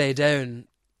when I lay down,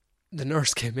 the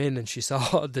nurse came in and she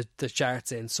saw the chart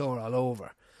saying "sore all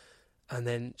over," and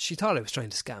then she thought I was trying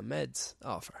to scam meds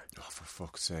off her. Oh, for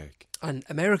fuck's sake! And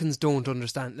Americans don't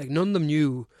understand. Like, none of them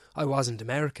knew I wasn't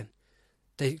American.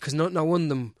 Because not one of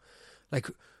them, like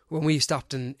when we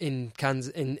stopped in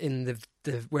Kansas in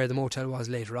the where the motel was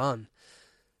later on.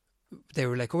 They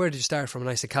were like, "Oh, where did you start from?" And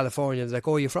I said, "California." They're like,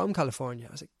 "Oh, you're from California?"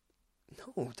 I was like,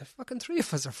 "No, the fucking three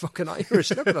of us are fucking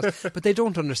Irish. Look at us." But they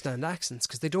don't understand accents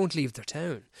because they don't leave their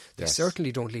town. They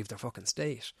certainly don't leave their fucking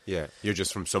state. Yeah, you're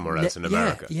just from somewhere else in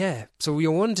America. Yeah. So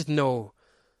you wanted to know,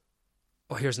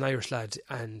 oh, here's an Irish lad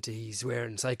and he's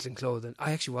wearing cycling clothing.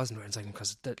 I actually wasn't wearing cycling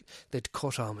because they'd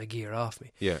cut all my gear off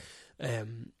me. Yeah.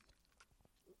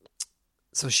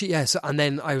 So and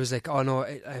then I was like, "Oh no,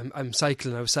 I'm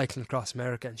cycling." I was cycling across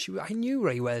America, and I knew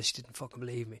very well she didn't fucking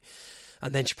believe me.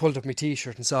 And then she pulled up my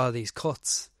t-shirt and saw these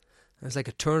cuts. It was like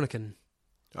a tourniquet.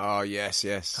 Oh yes.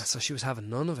 So she was having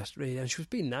none of it really, and she was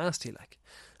being nasty, like.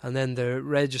 And then the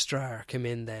registrar came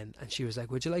in then, and she was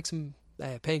like, "Would you like some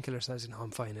painkillers?" And I was like, "No,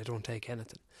 I'm fine. I don't take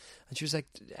anything." And she was like,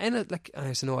 and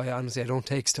I said, "No, I honestly don't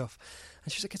take stuff."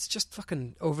 And she was like, "It's just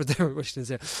fucking over there." She goes,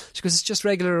 "It's just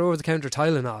regular over the counter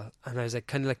Tylenol." And I was like,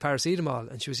 "Kind of like paracetamol."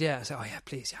 And she was, "Yeah." I said, "Oh yeah,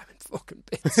 please, yeah, I'm in fucking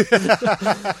bits."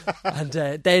 And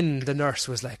then the nurse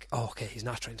was like, "Oh, okay, he's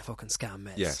not trying to fucking scam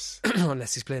meds." Yes.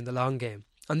 Unless he's playing the long game.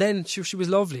 And then she was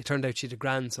lovely. It turned out she had a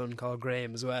grandson called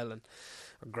Graham as well, or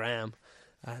Graham.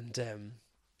 And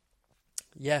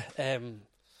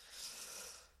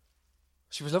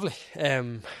she was lovely.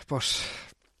 But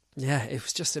yeah, it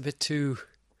was just a bit too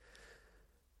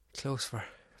close for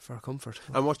comfort.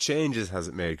 And what changes has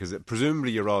it made? Because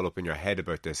presumably you're all up in your head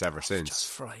about this ever since.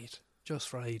 Just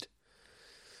fried.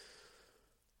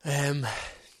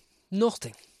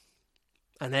 Nothing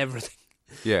and everything.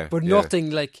 Yeah. But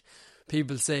nothing like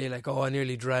people say, like, "Oh, I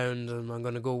nearly drowned and I'm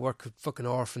going to go work with fucking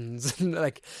orphans." And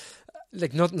like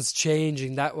nothing's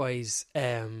changing that wise.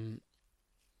 I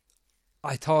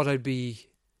thought I'd be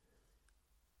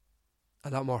a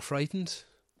lot more frightened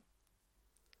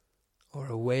or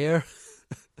aware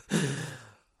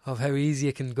of how easy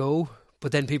it can go.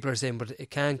 But then people are saying, but it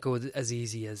can't go as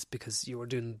easy as, because you were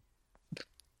doing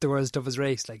the world's toughest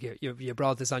race. Like you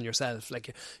brought this on yourself.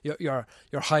 Like you're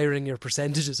hiring your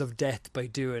percentages of death by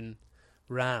doing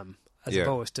RAM as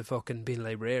opposed to fucking being a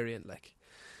librarian. Like,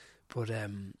 but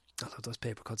although those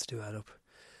paper cuts do add up.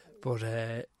 But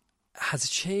has it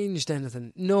changed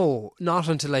anything? No, not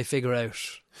until I figure out.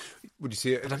 Would you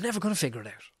see it? But I'm never going to figure it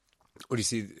out. What do you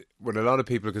see with a lot of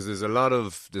people? Because there's a lot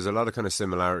of kind of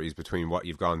similarities between what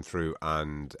you've gone through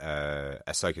and a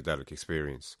psychedelic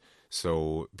experience.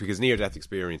 So, because near-death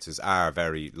experiences are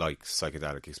very like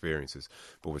psychedelic experiences,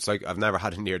 but with I've never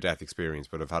had a near-death experience,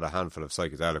 but I've had a handful of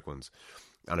psychedelic ones.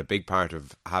 And a big part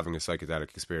of having a psychedelic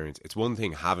experience, it's one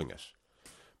thing having it,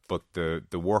 but the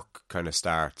work kind of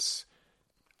starts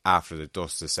after the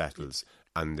dust has settled,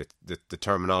 and the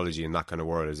terminology in that kind of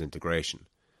world is integration.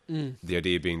 The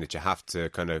idea being that you have to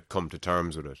kind of come to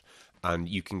terms with it, and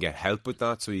you can get help with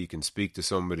that, so you can speak to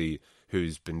somebody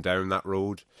who's been down that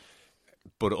road.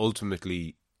 But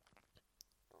ultimately,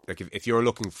 like if you're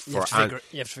looking for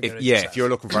if you're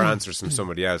looking for answers from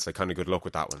somebody else, like, kind of good luck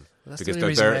with that one. Well, because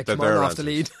they're their off the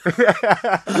lead.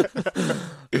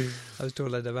 I was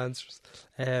told I'd have answers.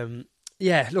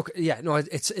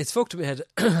 It's fucked up my head.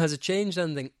 Has it changed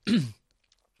anything?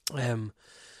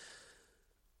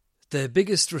 The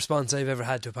biggest response I've ever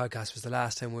had to a podcast was the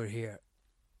last time we were here,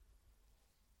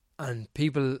 and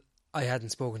people I hadn't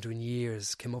spoken to in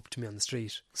years came up to me on the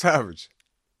street. Savage.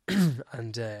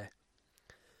 And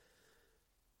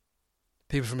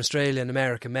people from Australia and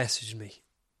America messaged me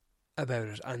about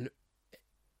it, and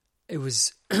it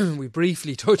was we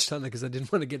briefly touched on it because I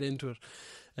didn't want to get into it,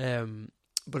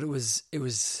 but it was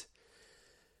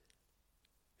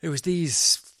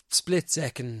these split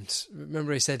second.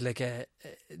 Remember I said, like,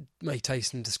 Mike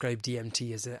Tyson described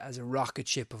DMT as a rocket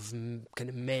ship of kind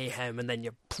of mayhem, and then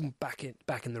you pump back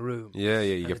in the room. Yeah,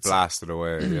 you get blasted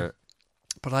away. Yeah.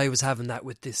 But I was having that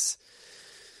with this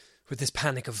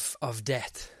panic of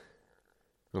death.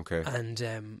 Okay.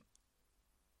 And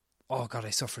oh god, I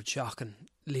suffered shocking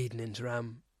leading into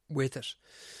RAM with it.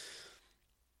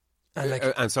 And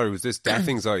and sorry, was this death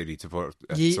anxiety, to put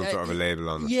some sort of a label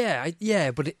on it?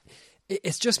 Yeah, but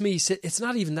it's just me. It's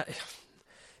not even that.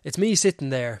 It's me sitting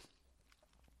there,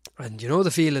 and you know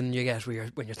the feeling you get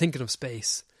when you're thinking of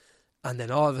space, and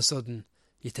then all of a sudden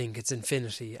you think it's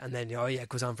infinity, and then it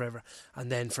goes on forever,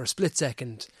 and then for a split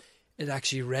second it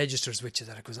actually registers with you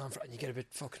that it goes on and you get a bit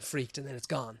fucking freaked, and then it's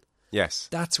gone. Yes,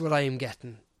 that's what I am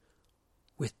getting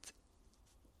with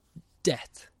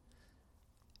death.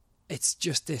 It's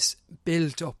just this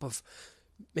built up of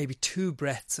maybe 2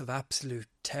 breaths of absolute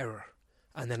terror,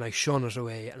 and then I shun it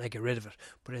away and I get rid of it.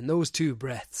 But in those 2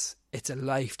 breaths, it's a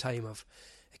lifetime of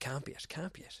it can't be it.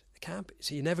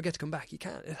 So you never get to come back. You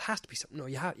can't. It has to be something. No,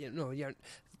 you have. You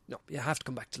have to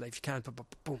come back to life. You can't.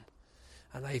 Boom.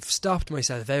 And I've stopped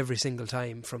myself every single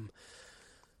time from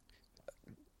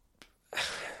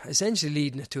essentially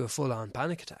leading it to a full-on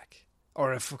panic attack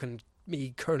or a fucking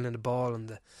me curling a ball on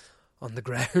the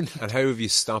ground. And how have you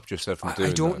stopped yourself from doing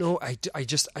that? I don't know. I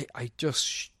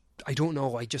don't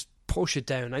know. I just push it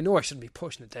down. I know I shouldn't be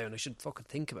pushing it down. I should fucking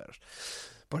think about it.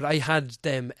 But I had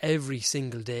them every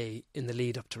single day in the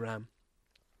lead up to RAM.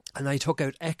 And I took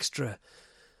out extra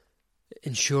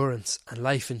insurance and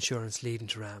life insurance leading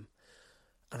to RAM.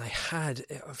 And I had,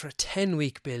 for a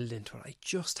 10-week build into it, I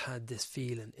just had this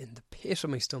feeling in the pit of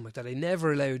my stomach that I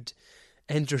never allowed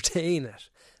entertain it,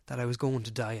 that I was going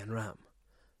to die on RAM.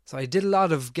 So I did a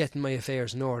lot of getting my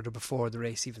affairs in order before the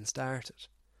race even started.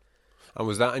 And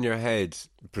was that in your head?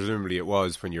 Presumably it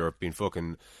was when you were being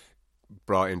fucking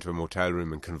brought into a motel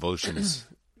room in convulsions.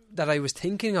 That I was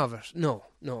thinking of it? No,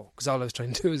 because all I was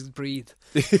trying to do was breathe.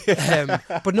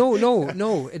 But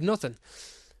no, it nothing.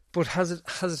 But has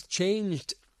it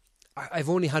changed? I've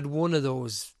only had one of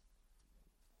those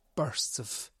bursts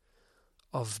of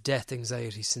death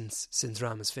anxiety since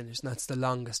Ram has finished, and that's the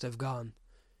longest I've gone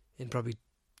in probably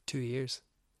 2 years.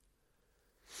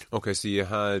 Okay, so you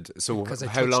had... So Because I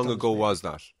how touched long on ago it. was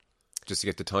that? Just to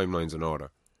get the timelines in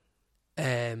order.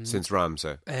 Since Ram,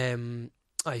 say.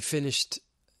 I finished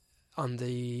on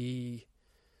the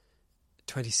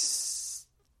 21st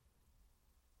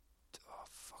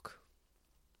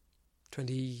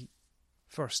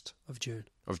of June.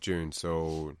 Of June,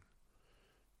 so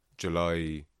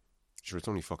July... Sure, it's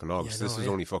only fucking August. Yeah, This was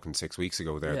only fucking 6 weeks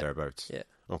ago thereabouts. Yeah.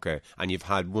 Okay, and you've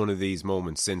had one of these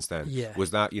moments since then. Yeah.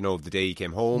 Was that, the day you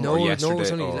came home No, or no, yesterday? it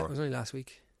was or... only last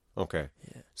week. Okay.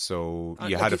 Yeah. So And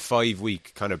you like had a it-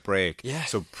 5-week kind of break. Yeah.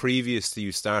 So previous to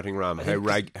you starting Ram, how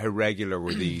regular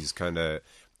were these kind of,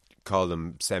 call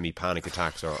them semi-panic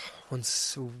attacks or...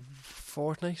 Once a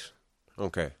fortnight.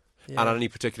 Okay. Yeah. And at any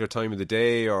particular time of the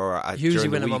day or Usually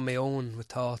during when the I'm week? on my own with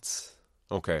thoughts.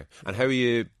 Okay. And how are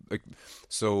you...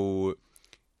 So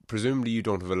presumably you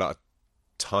don't have a lot of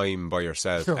time by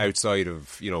yourself No. outside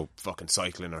of, fucking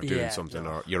cycling or doing Yeah, something, no.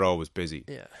 or you're always busy.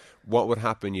 Yeah. What would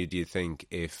happen, do you think,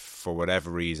 if for whatever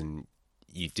reason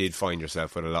you did find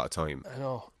yourself with a lot of time? I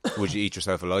know. Would you eat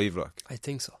yourself alive, like? I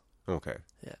think so. Okay.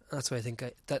 Yeah, that's why I think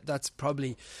that's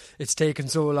probably, it's taken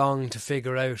so long to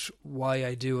figure out why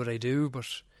I do what I do, but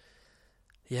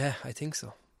yeah, I think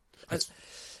so.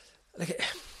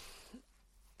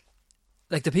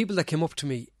 Like the people that came up to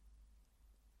me,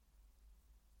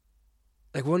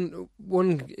 like one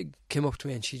came up to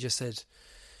me and she just said,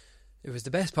 it was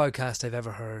the best podcast I've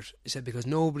ever heard. She said, because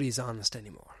nobody's honest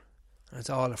anymore. And it's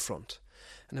all a front.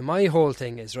 And then my whole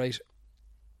thing is, right,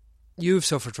 you've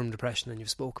suffered from depression and you've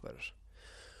spoke about it.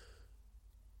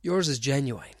 Yours is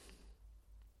genuine.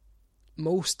 A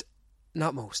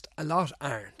lot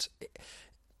aren't.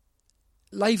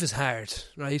 Life is hard,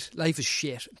 right? Life is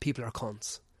shit. People are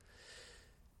cunts.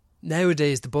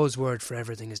 Nowadays, the buzzword for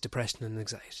everything is depression and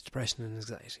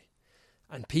anxiety.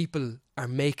 And people are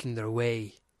making their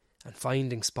way and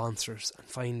finding sponsors and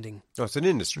finding... Oh, it's an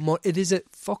industry. It is a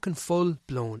fucking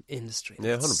full-blown industry.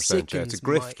 Yeah, 100%. Yeah, it's a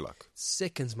grift, like.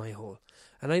 Sickens my hole.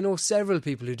 And I know several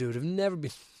people who do it have never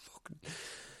been fucking...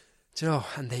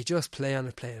 and they just play on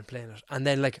it. And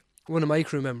then, like, one of my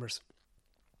crew members,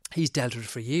 he's dealt with it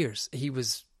for years. He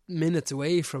was minutes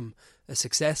away from a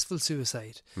successful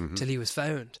suicide till he was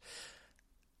found.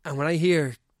 And when I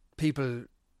hear people,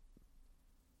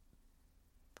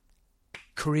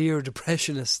 career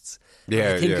depressionists, and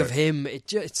I think of him,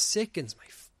 it sickens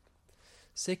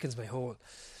my whole.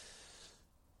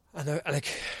 And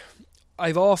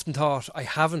I've often thought I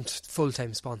haven't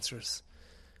full-time sponsors,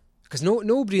 because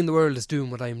nobody in the world is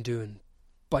doing what I'm doing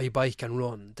by bike and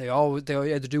run. They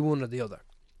either do one or the other,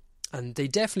 and they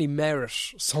definitely merit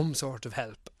some sort of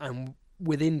help. And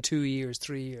within 2 years,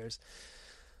 3 years,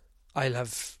 I'll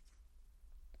have,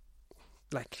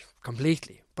 like,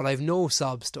 completely. But I've no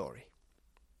sob story.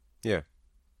 Yeah.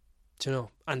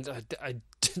 And I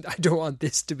don't want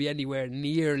this to be anywhere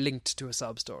near linked to a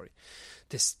sob story.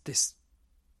 This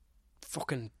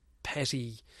fucking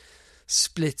petty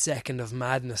split second of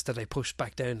madness that I pushed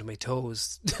back down to my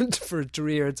toes for it to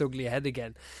rear its ugly head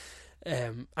again.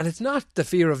 And it's not the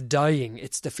fear of dying,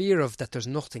 it's the fear of that there's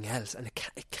nothing else, and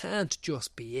it can't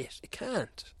just be it. It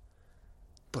can't.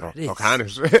 But it is. Can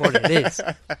it? But it is.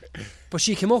 But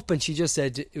she came up and she just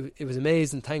said, it was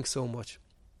amazing, thanks so much.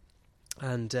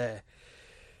 And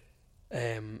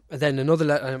then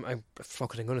another I'm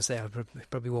fucking going to say, I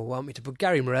probably won't want me to, but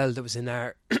Gary Morell, that was in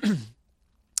our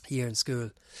year in school,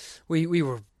 we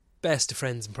were best of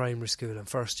friends in primary school in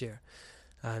first year.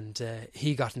 And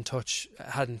he got in touch,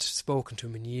 hadn't spoken to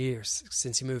him in years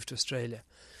since he moved to Australia.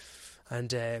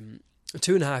 And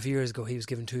 2.5 years ago, he was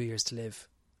given 2 years to live.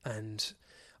 And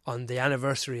on the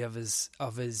anniversary of his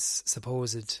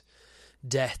supposed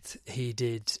death, he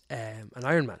did an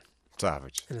Ironman.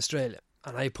 Savage. In Australia.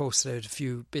 And I posted out a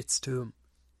few bits to him,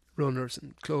 runners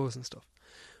and clothes and stuff.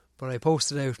 But I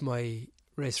posted out my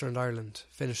Race Around Ireland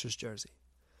finisher's jersey.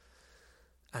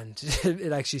 And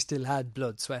it actually still had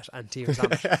blood, sweat and tears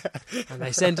on it. And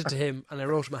I sent it to him and I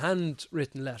wrote him a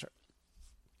handwritten letter.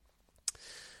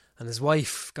 And his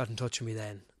wife got in touch with me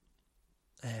then.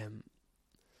 And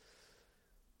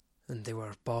they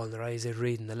were bawling their eyes out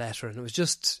reading the letter. And it was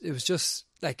just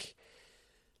like...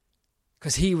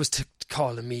 Because he was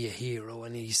calling me a hero,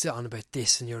 and he's on about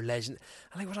this and you're a legend.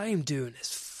 And like, what I'm doing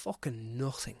is fucking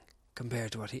nothing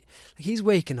compared to what he's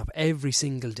waking up every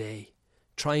single day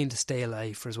trying to stay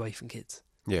alive for his wife and kids.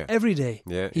 Yeah. Every day.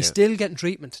 Yeah. He's still getting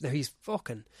treatment. Now he's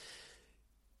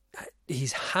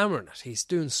hammering it. He's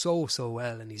doing so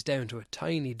well, and he's down to a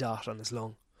tiny dot on his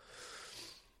lung.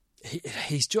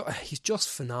 He's just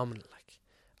phenomenal. Like,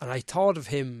 and I thought of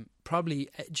him probably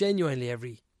genuinely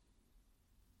every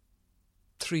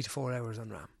 3 to 4 hours on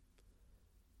RAM.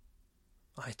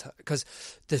 Because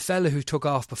the fella who took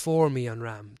off before me on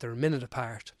RAM, they're a minute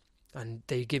apart, and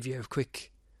they give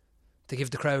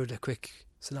the crowd a quick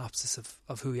synopsis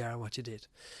of who you are and what you did.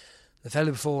 The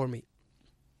fella before me,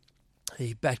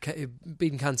 he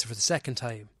beaten cancer for the second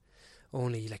time,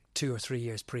 only like 2 or 3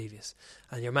 years previous,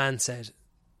 and your man said,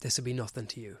 "This will be nothing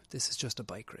to you. This is just a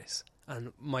bike race."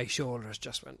 And my shoulders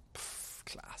just went,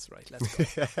 class, right, let's go.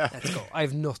 Let's go. I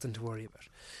have nothing to worry about.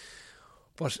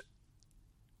 But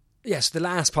yes, the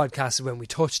last podcast is when we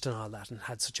touched on all that and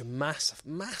had such a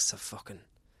massive fucking...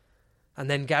 And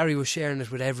then Gary was sharing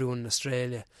it with everyone in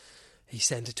Australia. He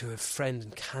sent it to a friend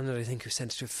in Canada, I think, who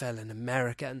sent it to a fella in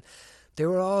America, and they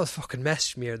were all fucking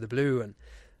messaging me out of the blue,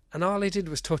 and all I did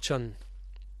was touch on...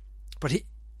 But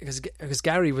because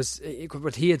Gary was...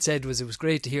 What he had said was it was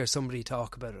great to hear somebody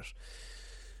talk about it,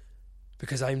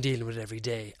 because I'm dealing with it every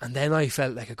day. And then I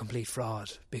felt like a complete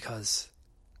fraud, because...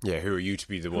 Yeah, who are you to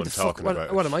be the one talking about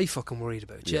it? What am I fucking worried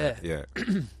about? Yeah.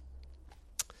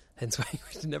 Hence why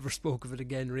we never spoke of it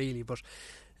again, really. But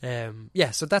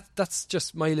yeah, so that's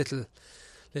just my little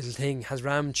thing. Has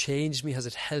RAM changed me? Has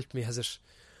it helped me? Has it...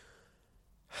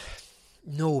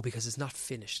 No, because it's not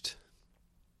finished.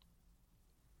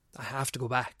 I have to go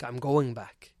back. I'm going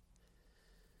back.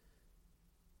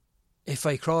 If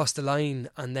I crossed the line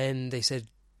and then they said,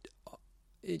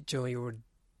 Joe, you were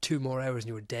 2 more hours and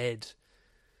you were dead,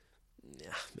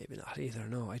 yeah, maybe not either.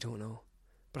 No, I don't know.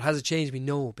 But has it changed me?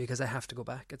 No, because I have to go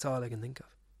back. It's all I can think of.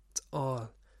 It's all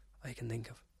I can think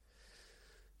of.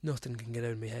 Nothing can get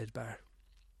out of my head bar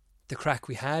the crack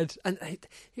we had. And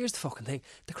here's the fucking thing.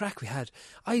 The crack we had,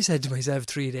 I said to myself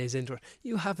 3 days into it,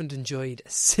 you haven't enjoyed a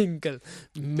single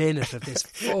minute of this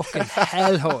fucking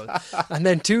hellhole. And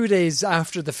then 2 days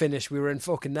after the finish, we were in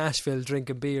fucking Nashville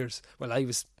drinking beers. Well, I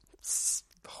was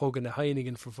hugging a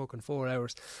Heineken for fucking 4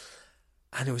 hours.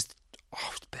 And it was... Oh,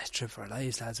 it was the best trip of our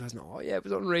lives, lads, wasn't it? Oh, yeah, it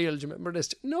was unreal. Do you remember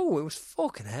this? No, it was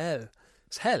fucking hell. It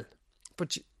was hell.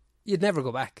 But you'd never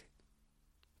go back.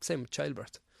 Same with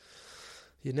childbirth.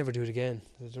 You'd never do it again.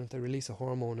 They release a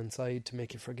hormone inside to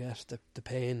make you forget the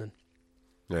pain. And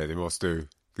yeah, they must do.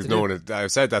 Because no one...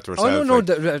 I've said that to herself. Oh, no,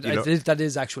 that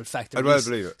is actual fact. I'd well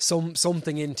believe it.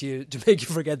 Something into you to make you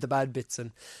forget the bad bits,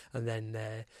 and then...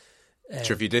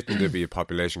 sure, if you didn't, there'd be a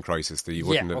population crisis that you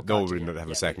wouldn't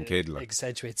have a second kid. Like. It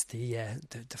accentuates the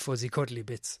fuzzy cuddly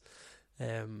bits.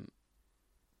 Yeah,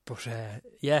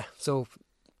 so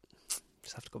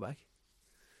just have to go back.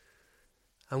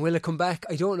 And will it come back?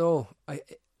 I don't know. I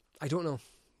don't know.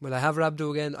 Will I have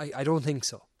rhabdo again? I don't think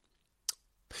so.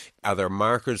 Are there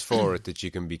markers for it that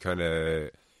you can be kind of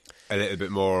a little bit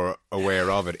more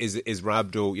aware of it? Is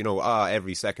rhabdo,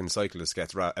 every second cyclist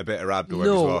gets a bit of rhabdo every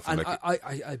so often? No, and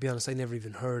I'll be honest, I never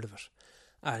even heard of it.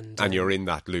 And you're in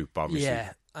that loop, obviously.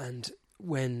 Yeah, and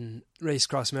when Race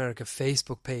Across America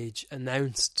Facebook page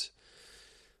announced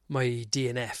my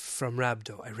DNF from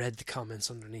rhabdo, I read the comments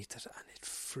underneath it, and it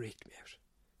freaked me out.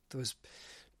 There was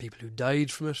people who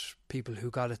died from it, people who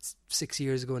got it 6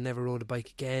 years ago and never rode a bike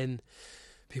again,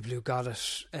 people who got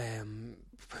it who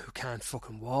can't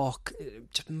fucking walk,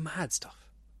 just mad stuff.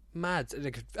 Mad,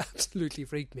 like, it absolutely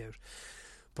freaked me out.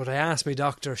 But I asked my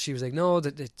doctor, she was like, no,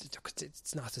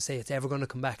 it's not to say it's ever going to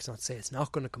come back, it's not to say it's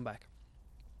not going to come back.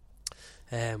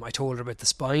 I told her about the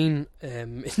spine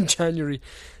in January.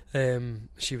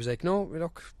 She was like, no,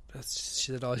 look,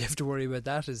 she said all you have to worry about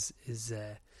that is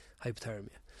hypothermia.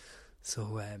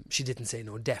 So she didn't say,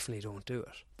 no, definitely don't do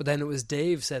it. But then it was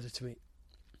Dave said it to me.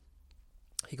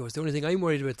 He goes, the only thing I'm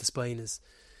worried about the spine is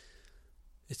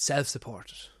it's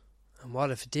self-supported. And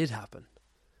what if it did happen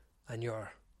and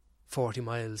you're 40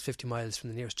 miles, 50 miles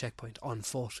from the nearest checkpoint on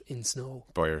foot in snow?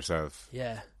 By yourself.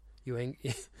 Yeah. You ain't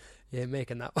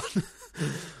making that one.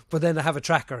 But then I have a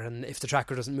tracker, and if the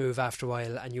tracker doesn't move after a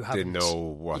while and you haven't... Didn't know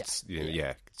what's...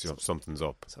 something's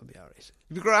up. So it'll be alright.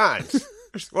 It'll be grand.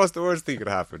 What's the worst thing that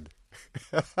could happen?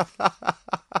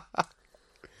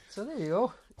 So there you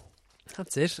go.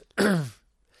 That's it.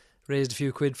 Raised a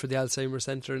few quid for the Alzheimer's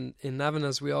Centre in Navan,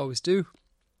 as we always do.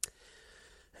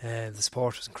 The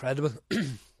support was incredible.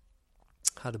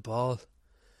 Had a ball.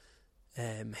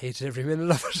 Hated every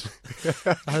minute of it.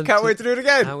 Can't wait to do it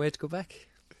again. Can't wait to go back.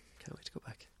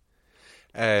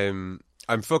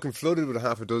 I'm fucking flooded with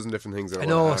half a dozen different things. That I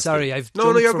know. wanna ask Sorry, you. I've no,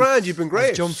 jumped you're from- grand. You've been great.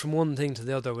 I've jumped from one thing to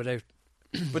the other without.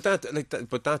 But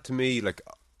that to me, like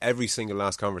every single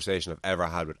last conversation I've ever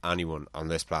had with anyone on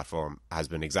this platform has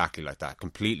been exactly like that,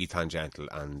 completely tangential.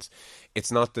 And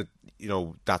it's not that, you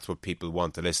know, that's what people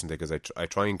want to listen to, because I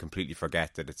try and completely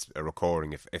forget that it's a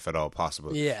recording if at all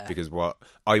possible. Yeah. Because what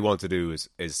I want to do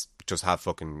is just have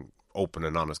fucking open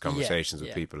and honest conversations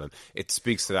with people, and it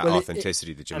speaks to that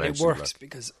authenticity that you and mentioned. it works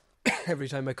because every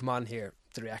time I come on here,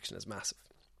 the reaction is massive.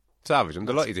 Savage, I'm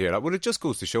delighted to hear that. Well, it just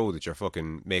goes to show that you're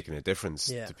fucking making a difference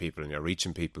Yeah. to people and you're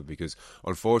reaching people, because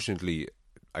unfortunately,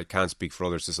 I can't speak for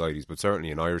other societies, but certainly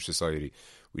in Irish society,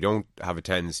 we don't have a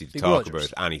tendency to talk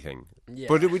Begrudgers. about anything. Yeah.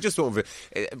 But we just don't.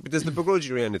 There's the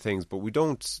begrudgery end of things, but we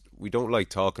don't like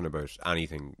talking about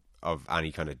anything of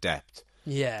any kind of depth.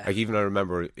 Yeah. Like even I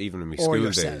remember, even in my Or school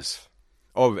yourself. days.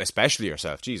 Oh, especially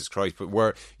yourself, Jesus Christ! But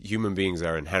where human beings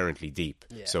are inherently deep,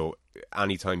 Yeah. so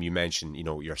anytime you mention, you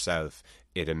know, yourself,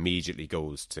 it immediately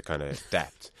goes to kind of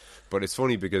depth. But it's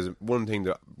funny because one thing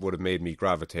that would have made me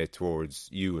gravitate towards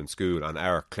you in school and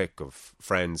our clique of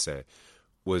friends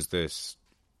was that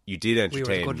you did We entertain.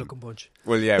 were a good-looking bunch.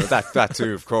 Well, yeah, but that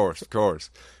too, of course.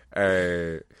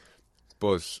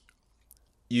 But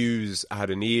yous had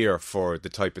an ear for the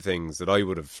type of things that I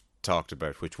would have talked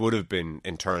about, which would have been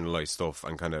internalized stuff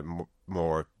and kind of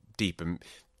more deep and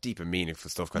meaningful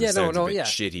stuff. Kind of sounds a bit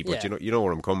shitty, but you know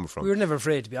where I'm coming from. We were never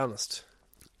afraid, to be honest.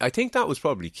 I think that was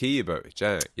probably key about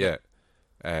it. Yeah.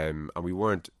 And we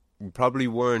probably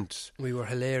weren't We were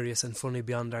hilarious and funny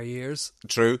beyond our years.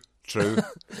 true,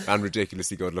 and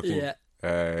ridiculously good looking. Yeah.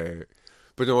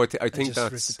 But no, I think just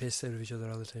that's rip the piss out of each other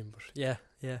all the time. But yeah.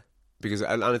 because,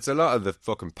 and it's a lot of the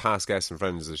fucking past guests and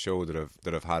friends of the show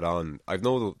that I've had on. I've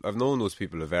known those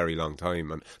people a very long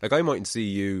time, and like I mightn't see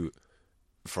you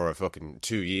for a fucking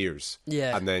 2 years,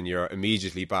 Yeah. and then you're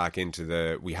immediately back into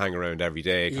the we hang around every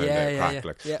day kind of crack. Yeah,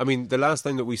 Like, yeah. I mean, the last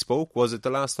time that we spoke, was it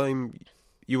the last time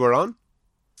you were on?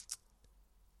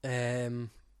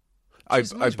 I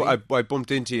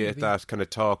bumped into you at that kind of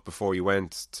talk before you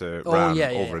went to Ram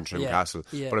over in Trimcastle.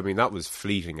 yeah. But I mean, that was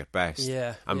fleeting at best.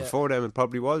 Yeah, And yeah. before then, it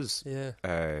probably was Yeah.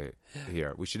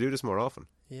 here. We should do this more often.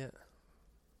 Yeah.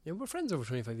 Yeah, we're friends over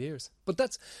 25 years. But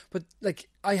like,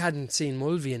 I hadn't seen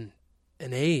Mulvey in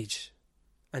an age.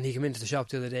 And he came into the shop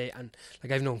the other day, and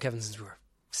like, I've known Kevin since we were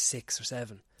 6 or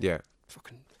 7. Yeah.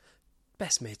 Fucking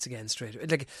best mates again straight away.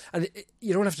 Like, and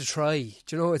you don't have to try.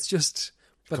 Do you know? It's just.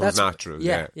 But Comes that's natural,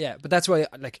 yeah. But that's why,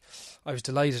 like, I was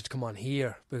delighted to come on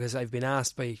here, because I've been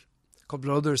asked by a couple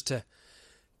of others to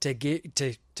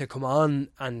come on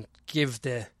and give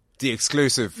the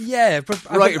exclusive. Yeah, but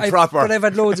Right and proper. But I've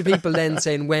had loads of people then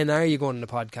saying, "When are you going on the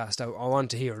podcast? I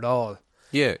want to hear it all."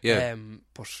 Yeah.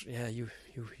 But yeah, you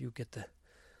get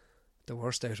the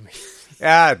worst out of me.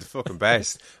 Yeah, the fucking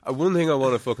best. One thing I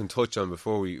want to fucking touch on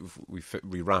before we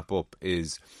wrap up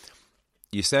is,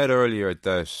 you said earlier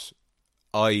that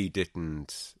I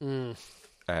didn't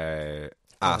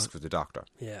ask for the doctor.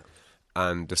 Yeah.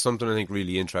 And there's something I think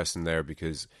really interesting there,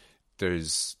 because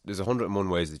there's 101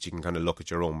 ways that you can kind of look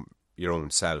at your own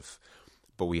self,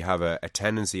 but we have a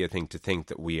tendency, I think, to think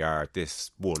that we are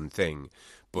this one thing,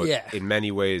 but in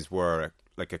many ways we're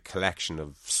like a collection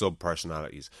of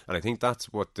sub-personalities, and I think that's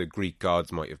what the Greek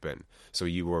gods might have been. So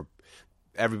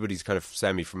everybody's kind of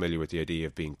semi-familiar with the idea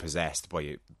of being possessed,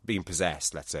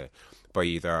 let's say, by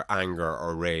either anger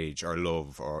or rage or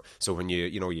love. Or so when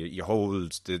you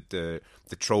hold the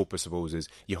trope, I suppose, is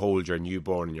you hold your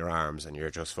newborn in your arms and you're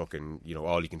just fucking,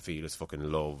 all you can feel is fucking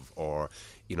love. Or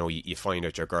you find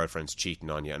out your girlfriend's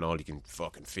cheating on you and all you can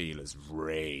fucking feel is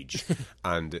rage.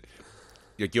 And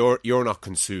like, you're not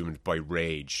consumed by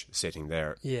rage sitting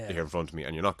there here in front of me,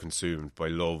 and you're not consumed by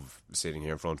love sitting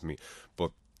here in front of me,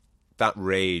 but that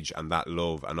rage and that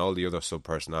love and all the other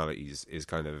sub-personalities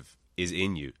is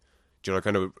in you. Do you know,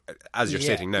 kind of, as you're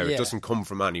sitting now, it doesn't come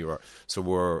from anywhere. So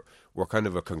we're kind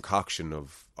of a concoction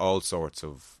of all sorts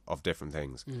of different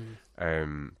things.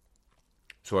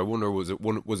 So I wonder, was it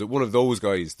one of those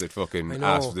guys that fucking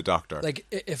asked for the doctor? Like,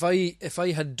 if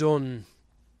I had done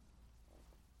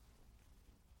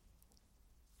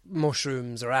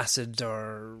mushrooms or acid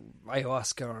or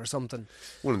ayahuasca or something,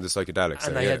 one of the psychedelics,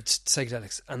 and I had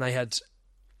psychedelics, and I had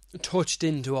touched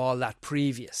into all that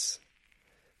previous,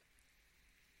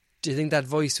 do you think that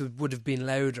voice would have been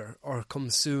louder or come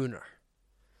sooner?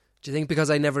 Do you think because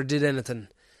I never did anything,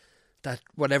 that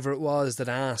whatever it was that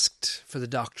asked for the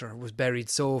doctor was buried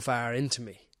so far into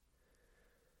me?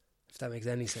 that makes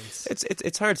any sense.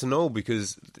 It's hard to know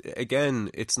because, again,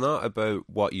 it's not about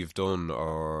what you've done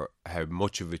or how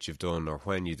much of it you've done or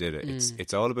when you did it.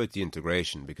 It's all about the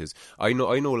integration, because I know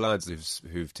lads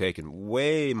who've taken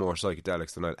way more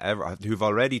psychedelics than who've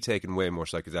already taken way more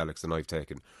psychedelics than I've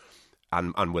taken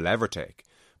and will ever take.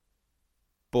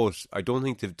 But I don't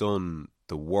think they've done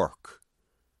the work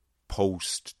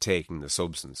post taking the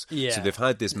substance. Yeah. So they've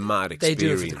had this mad They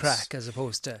experience. do it for the crack as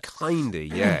opposed to... Kinda,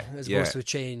 yeah. as yeah. opposed to a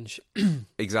change.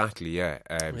 Exactly, yeah.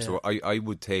 So I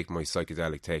would take my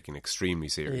psychedelic taking extremely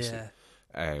seriously.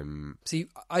 Yeah. See,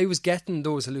 I was getting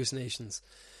those hallucinations,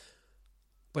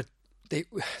 but they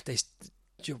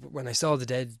when I saw the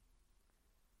dead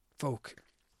folk,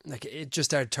 like, it just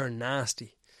started turning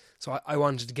nasty. So I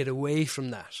wanted to get away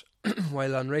from that.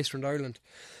 While on Race Around Ireland,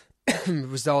 it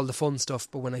was all the fun stuff.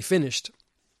 But when I finished,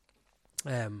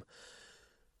 I don't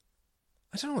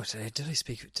know what did I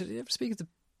speak? Did I ever speak of the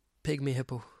pygmy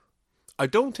hippo? I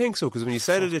don't think so, because when you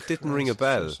said it didn't ring a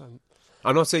bell.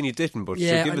 I'm not saying you didn't, but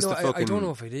yeah, give us the fucking... I don't know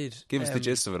if I did. Give us the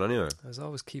gist of it anyway. I was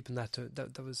always keeping that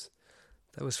that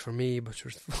was for me, but it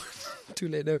was too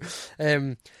late now.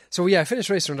 So yeah, I finished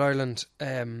Race Around Ireland.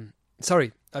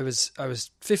 Sorry, I was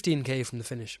 15k from the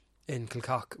finish in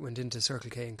Kilcock. Went into Circle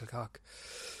K in Kilcock.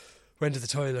 Went to the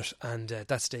toilet, and at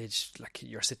that stage, like,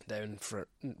 you're sitting down for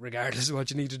regardless of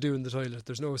what you need to do in the toilet.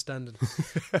 There's no standing.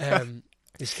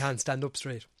 You can't stand up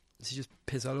straight. So you just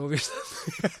piss all over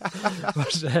yourself.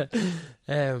 But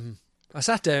I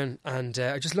sat down and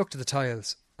I just looked at the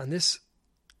tiles, and this...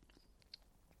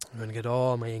 I'm going to get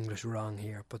all my English wrong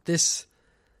here, but this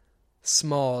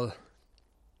small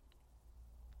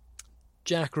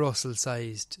Jack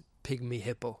Russell-sized pygmy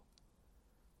hippo,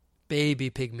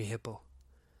 baby pygmy hippo,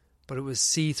 but it was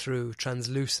see-through,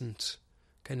 translucent,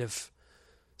 kind of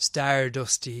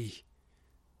stardusty,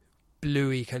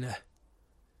 bluey kind of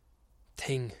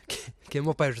thing, came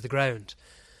up out of the ground.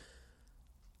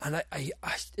 And I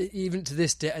even to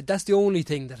this day, that's the only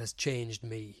thing that has changed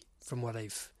me from what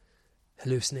I've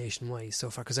hallucination-wise so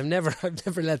far, because I've never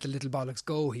let the little bollocks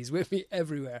go. He's with me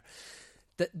everywhere.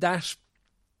 The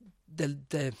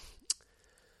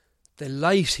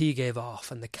light he gave off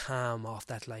and the calm off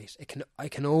that light, I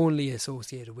can only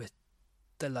associate it with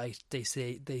the light they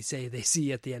say they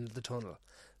see at the end of the tunnel.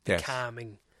 The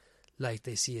calming light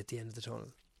they see at the end of the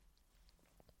tunnel.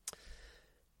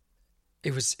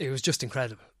 It was just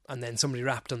incredible. And then somebody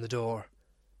rapped on the door,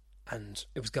 and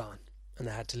it was gone. And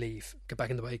I had to leave, get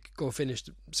back in the bike, go finish.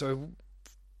 So I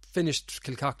finished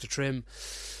Kilcock to Trim,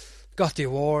 got the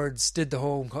awards, did the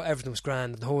home, everything was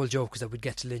grand. And the whole joke was that we'd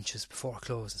get to Lynch's before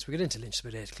closing. So we got into Lynch's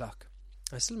about 8 o'clock.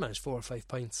 I still managed 4 or 5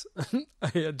 pints. I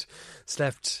had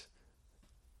slept.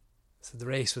 So the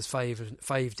race was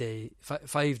 5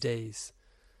 days.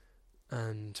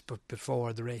 But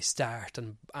before the race start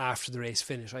and after the race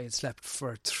finish, I had slept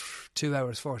for 2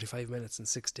 hours 45 minutes in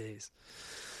 6 days.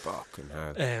 Fucking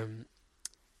hell.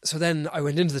 So then I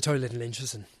went into the toilet in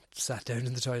Lynch's and sat down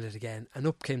in the toilet again, and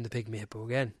up came the pygmy hippo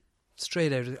again,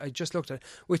 straight out. I just looked at it,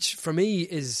 which for me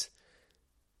is,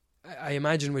 I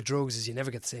imagine with drugs, is you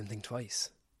never get the same thing twice.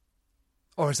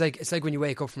 Or it's like when you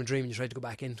wake up from a dream and you try to go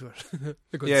back into it.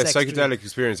 Yeah, psychedelic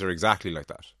experiences are exactly like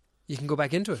that. You can go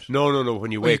back into it. No.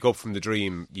 When you wake up from the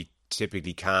dream, you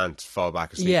typically can't fall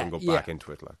back asleep and go back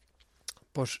into it. Like,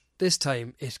 but this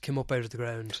time it came up out of the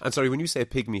ground. And sorry, when you say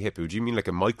pygmy hippo, do you mean like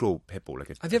a micro hippo?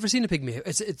 Have you ever seen a pygmy hippo?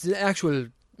 It's the actual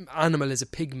animal is a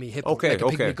pygmy hippo. Okay, like a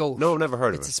pygmy goat. No, I've never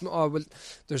heard of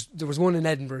it. There was one in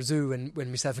Edinburgh Zoo when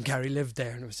myself and Gary lived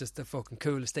there, and it was just the fucking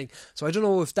coolest thing. So I don't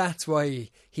know if that's why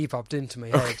he popped into my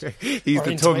head. Okay. He's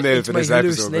the thumbnail for this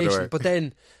episode, by the way. But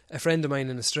then a friend of mine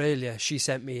in Australia, she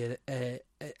sent me a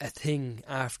thing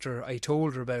after I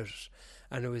told her about it,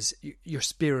 and it was your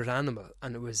spirit animal,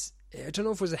 and it was, I don't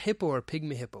know if it was a hippo or a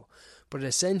pygmy hippo, but it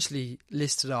essentially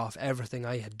listed off everything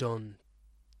I had done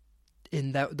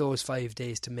in those 5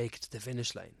 days to make it to the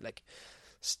finish line, like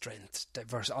strength,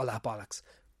 diversity, all that bollocks.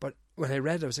 But when I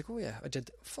read it, I was like, oh yeah, I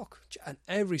did. Fuck, and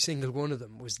every single one of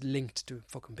them was linked to a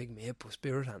fucking pygmy hippo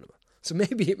spirit animal. So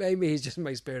maybe he's just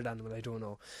my spirit animal. I don't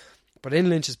know. But in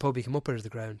Lynch's pub, he came up out of the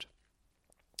ground,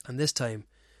 and this time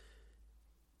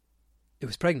it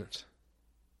was pregnant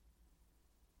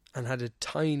and had a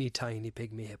tiny, tiny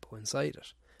pygmy hippo inside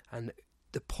it, and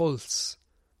the pulse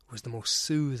was the most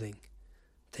soothing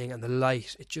thing, and the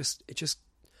light, it just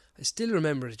I still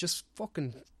remember it. Just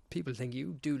fucking, people think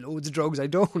you do loads of drugs. I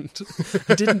don't.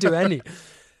 I didn't do any.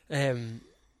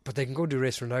 But they can go do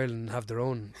Race Around Ireland and have their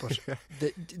own. But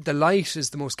the light is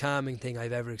the most calming thing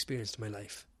I've ever experienced in my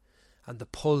life, and the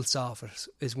pulse of it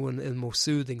is one of the most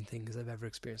soothing things I've ever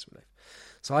experienced in my life.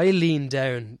 So I leaned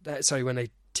down. When I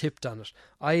tipped on it.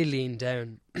 I leaned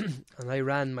down and I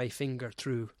ran my finger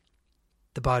through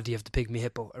the body of the pygmy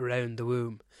hippo around the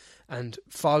womb, and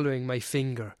following my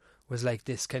finger was like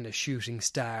this kind of shooting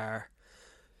star.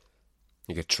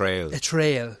 You get trailed. A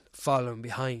trail following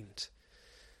behind.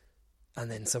 And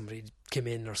then somebody came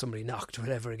in or somebody knocked or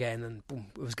whatever again, and boom,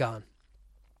 it was gone.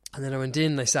 And then I went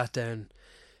in, I sat down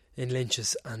in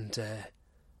Lynch's, and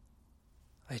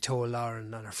I told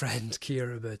Lauren and her friend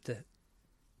Ciara about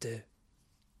the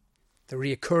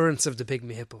reoccurrence of the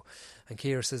pygmy hippo. And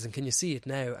Ciara says, and can you see it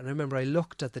now? And I remember I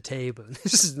looked at the table, and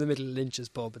this is in the middle of Lynch's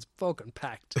pub, it's fucking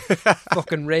packed.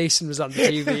 Fucking racing was on the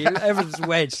TV, everything's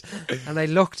wedged. And I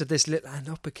looked at this little, and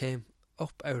up it came,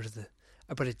 up out of the,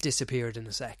 but it disappeared in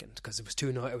a second because it was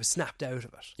too noisy. I was snapped out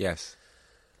of it. Yes.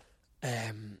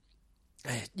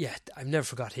 Yeah, I've never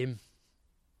forgot him.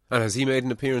 And has he made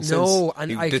an appearance since? No,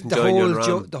 and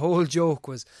the the whole joke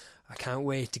was, I can't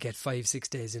wait to get 5-6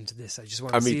 days into this. I just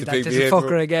want to meet see the that pygmy little hippo.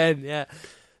 fucker again.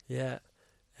 Yeah.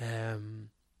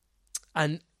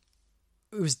 And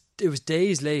it was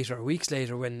days later, weeks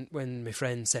later, when my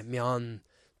friend sent me on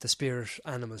the spirit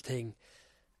animal thing,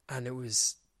 and it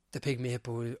was the pygmy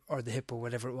hippo, or the hippo,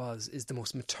 whatever it was, is the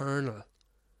most maternal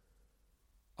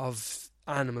of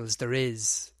animals there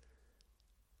is,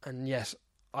 and yet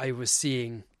I was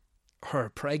seeing her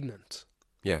pregnant.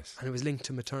 Yes. And it was linked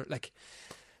to maternal. Like,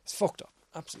 it's fucked up.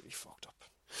 Absolutely fucked up.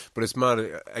 But it's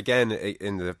mad, again,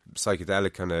 in the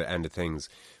psychedelic kind of end of things,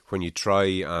 when you try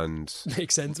and...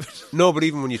 Makes sense. No, but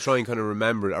even when you try and kind of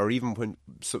remember it, or even when...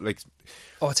 So, like,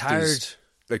 oh, it's hard.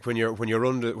 Like when you're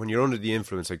under the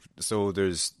influence, like, so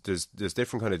there's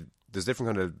different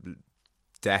kind of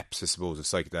depths, I suppose, of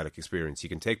psychedelic experience. You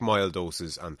can take mild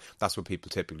doses, and that's what people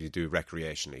typically do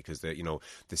recreationally, because they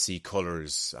see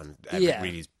colours and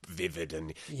really vivid,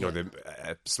 and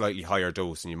a slightly higher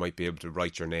dose, and you might be able to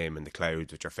write your name in the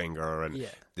clouds with your finger, and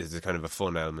there's a kind of a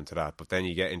fun element to that. But then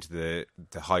you get into the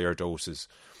higher doses,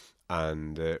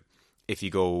 and if you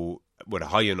go with a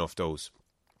high enough dose,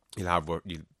 you'll have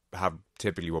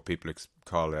typically what people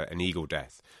call an ego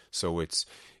death. So it's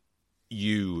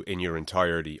you in your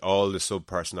entirety, all the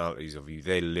sub-personalities of you,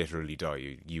 they literally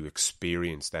die. You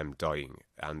experience them dying,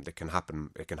 and it can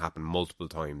happen multiple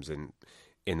times in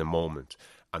a moment.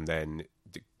 And then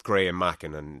Graham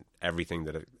Mackin and everything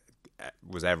that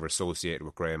was ever associated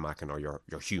with Graham Mackin, or your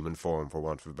human form, for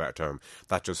want of a better term,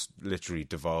 that just literally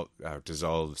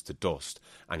dissolves to dust,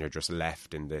 and you're just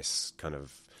left in this kind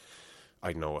of,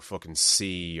 I don't know, a fucking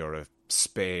sea or a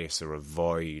space or a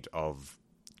void of,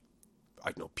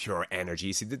 I don't know, pure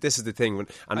energy. See, this is the thing.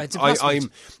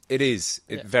 It is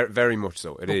very, very much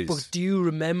so. It is. But do you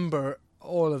remember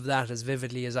all of that as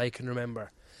vividly as I can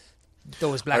remember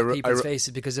those black people's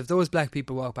faces? Because if those black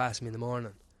people walk past me in the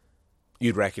morning,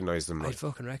 you'd recognise them. I'd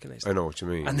fucking recognise them. I know what you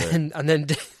mean. And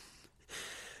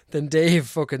then Dave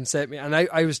fucking sent me, and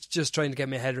I was just trying to get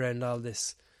my head around all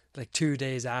this, like 2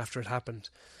 days after it happened,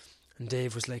 and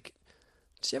Dave was like,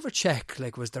 "Did you ever check?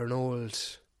 Like, was there an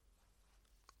old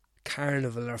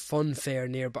carnival or fun fair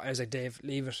nearby?" I was like, "Dave,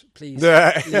 leave it, please,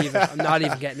 leave it. I'm not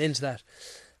even getting into that."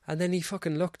 And then he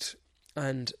fucking looked,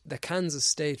 and the Kansas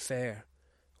State Fair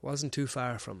wasn't too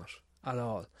far from it at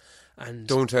all. And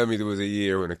don't tell me there was a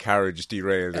year when a carriage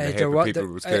derailed and a heap of people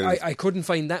was killed. I couldn't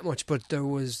find that much, but there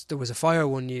was a fire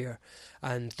one year,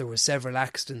 and there was several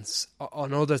accidents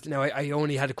on others. Now I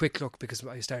only had a quick look because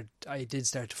I did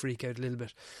start to freak out a little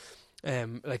bit.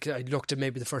 Like, I looked at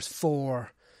maybe the first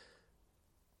 4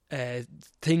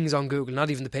 things on Google, not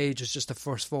even the pages, just the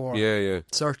first 4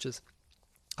 searches,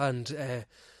 and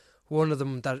one of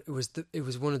them, that it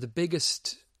was one of the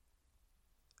biggest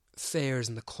fairs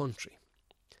in the country,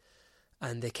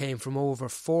 and they came from over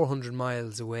 400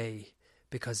 miles away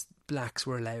because blacks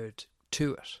were allowed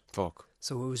to it. Fuck.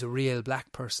 So it was a real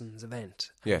black person's event.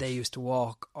 Yes. They used to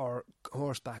walk or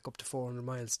horseback up to 400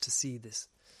 miles to see this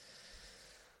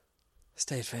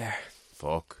state fair.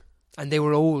 Fuck. And they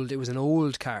were old. It was an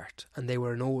old cart, and they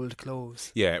were in old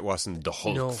clothes. Yeah, it wasn't the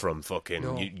Hulk from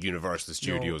fucking Universal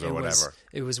Studios or whatever.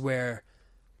 It was where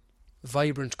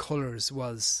vibrant colours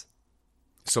was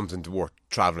something worth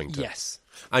travelling to. Yes.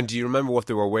 And do you remember what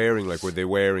they were wearing? Like, were they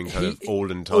wearing kind of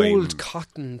olden time? Old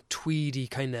cotton, tweedy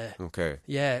kind of... Okay.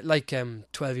 Yeah, like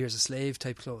 12 Years a Slave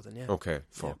type clothing, yeah. Okay,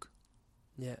 fuck.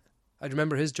 Yeah. I'd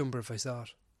remember his jumper if I saw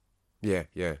it. Yeah,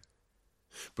 yeah.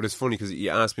 But it's funny because you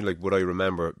asked me, like, would I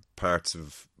remember parts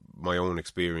of my own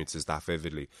experiences that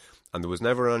vividly? And there was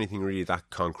never anything really that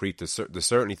concrete. There's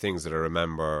certainly things that I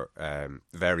remember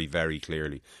very, very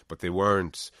clearly, but they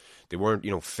weren't,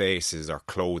 faces or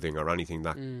clothing or anything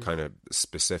that kind of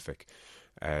specific.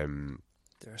 There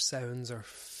are sounds or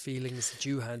feelings that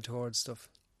you had towards stuff.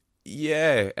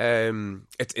 Yeah,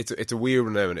 it's a weird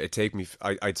one now, and it'd take me.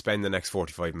 I'd spend the next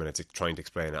 45 minutes trying to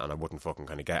explain it, and I wouldn't fucking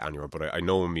kind of get anywhere. But I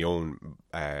know in my own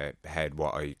head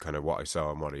what I saw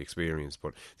and what I experienced.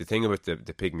 But the thing about the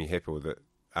pygmy hippo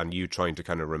and you trying to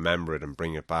kind of remember it and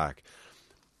bring it back.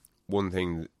 One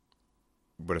thing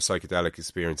with a psychedelic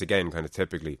experience, again, kind of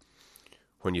typically,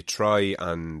 when you try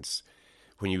and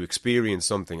when you experience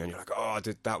something and you're like, oh,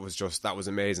 that was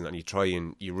amazing, and you try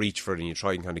and you reach for it and you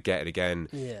try and kind of get it again.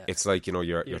 Yeah. It's like,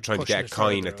 you're trying to get a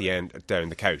coin at the end down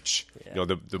the couch. Yeah.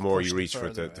 The more you reach for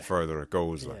it, the further it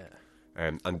goes. Like,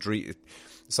 and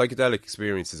psychedelic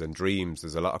experiences and dreams,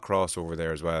 there's a lot of crossover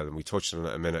there as well. And we touched on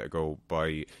it a minute ago.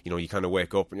 By you kind of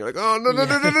wake up and you're like, oh no,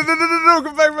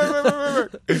 come back.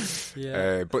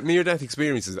 Yeah. But near death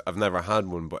experiences, I've never had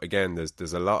one. But again,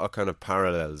 there's a lot of kind of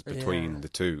parallels between the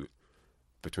two.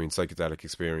 Between psychedelic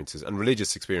experiences and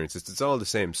religious experiences, it's all the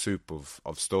same soup of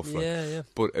stuff. Like. Yeah.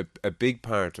 But a big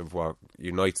part of what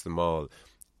unites them all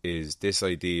is this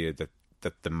idea that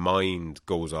the mind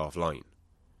goes offline.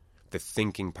 The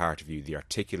thinking part of you, the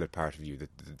articulate part of you,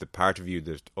 the part of you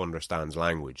that understands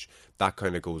language, that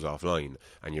kind of goes offline,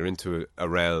 and you're into a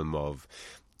realm of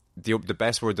the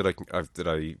best word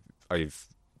that I've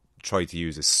tried to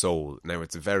use is soul. Now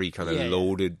it's a very kind of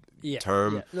loaded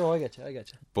term. Yeah. No, I get you.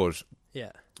 But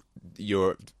yeah,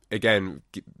 you're again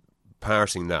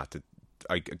parsing that.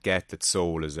 I get that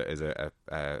soul is a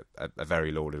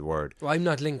very loaded word. Well, I'm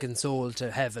not linking soul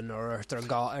to heaven or earth or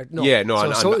God. No. Yeah,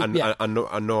 no, so and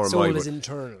nor am I. Soul is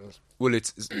internal. Well,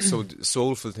 it's so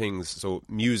soulful things. So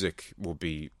music will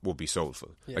be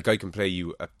soulful. Yeah. Like I can play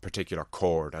you a particular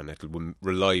chord and it will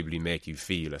reliably make you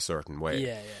feel a certain way.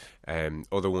 Yeah.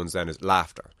 Other ones then is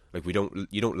laughter. Like you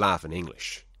don't laugh in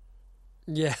English.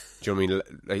 Yeah. Do you know what I mean?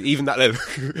 Like even that little,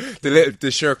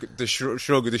 the shrug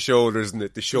of the shoulders and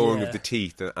the showing of the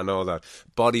teeth and all that.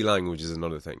 Body language is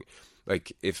another thing.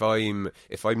 Like if I'm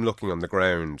looking on the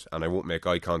ground and I won't make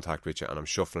eye contact with you and I'm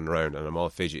shuffling around and I'm all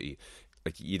fidgety,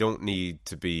 like you don't need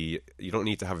to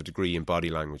have a degree in body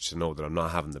language to know that I'm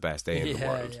not having the best day in the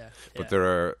world. But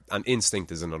and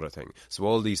instinct is another thing. So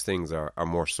all these things are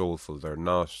more soulful. They're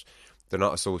not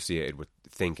associated with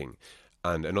thinking.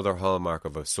 And another hallmark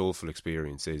of a soulful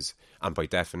experience is, and by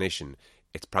definition,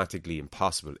 it's practically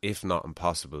impossible, if not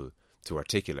impossible, to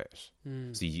articulate.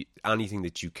 So anything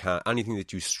that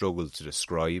you struggle to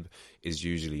describe is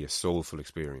usually a soulful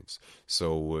experience.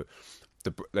 So,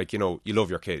 you love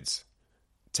your kids.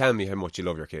 Tell me how much you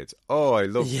love your kids. Oh, I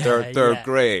love they're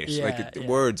great.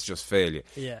 Words just fail you.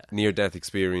 Yeah. Near-death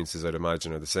experiences, I'd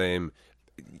imagine, are the same.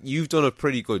 You've done a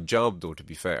pretty good job, though, to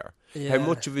be fair. Yeah. How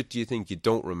much of it do you think you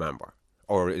don't remember?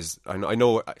 Or I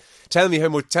know. Tell me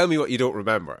what you don't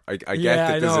remember. I get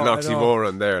that there's an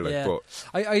oxymoron there. But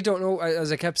I don't know.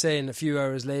 As I kept saying, a few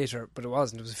hours later, but it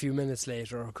wasn't. It was a few minutes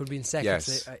later, or it could be in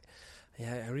seconds. Yes.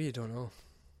 I really don't know.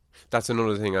 That's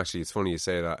another thing. Actually, it's funny you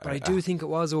say that. But I do think it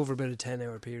was over about a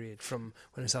 10-hour period from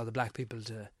when I saw the black people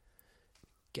to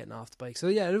getting off the bike. So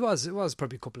yeah, it was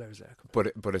probably a couple hours later.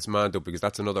 But it's mad though, because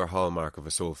that's another hallmark of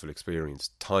a soulful experience.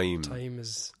 Time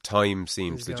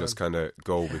seems to just kind of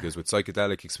go, because with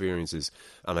psychedelic experiences,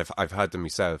 and I've had them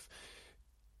myself.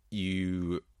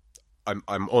 I'm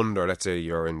under. Let's say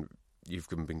you've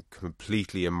been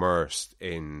completely immersed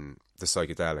in the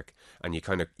psychedelic, and you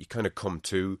kind of come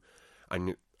to,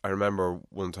 and I remember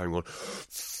one time going,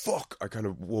 fuck, I kind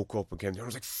of woke up again and I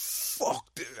was like, fuck,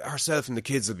 herself and the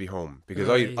kids will be home, because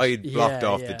I'd blocked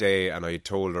off the day and I had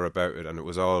told her about it and it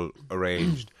was all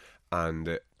arranged.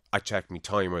 And I checked my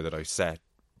timer that I set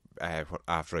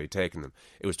after I'd taken them.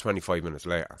 It was 25 minutes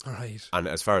later. Right. And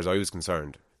as far as I was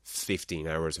concerned, 15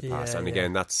 hours had passed. And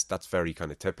again, that's very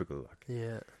kind of typical.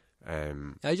 Yeah.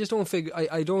 I just don't figure,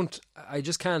 I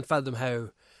just can't fathom how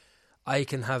I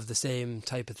can have the same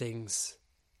type of things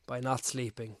by not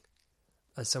sleeping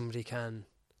as somebody can.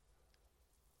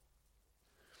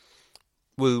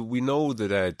 Well, we know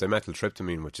that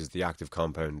dimethyltryptamine, which is the active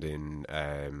compound in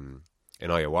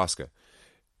ayahuasca,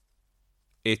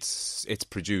 it's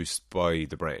produced by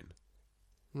the brain.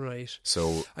 Right.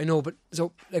 So I know, but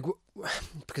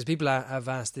because people have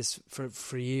asked this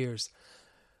for years,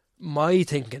 my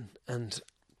thinking, and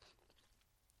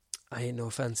I ain't no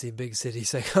fancy big city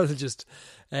psychologist,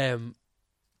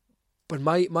 but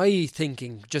my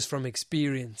thinking, just from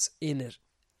experience in it,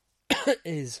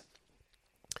 is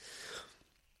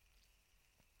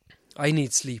I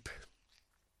need sleep.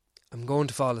 I'm going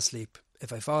to fall asleep.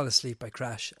 If I fall asleep, I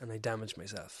crash and I damage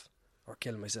myself, or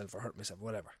kill myself, or hurt myself,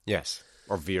 whatever. Yes,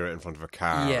 or veer it in front of a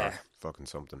car, or fucking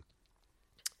something.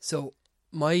 So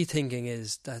my thinking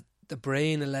is that the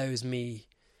brain allows me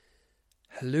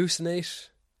hallucinate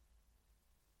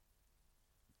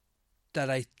that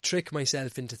I trick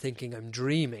myself into thinking I'm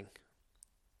dreaming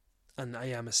and I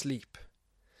am asleep.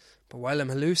 But while I'm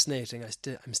hallucinating,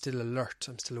 I'm still alert.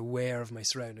 I'm still aware of my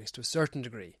surroundings to a certain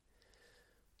degree.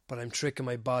 But I'm tricking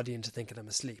my body into thinking I'm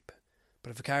asleep.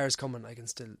 But if a car is coming, I can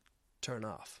still turn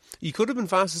off. You could have been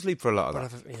fast asleep for a lot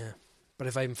of that. But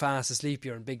if I'm fast asleep,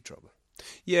 you're in big trouble.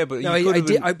 Yeah, but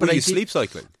were you sleep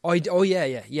cycling?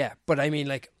 Yeah. But I mean,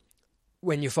 like,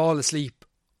 when you fall asleep,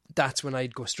 that's when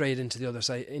I'd go straight into the other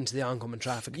side, into the oncoming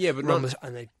traffic. Yeah, but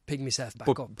and I'd pick myself back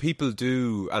up. People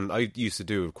do, and I used to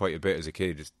do it quite a bit as a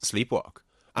kid, just sleepwalk.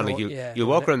 And you'll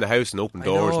walk around the house and open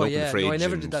doors and open the fridge. No, I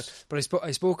never did that. But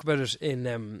I spoke about it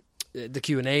in the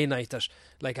Q&A night, that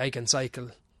like I can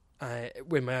cycle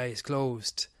with my eyes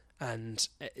closed, and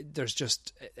there's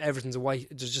just everything's white.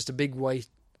 There's just a big white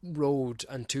road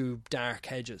and 2 dark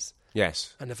hedges.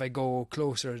 Yes. And if I go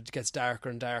closer, it gets darker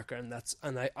and darker, and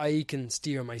I can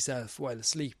steer myself while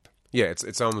asleep. Yeah,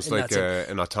 it's almost like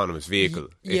an autonomous vehicle.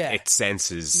 It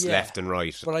senses left and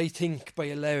right. But I think by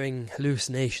allowing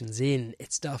hallucinations in,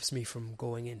 it stops me from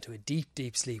going into a deep,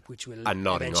 deep sleep, which will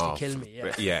eventually kill me.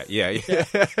 Yeah.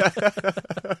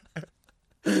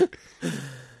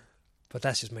 But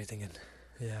that's just my thinking.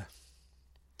 Yeah.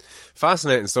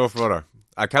 Fascinating stuff, brother.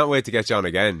 I can't wait to get you on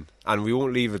again, and we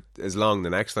won't leave it as long the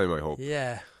next time, I hope.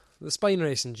 Yeah. The spine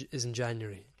race is in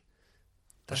January.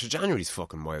 January's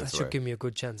fucking miles away. That should give me a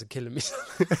good chance of killing me.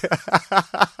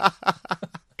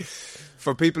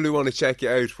 For people who want to check you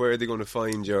out, where are they going to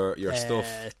find your stuff?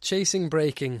 Chasing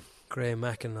Breaking, Graham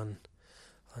Mackin on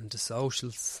the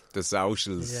socials. The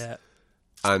socials. Yeah.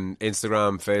 And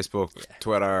Instagram, Facebook,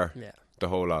 Twitter, the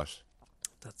whole lot.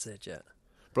 That's it, yeah.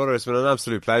 Brother, it's been an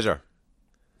absolute pleasure.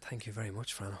 Thank you very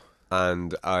much, Frano.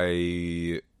 And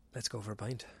let's go for a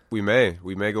pint. We may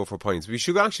go for pints. We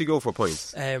should actually go for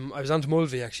pints. I was on to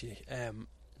Mulvey actually,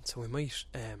 so we might.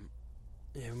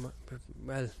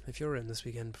 Well, if you're in this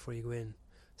weekend before you go in,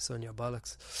 son your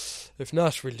bollocks. If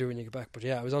not, we'll do when you get back. But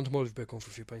yeah, I was on to Mulvey about going for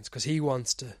a few pints because he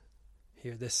wants to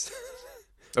hear this.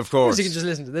 Of course, you can just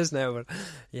listen to this now. But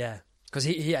yeah, because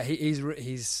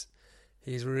he's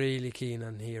really keen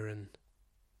on hearing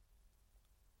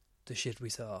the shit we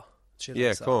saw.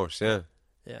 Of course, yeah.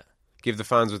 Give the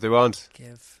fans what they want.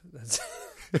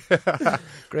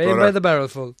 Graham by the barrel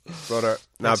full. Brother,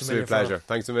 an absolute pleasure.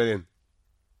 Thanks a million.